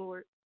struck a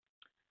chord.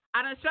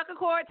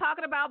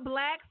 Talking about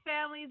black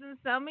families, and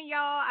some of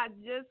y'all, I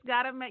just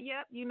got to,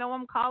 yep, you know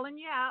I'm calling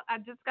you out. I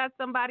just got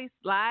somebody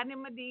sliding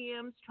in my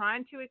DMs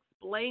trying to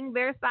explain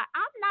their side.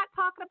 I'm not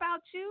talking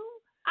about you.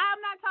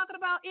 I'm not talking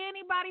about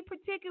anybody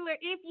particular.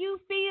 If you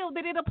feel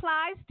that it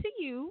applies to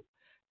you,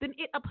 then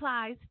it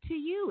applies to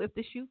you. If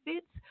the shoe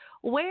fits,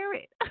 wear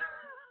it.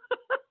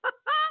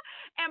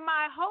 And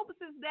my hopes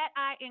is that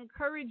I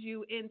encourage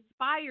you,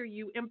 inspire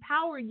you,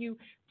 empower you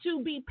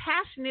to be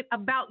passionate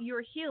about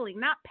your healing,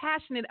 not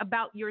passionate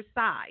about your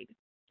side,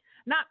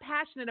 not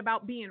passionate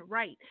about being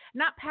right,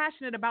 not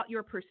passionate about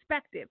your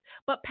perspective,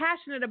 but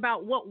passionate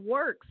about what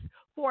works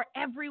for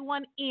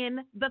everyone in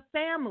the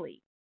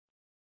family.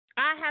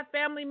 I have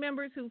family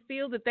members who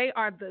feel that they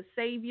are the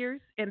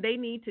saviors and they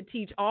need to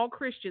teach all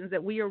Christians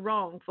that we are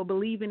wrong for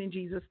believing in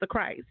Jesus the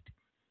Christ.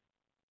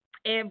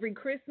 Every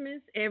Christmas,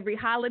 every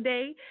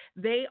holiday,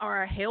 they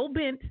are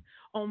hell-bent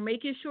on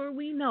making sure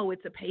we know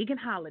it's a pagan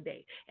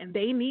holiday, and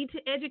they need to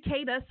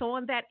educate us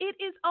on that. It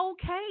is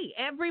okay.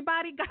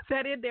 Everybody got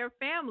that in their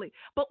family.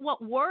 But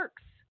what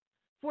works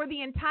for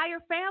the entire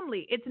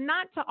family, it's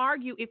not to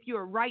argue if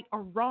you're right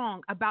or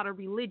wrong about a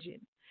religion.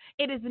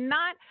 It is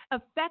not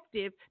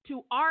effective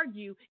to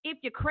argue if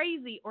you're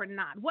crazy or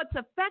not. What's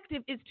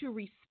effective is to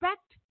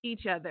respect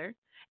each other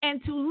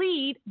and to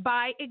lead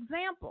by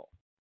example.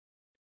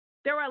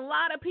 There are a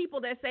lot of people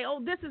that say,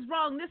 oh, this is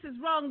wrong, this is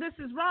wrong, this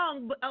is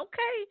wrong. But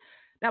okay.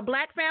 Now,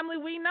 black family,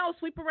 we know,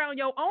 sweep around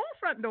your own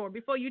front door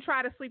before you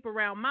try to sweep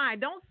around mine.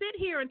 Don't sit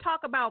here and talk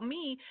about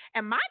me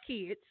and my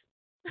kids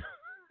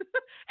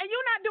and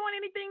you're not doing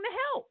anything to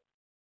help.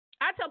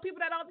 I tell people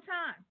that all the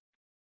time.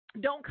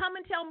 Don't come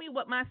and tell me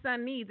what my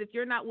son needs if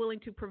you're not willing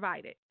to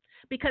provide it,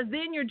 because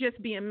then you're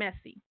just being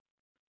messy.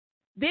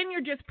 Then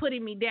you're just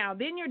putting me down.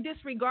 Then you're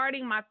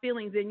disregarding my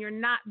feelings and you're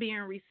not being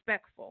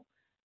respectful.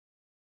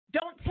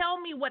 Don't tell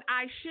me what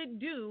I should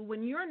do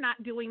when you're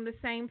not doing the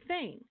same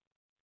thing.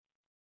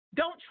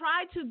 Don't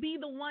try to be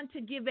the one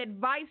to give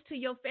advice to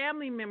your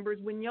family members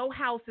when your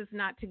house is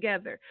not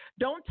together.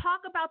 Don't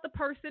talk about the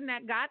person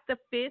that got the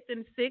 5th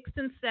and 6th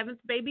and 7th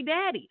baby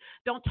daddy.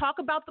 Don't talk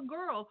about the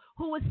girl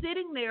who was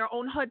sitting there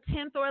on her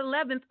 10th or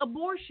 11th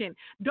abortion.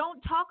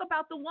 Don't talk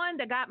about the one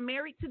that got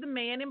married to the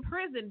man in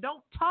prison.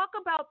 Don't talk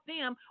about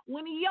them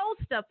when your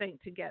stuff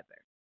ain't together.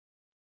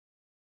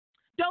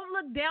 Don't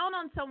look down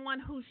on someone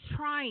who's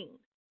trying.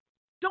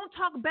 Don't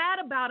talk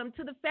bad about them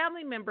to the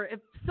family member.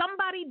 If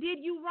somebody did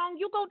you wrong,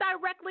 you go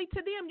directly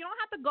to them. You don't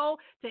have to go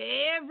to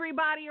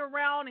everybody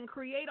around and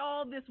create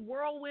all this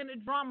whirlwind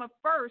of drama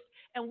first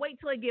and wait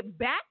till they get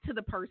back to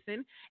the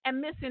person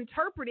and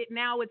misinterpret it.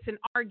 Now it's an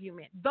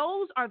argument.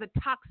 Those are the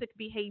toxic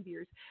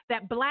behaviors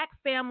that black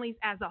families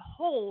as a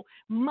whole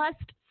must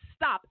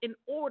stop in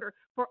order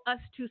for us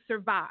to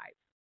survive.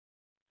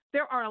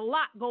 There are a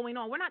lot going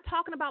on. We're not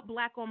talking about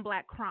black on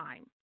black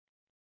crime.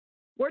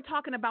 We're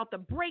talking about the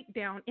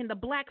breakdown in the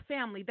black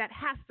family that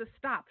has to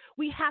stop.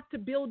 We have to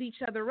build each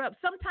other up.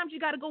 Sometimes you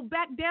got to go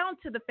back down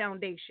to the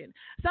foundation.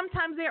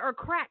 Sometimes there are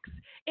cracks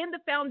in the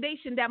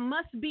foundation that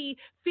must be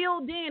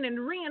filled in and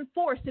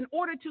reinforced in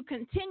order to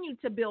continue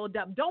to build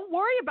up. Don't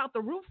worry about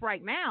the roof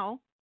right now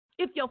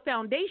if your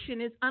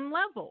foundation is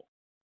unlevel.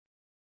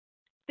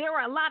 There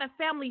are a lot of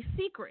family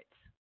secrets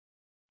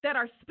that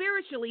are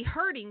spiritually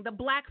hurting the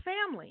black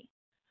family.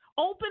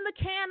 Open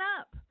the can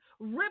up.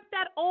 Rip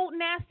that old,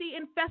 nasty,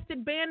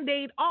 infested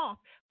Band-Aid off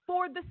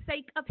for the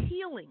sake of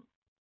healing.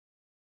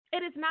 It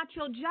is not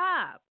your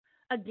job.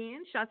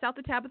 Again, shouts out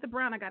to Tabitha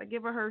Brown. I got to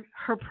give her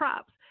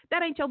props.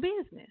 That ain't your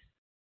business.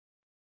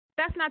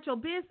 That's not your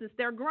business.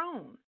 They're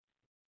grown.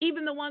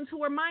 Even the ones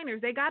who are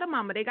minors, they got a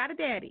mama, they got a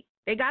daddy,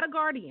 they got a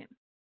guardian.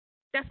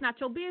 That's not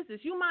your business.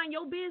 You mind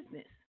your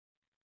business.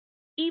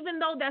 Even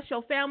though that's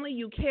your family,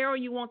 you care or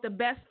you want the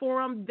best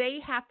for them, they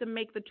have to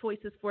make the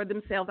choices for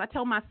themselves. I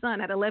tell my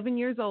son at 11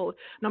 years old,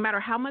 no matter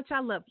how much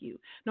I love you,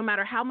 no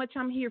matter how much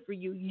I'm here for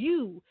you,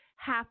 you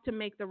have to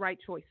make the right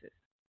choices.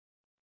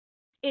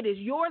 It is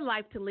your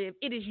life to live.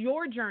 It is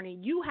your journey.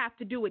 You have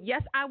to do it.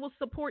 Yes, I will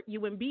support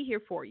you and be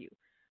here for you,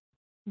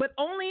 but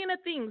only in the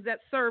things that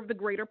serve the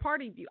greater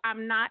part of you.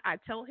 I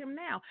tell him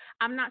now,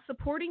 I'm not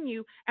supporting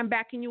you and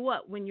backing you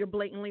up when you're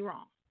blatantly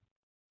wrong.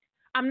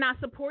 I'm not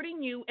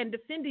supporting you and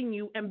defending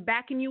you and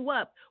backing you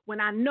up when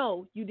I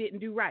know you didn't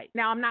do right.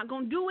 Now, I'm not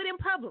going to do it in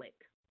public.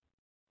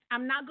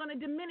 I'm not going to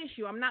diminish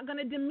you. I'm not going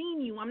to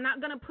demean you. I'm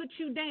not going to put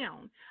you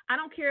down. I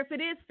don't care if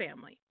it is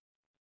family.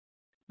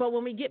 But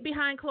when we get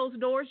behind closed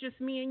doors, just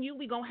me and you,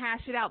 we're going to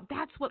hash it out.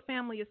 That's what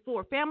family is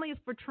for. Family is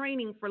for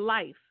training for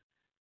life.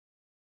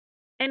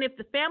 And if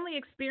the family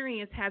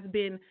experience has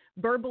been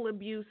verbal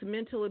abuse,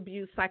 mental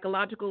abuse,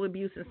 psychological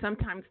abuse, and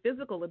sometimes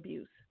physical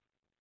abuse,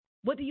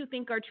 what do you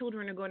think our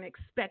children are going to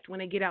expect when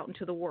they get out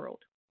into the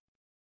world?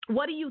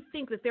 What do you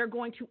think that they're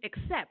going to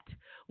accept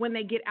when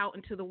they get out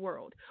into the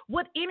world?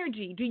 What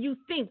energy do you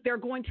think they're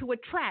going to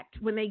attract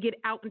when they get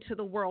out into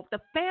the world? The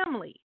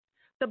family,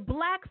 the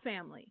Black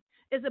family,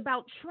 is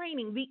about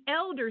training. The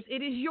elders,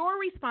 it is your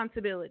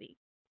responsibility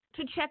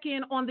to check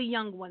in on the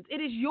young ones.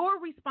 It is your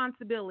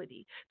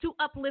responsibility to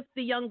uplift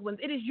the young ones.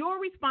 It is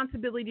your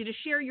responsibility to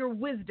share your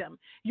wisdom,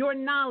 your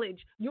knowledge,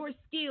 your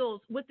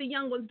skills with the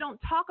young ones. Don't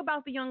talk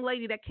about the young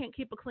lady that can't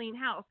keep a clean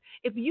house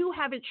if you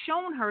haven't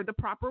shown her the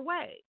proper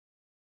way.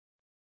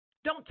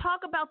 Don't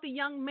talk about the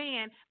young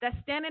man that's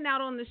standing out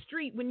on the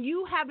street when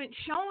you haven't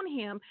shown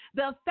him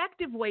the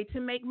effective way to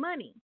make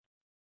money.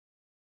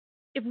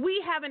 If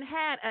we haven't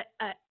had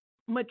a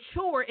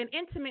mature and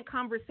intimate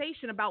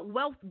conversation about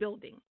wealth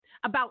building,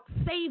 about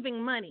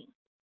saving money,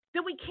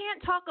 then we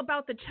can't talk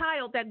about the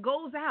child that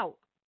goes out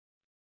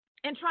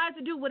and tries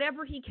to do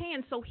whatever he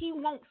can so he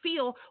won't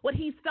feel what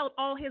he's felt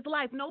all his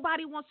life.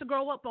 Nobody wants to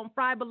grow up on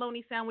fried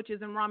bologna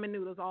sandwiches and ramen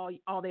noodles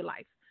all their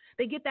life.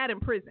 They get that in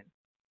prison.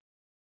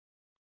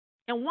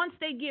 And once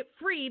they get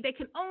free, they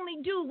can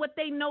only do what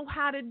they know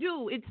how to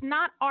do. It's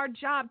not our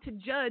job to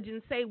judge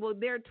and say, well,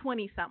 they're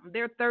 20-something,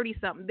 they're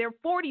 30-something, they're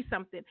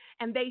 40-something,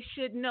 and they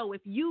should know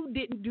if you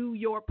didn't do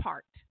your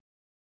part.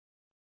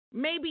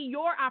 Maybe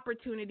your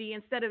opportunity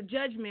instead of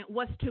judgment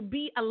was to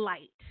be a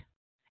light.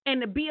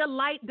 And to be a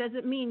light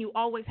doesn't mean you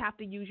always have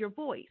to use your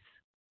voice.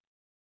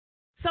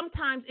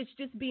 Sometimes it's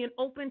just being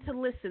open to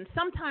listen.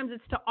 Sometimes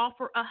it's to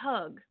offer a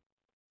hug.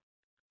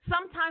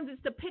 Sometimes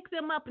it's to pick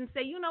them up and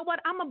say, you know what,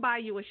 I'm going to buy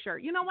you a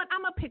shirt. You know what,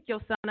 I'm going to pick your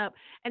son up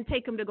and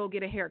take him to go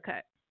get a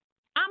haircut.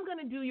 I'm going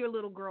to do your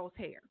little girl's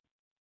hair.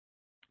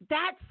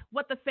 That's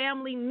what the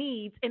family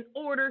needs in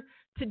order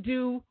to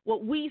do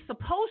what we're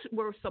supposed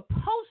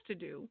to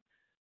do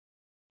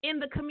in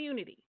the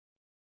community.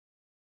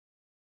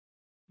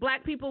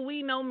 Black people,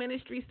 we know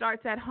ministry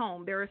starts at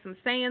home. There are some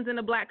sayings in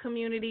the Black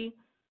community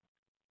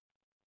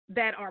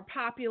that are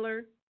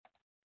popular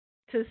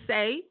to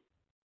say,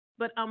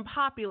 but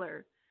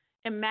unpopular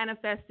in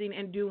manifesting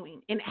and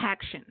doing in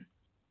action.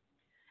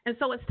 And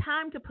so it's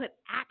time to put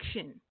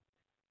action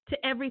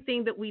to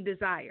everything that we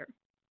desire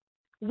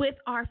with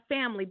our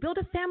family. Build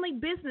a family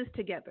business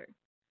together.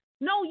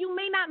 No, you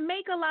may not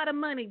make a lot of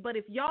money, but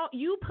if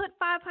you put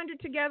 500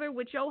 together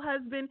with your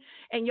husband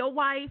and your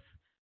wife,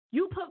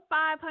 you put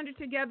 500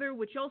 together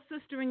with your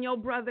sister and your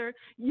brother,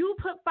 you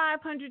put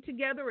 500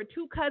 together or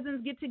two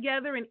cousins get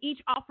together and each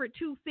offer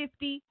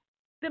 250,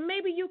 then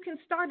maybe you can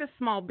start a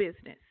small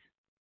business.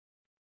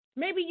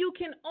 Maybe you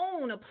can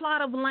own a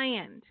plot of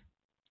land.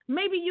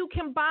 Maybe you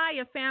can buy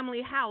a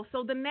family house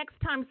so the next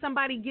time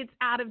somebody gets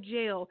out of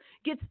jail,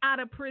 gets out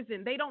of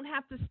prison, they don't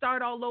have to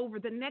start all over.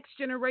 The next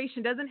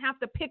generation doesn't have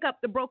to pick up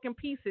the broken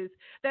pieces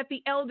that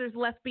the elders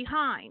left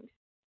behind.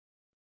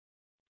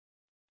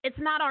 It's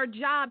not our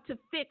job to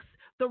fix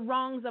the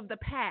wrongs of the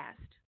past.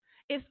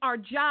 It's our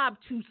job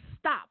to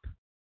stop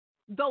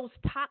those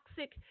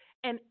toxic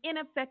and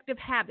ineffective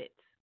habits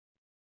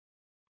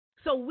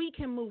so we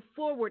can move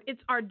forward.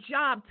 It's our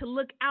job to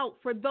look out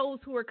for those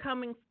who are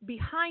coming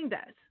behind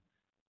us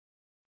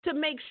to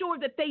make sure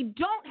that they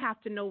don't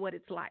have to know what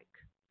it's like.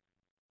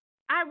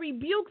 I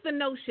rebuke the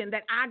notion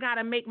that I got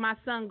to make my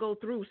son go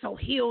through so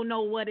he'll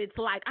know what it's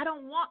like. I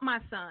don't want my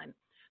son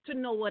to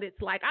know what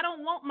it's like. I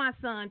don't want my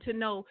son to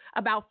know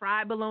about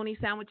fried bologna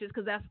sandwiches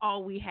because that's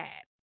all we had.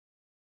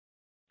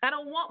 I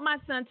don't want my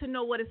son to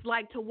know what it's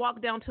like to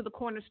walk down to the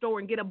corner store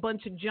and get a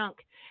bunch of junk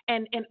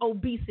and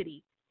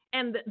obesity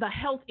and the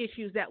health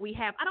issues that we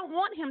have. I don't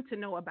want him to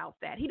know about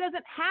that. He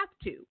doesn't have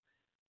to.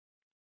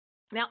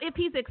 Now, if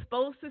he's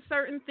exposed to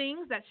certain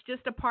things, that's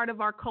just a part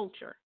of our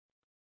culture.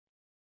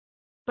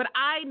 But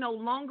I no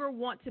longer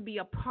want to be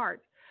a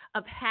part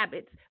of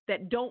habits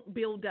that don't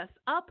build us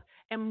up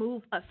and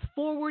move us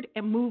forward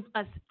and move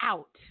us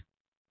out.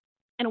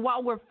 And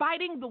while we're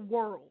fighting the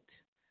world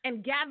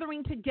and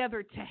gathering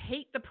together to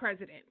hate the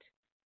president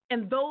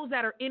and those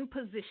that are in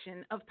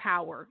position of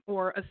power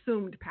or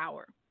assumed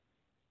power,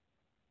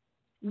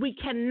 we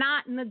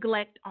cannot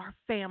neglect our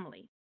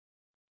family.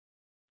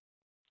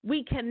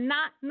 We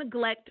cannot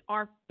neglect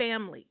our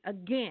family.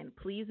 Again,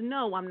 please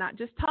know I'm not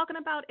just talking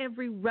about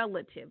every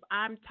relative.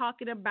 I'm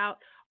talking about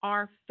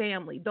our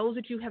family, those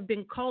that you have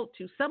been called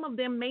to. Some of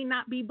them may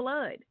not be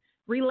blood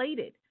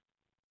related.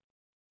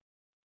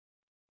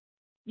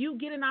 You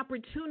get an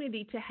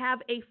opportunity to have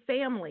a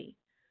family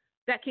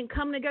that can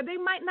come together. They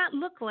might not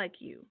look like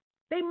you.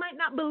 They might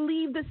not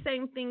believe the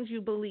same things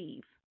you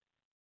believe.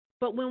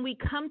 But when we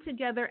come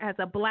together as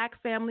a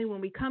Black family, when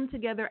we come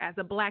together as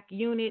a Black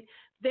unit,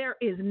 there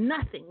is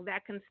nothing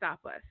that can stop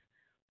us.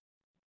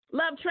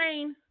 Love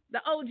Train, the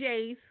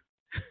OJs,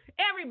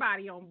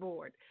 everybody on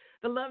board.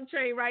 The Love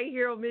Train right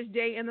here on Miz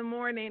J in the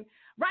morning.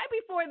 Right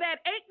before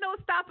that, Ain't No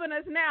Stopping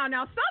Us Now.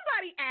 Now,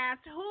 somebody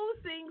asked who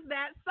sings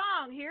that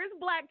song. Here's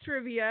Black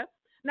trivia.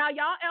 Now,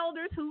 y'all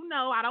elders who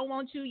know, I don't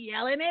want you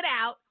yelling it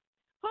out.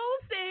 Who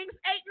sings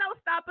Ain't No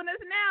Stopping Us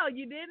Now?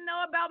 You didn't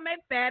know about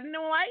McFadden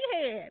and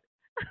Whitehead.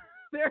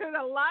 There's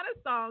a lot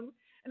of songs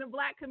in the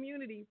Black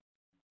community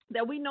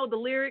that we know the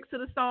lyrics to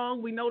the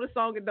song, we know the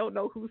song and don't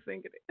know who's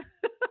singing it.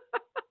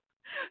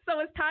 So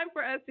it's time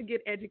for us to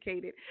get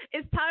educated.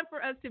 It's time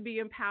for us to be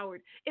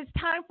empowered. It's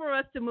time for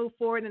us to move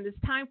forward, and it's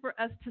time for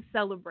us to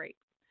celebrate.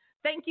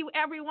 Thank you,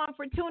 everyone,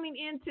 for tuning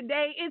in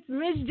today. It's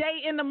Miz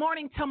J in the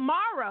morning.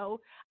 Tomorrow,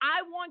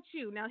 I want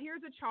you. Now,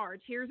 here's a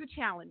charge. Here's a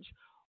challenge.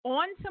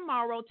 On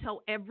tomorrow,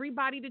 tell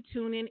everybody to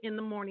tune in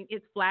the morning.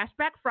 It's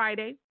Flashback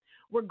Friday.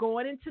 We're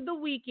going into the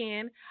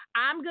weekend.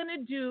 I'm going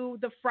to do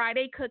the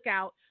Friday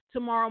cookout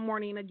tomorrow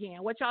morning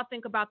again. What y'all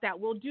think about that?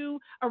 We'll do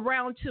a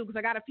round 2 because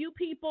I got a few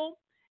people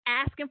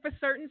asking for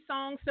certain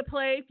songs to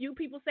play. A few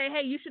people say,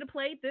 hey, you should have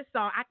played this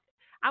song.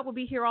 I would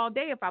be here all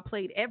day if I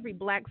played every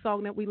black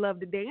song that we love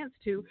to dance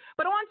to.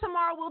 But on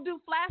tomorrow, we'll do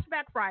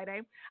Flashback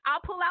Friday.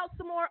 I'll pull out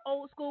some more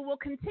old school. We'll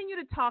continue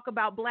to talk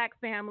about black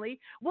family.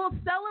 We'll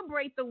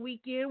celebrate the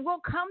weekend.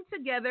 We'll come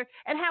together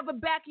and have a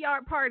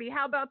backyard party.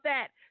 How about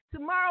that?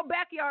 Tomorrow,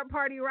 backyard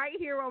party right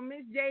here on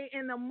Miz J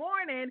in the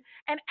morning.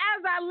 And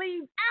as I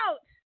leave out,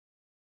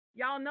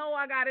 y'all know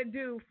I got to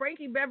do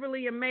Frankie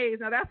Beverly and Maze.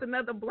 Now, that's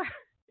another black.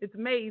 It's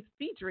Maze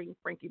featuring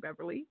Frankie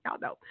Beverly. Y'all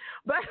know.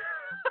 But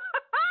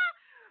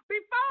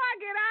before I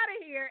get out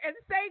of here and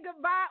say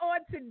goodbye on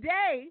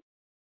today,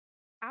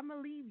 I'm going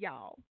to leave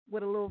y'all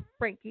with a little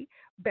Frankie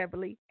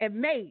Beverly and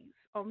Maze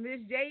on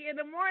Miz J in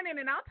the morning.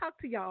 And I'll talk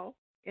to y'all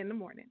in the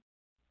morning.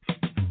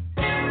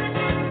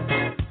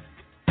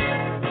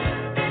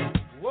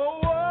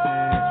 Whoa.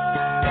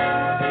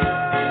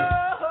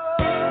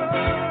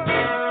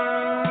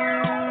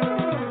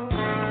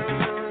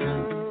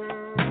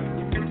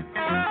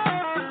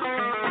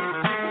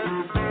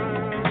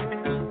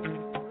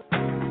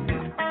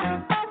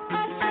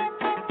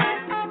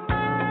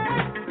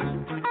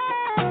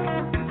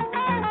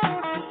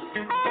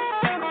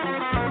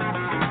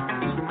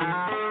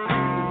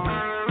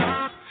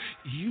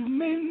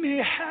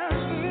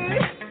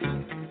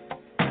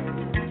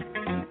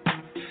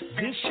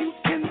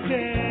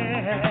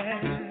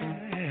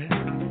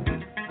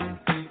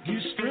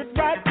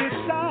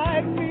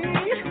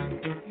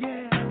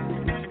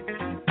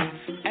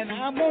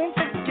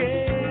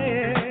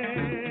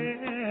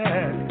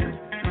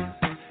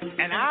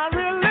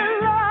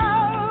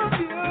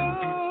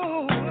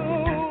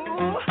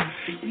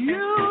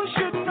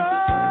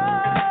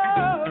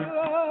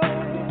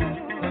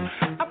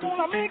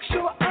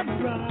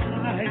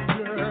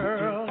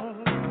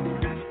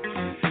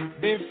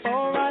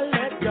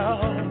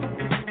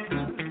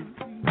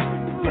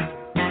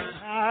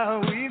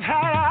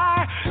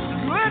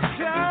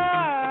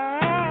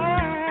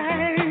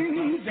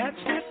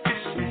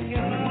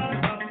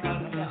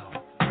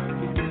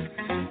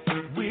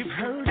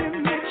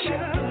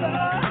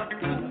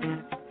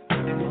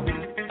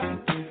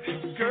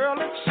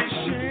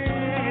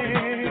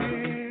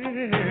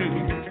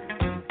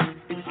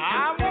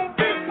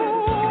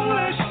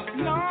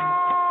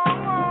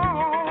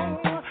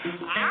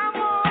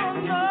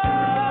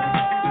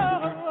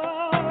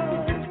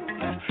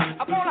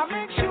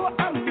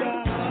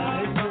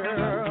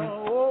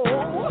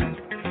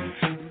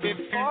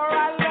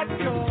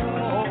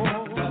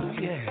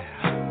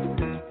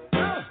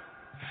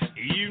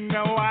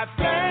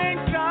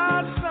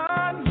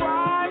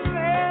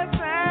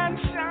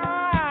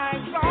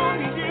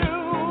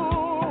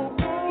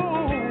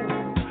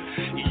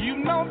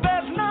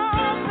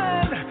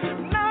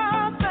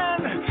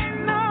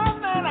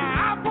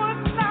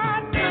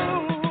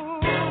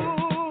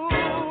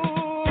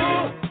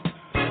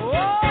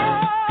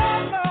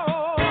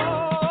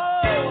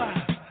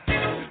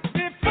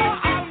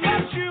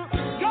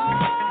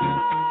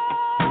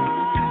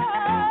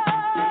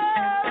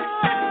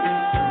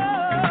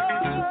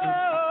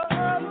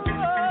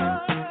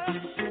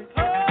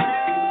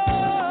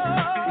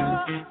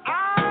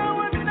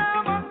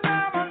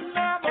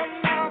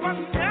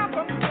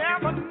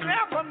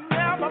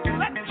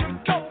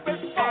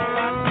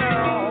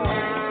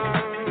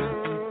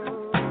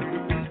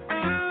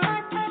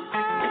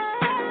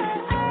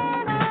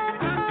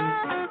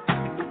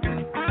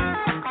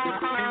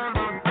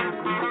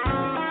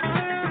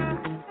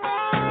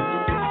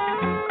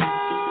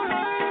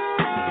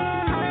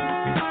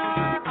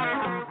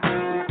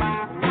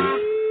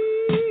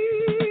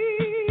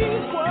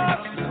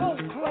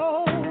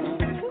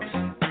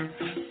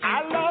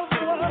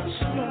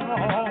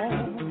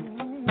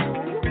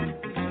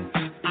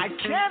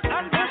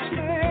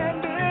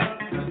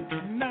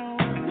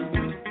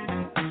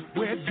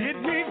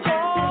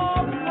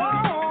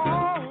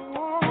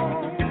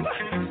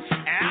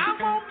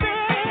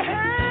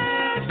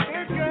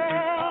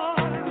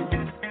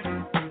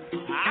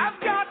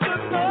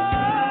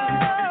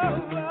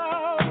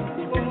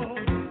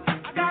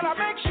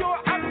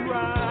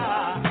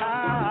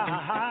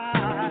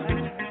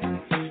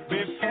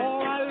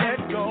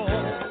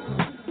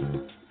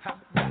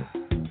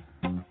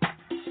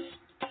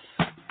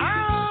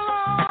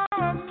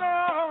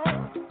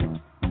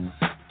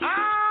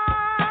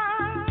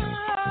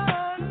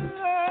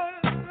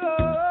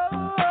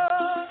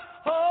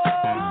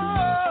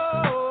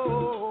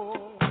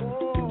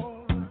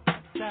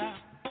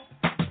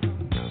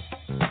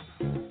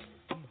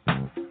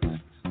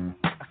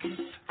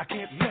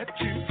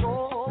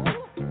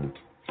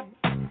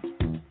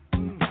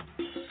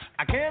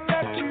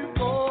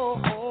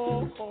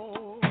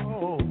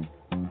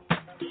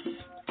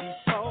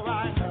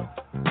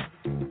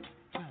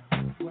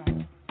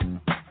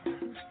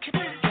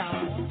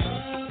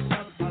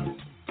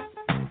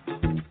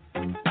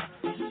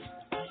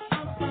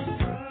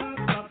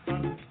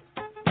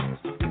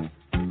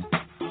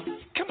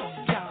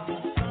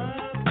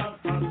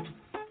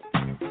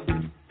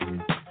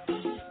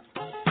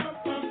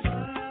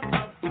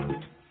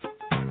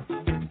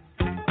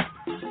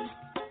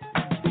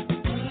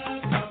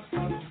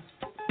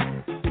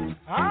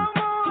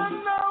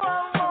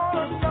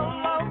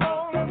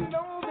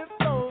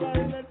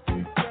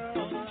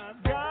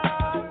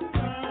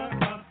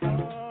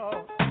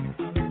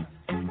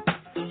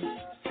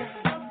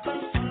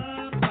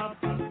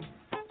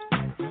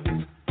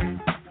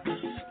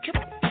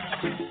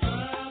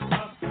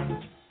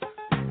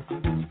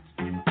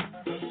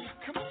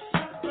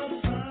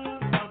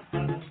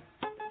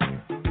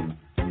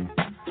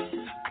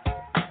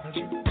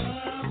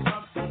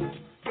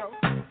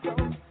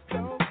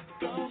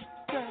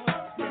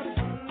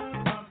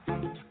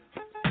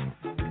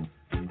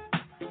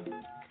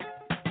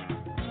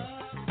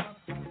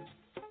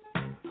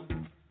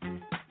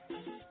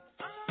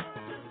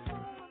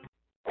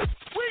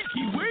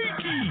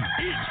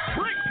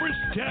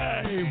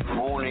 time.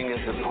 Morning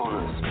is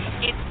upon us.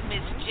 It's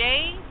Miz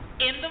J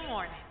in the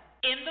morning.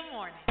 In the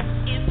morning.